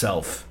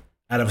itself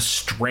out of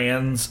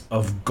strands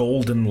of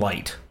golden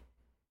light.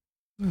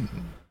 And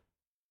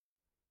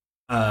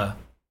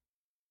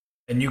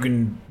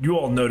you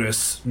all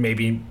notice,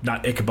 maybe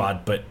not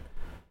Ichabod, but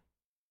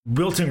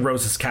Wilting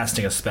Rose is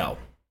casting a spell.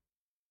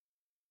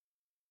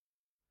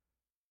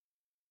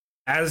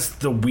 As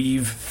the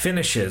weave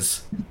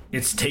finishes,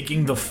 it's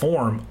taking the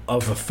form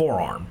of a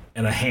forearm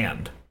and a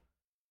hand.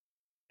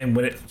 And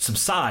when it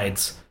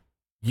subsides,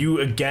 you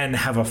again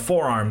have a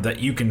forearm that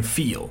you can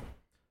feel.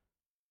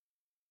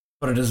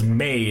 But it is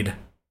made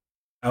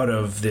out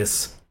of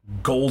this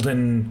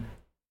golden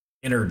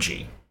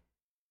energy,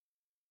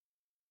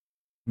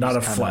 not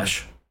of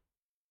flesh.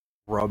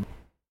 Rub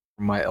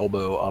my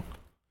elbow up.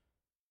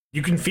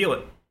 You can feel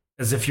it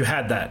as if you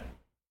had that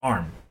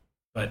arm,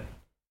 but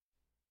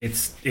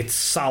it's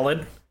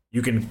solid.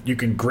 You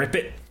can grip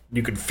it.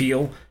 You can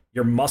feel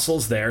your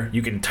muscles there.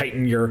 You can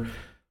tighten your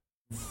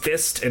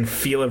fist and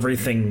feel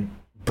everything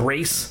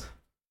brace.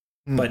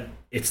 But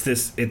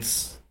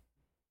it's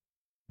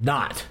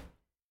not.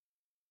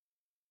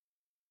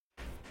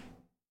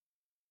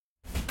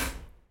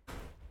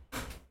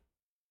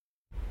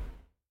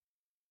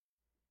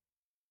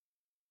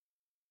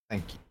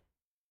 Thank you.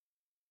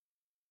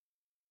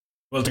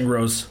 Wilting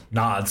Rose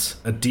nods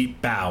a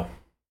deep bow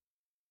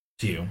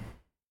to you.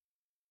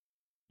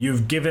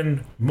 You've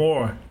given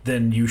more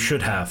than you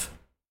should have,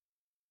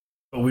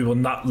 but we will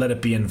not let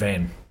it be in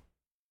vain.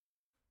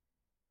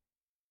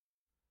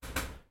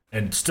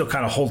 And still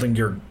kind of holding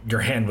your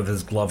hand with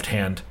his gloved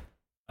hand,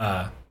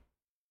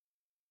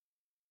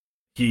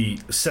 he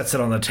sets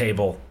it on the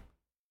table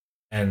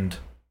and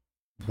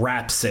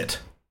wraps it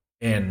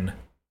in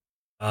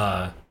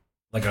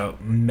like a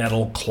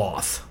metal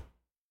cloth.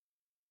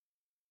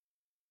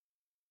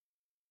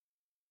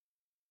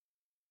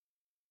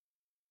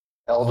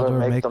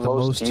 Elder, make the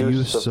most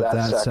use of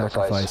that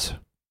sacrifice.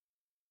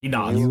 He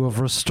nods. You have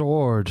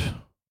restored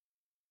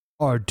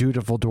our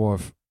dutiful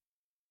dwarf.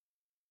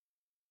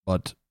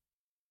 But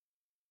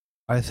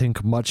I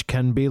think much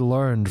can be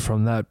learned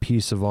from that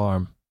piece of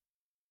arm.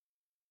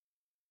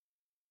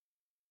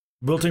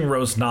 Wilting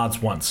Rose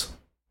nods once,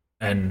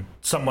 and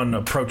someone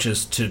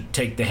approaches to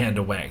take the hand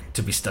away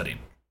to be studied.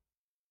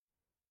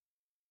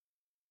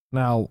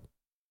 Now,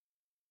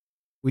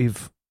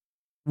 we've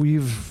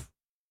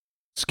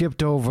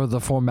skipped over the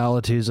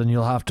formalities, and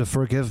you'll have to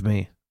forgive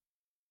me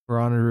for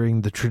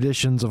honoring the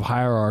traditions of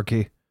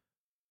hierarchy.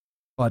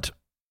 But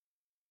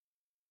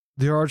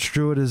the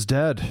Archdruid is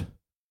dead,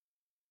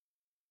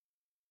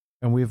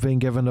 and we've been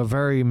given a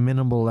very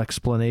minimal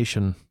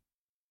explanation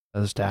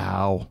as to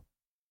how.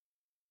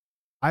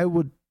 I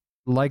would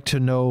like to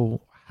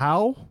know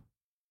how,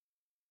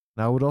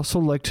 and I would also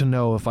like to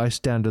know if I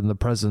stand in the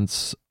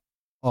presence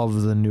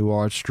of the new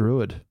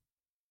Archdruid.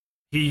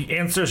 He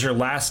answers your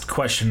last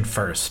question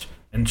first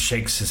and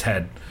shakes his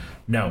head,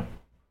 No.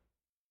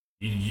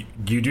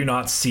 You do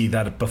not see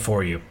that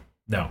before you.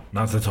 No,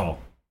 not at all.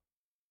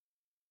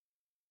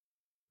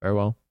 Very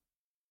well.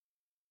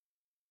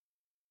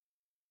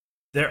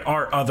 There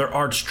are other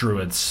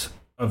archdruids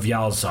of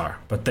Yalzar,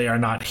 but they are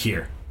not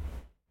here.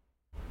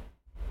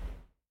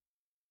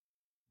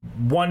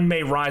 One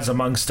may rise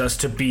amongst us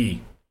to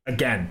be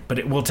again, but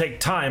it will take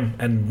time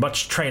and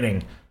much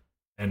training,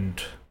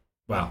 and,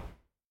 well,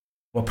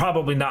 will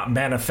probably not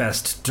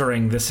manifest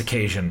during this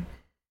occasion.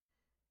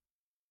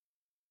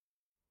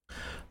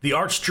 The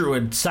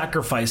archdruid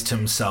sacrificed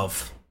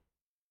himself.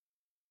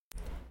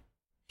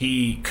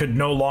 He could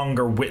no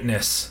longer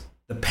witness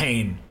the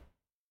pain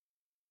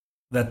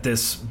that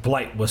this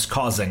blight was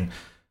causing,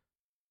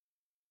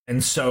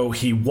 and so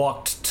he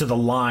walked to the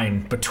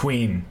line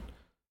between,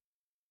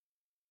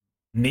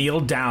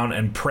 kneeled down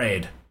and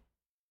prayed.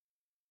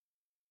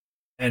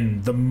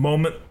 And the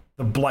moment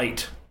the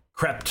blight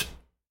crept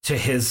to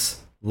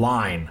his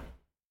line,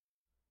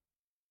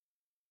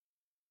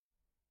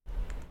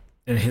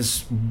 and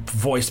his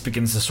voice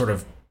begins to sort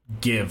of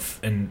give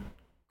and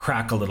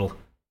crack a little,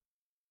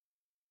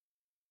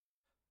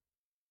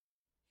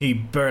 he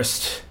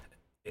burst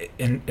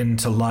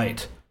into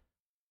light,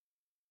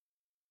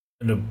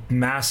 and a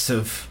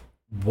massive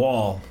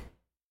wall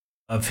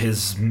of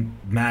his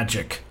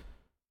magic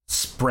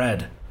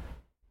spread,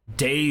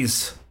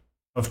 days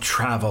of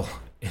travel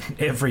in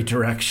every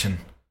direction,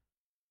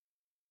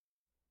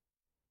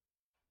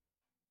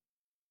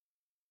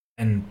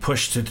 and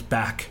pushed it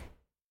back.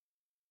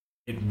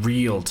 It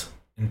reeled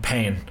in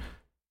pain,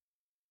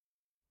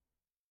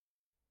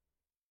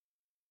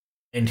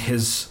 and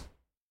his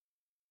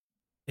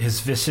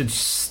visage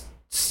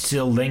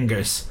still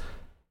lingers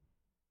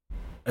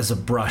as a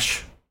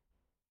brush,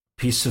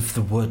 piece of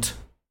the wood.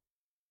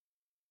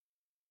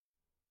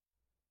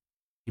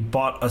 He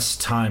bought us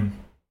time.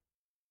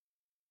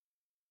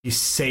 He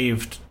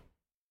saved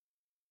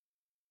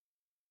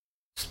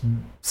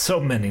so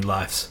many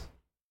lives.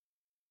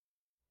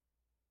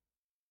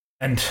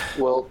 And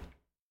Well,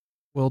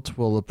 Wilt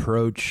will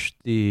approach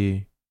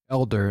the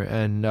elder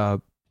and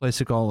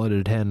place a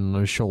gauntleted hand on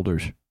his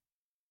shoulders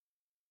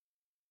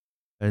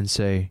and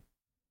say,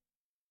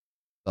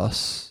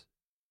 "Thus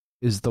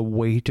is the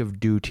weight of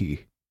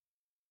duty,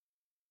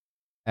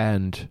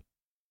 and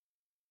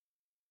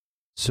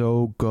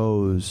so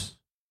goes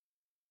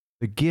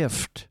the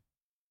gift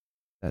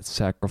that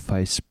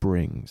sacrifice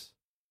brings."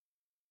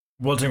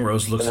 Wilting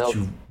Rose looks at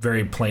you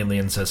very plainly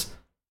and says,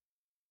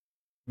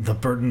 "The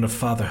burden of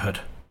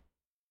fatherhood."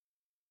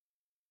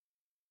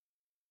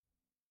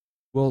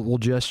 We'll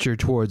gesture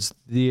towards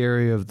the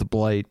area of the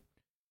blight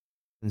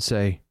and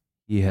say,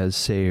 "He has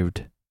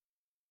saved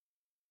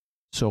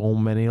so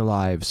many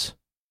lives."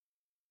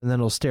 And then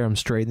he'll stare him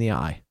straight in the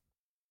eye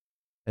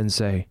and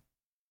say,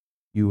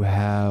 "You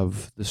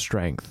have the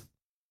strength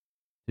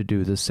to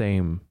do the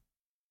same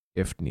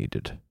if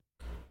needed."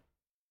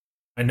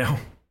 I know.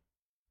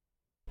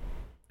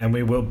 And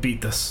we will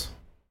beat this.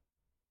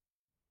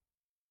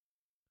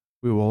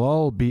 We will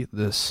all beat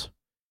this.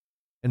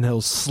 And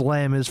he'll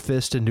slam his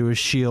fist into his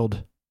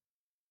shield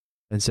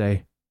and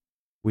say,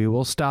 "We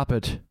will stop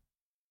it."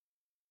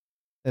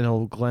 And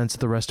he'll glance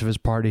at the rest of his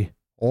party.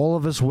 All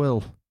of us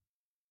will.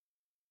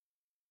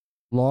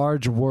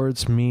 Large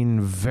words mean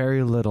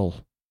very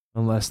little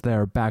unless they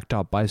are backed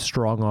up by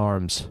strong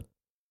arms.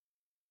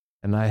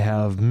 And I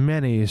have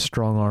many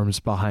strong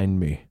arms behind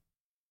me.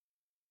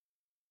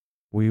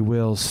 We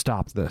will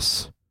stop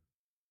this.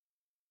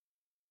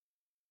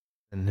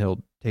 And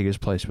he'll take his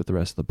place with the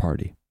rest of the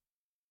party.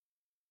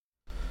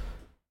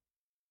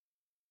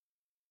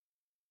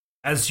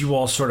 As you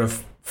all sort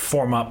of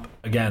form up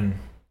again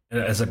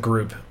as a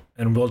group,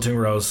 and Wilting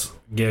Rose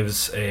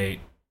gives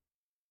a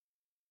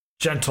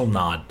gentle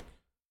nod,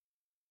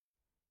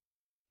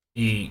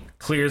 he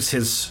clears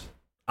his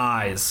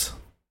eyes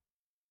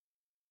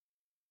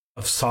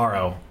of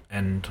sorrow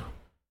and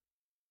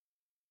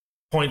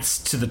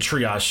points to the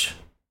triage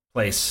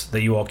place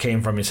that you all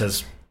came from. He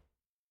says,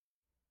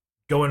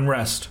 "Go and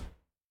rest.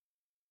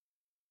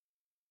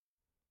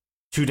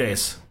 2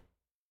 days.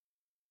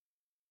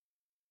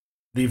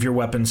 Leave your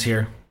weapons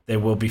here. They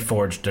will be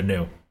forged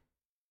anew."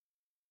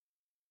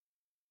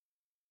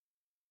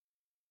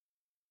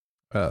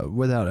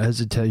 Without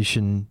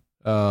hesitation,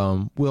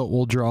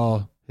 we'll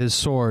draw his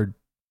sword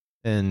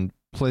and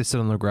place it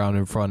on the ground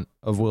in front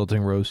of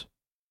Wilting Rose.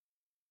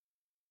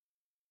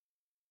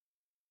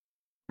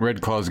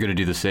 Red Claw's gonna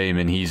do the same,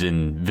 and he's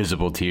in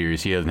visible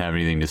tears. He doesn't have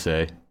anything to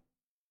say.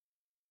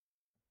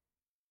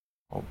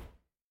 I'll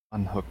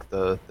unhook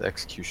the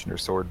executioner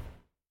sword,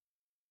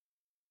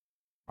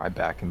 my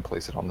back, and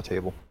place it on the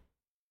table.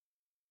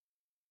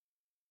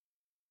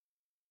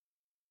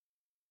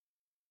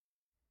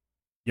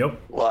 Yep.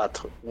 What?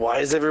 Why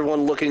is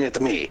everyone looking at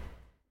me?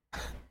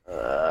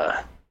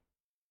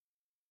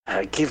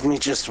 Give me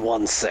just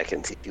 1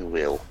 second, if you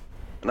will.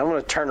 And I'm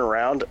going to turn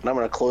around, and I'm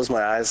going to close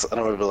my eyes, and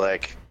I'm going to be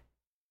like,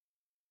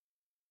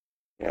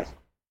 yeah,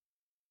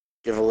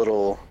 give a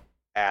little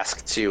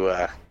ask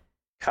to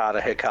Kata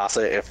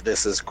Hikasa if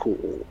this is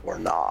cool or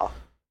nah.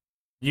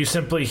 You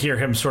simply hear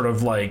him sort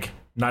of like,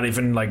 not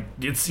even like,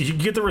 you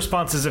get the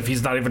response as if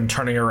he's not even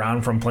turning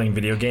around from playing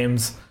video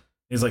games.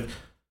 He's like,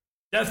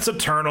 death's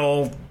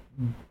eternal,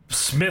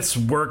 Smith's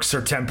works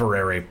are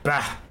temporary.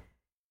 Bah.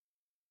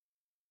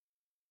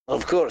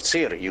 Of course,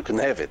 here, you can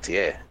have it,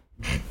 yeah.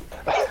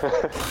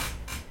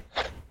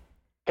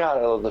 God,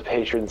 I love the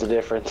patrons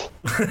difference.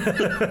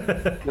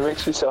 It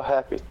makes me so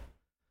happy.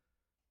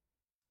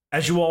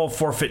 As you all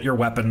forfeit your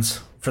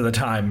weapons for the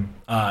time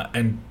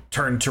and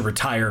turn to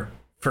retire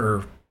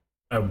for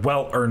a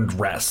well-earned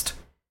rest,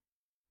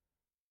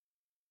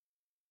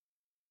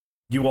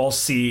 you all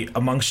see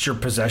amongst your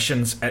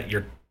possessions at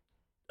your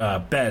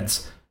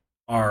beds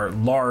are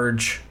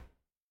large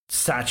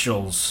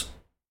satchels,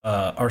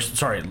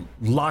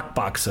 lock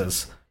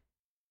boxes,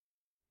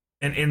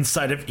 and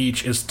inside of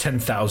each is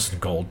 10,000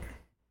 gold.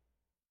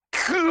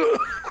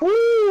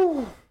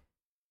 Woo!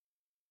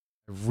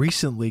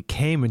 Recently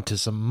came into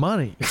some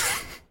money.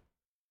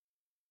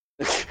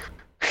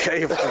 I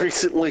have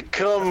recently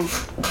come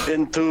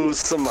into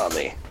some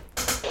money.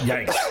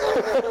 Yikes.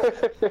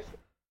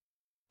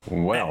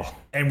 Well,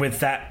 And with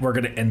that, we're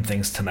going to end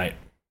things tonight.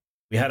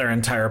 We had our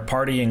entire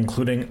party,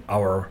 including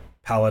our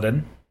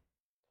paladin,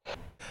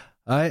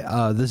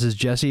 Hi, this is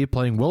Jesse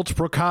playing Wilts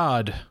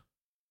Brocade.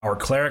 our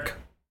cleric,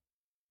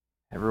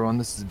 Everyone,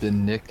 this has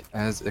been Nick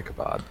as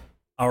Ichabod.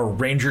 our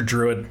ranger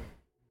druid,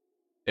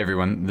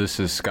 everyone, this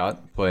is Scott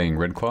playing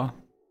Redclaw.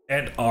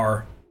 and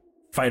our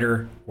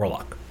fighter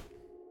warlock.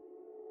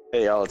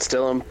 Hey, y'all, it's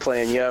Dylan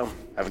playing Yo.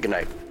 Have a good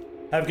night.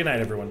 Have a good night,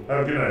 everyone.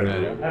 Have a good night.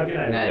 Night. Have a good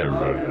night. Night,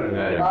 everybody. Have a good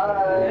night.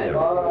 Bye.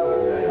 Bye.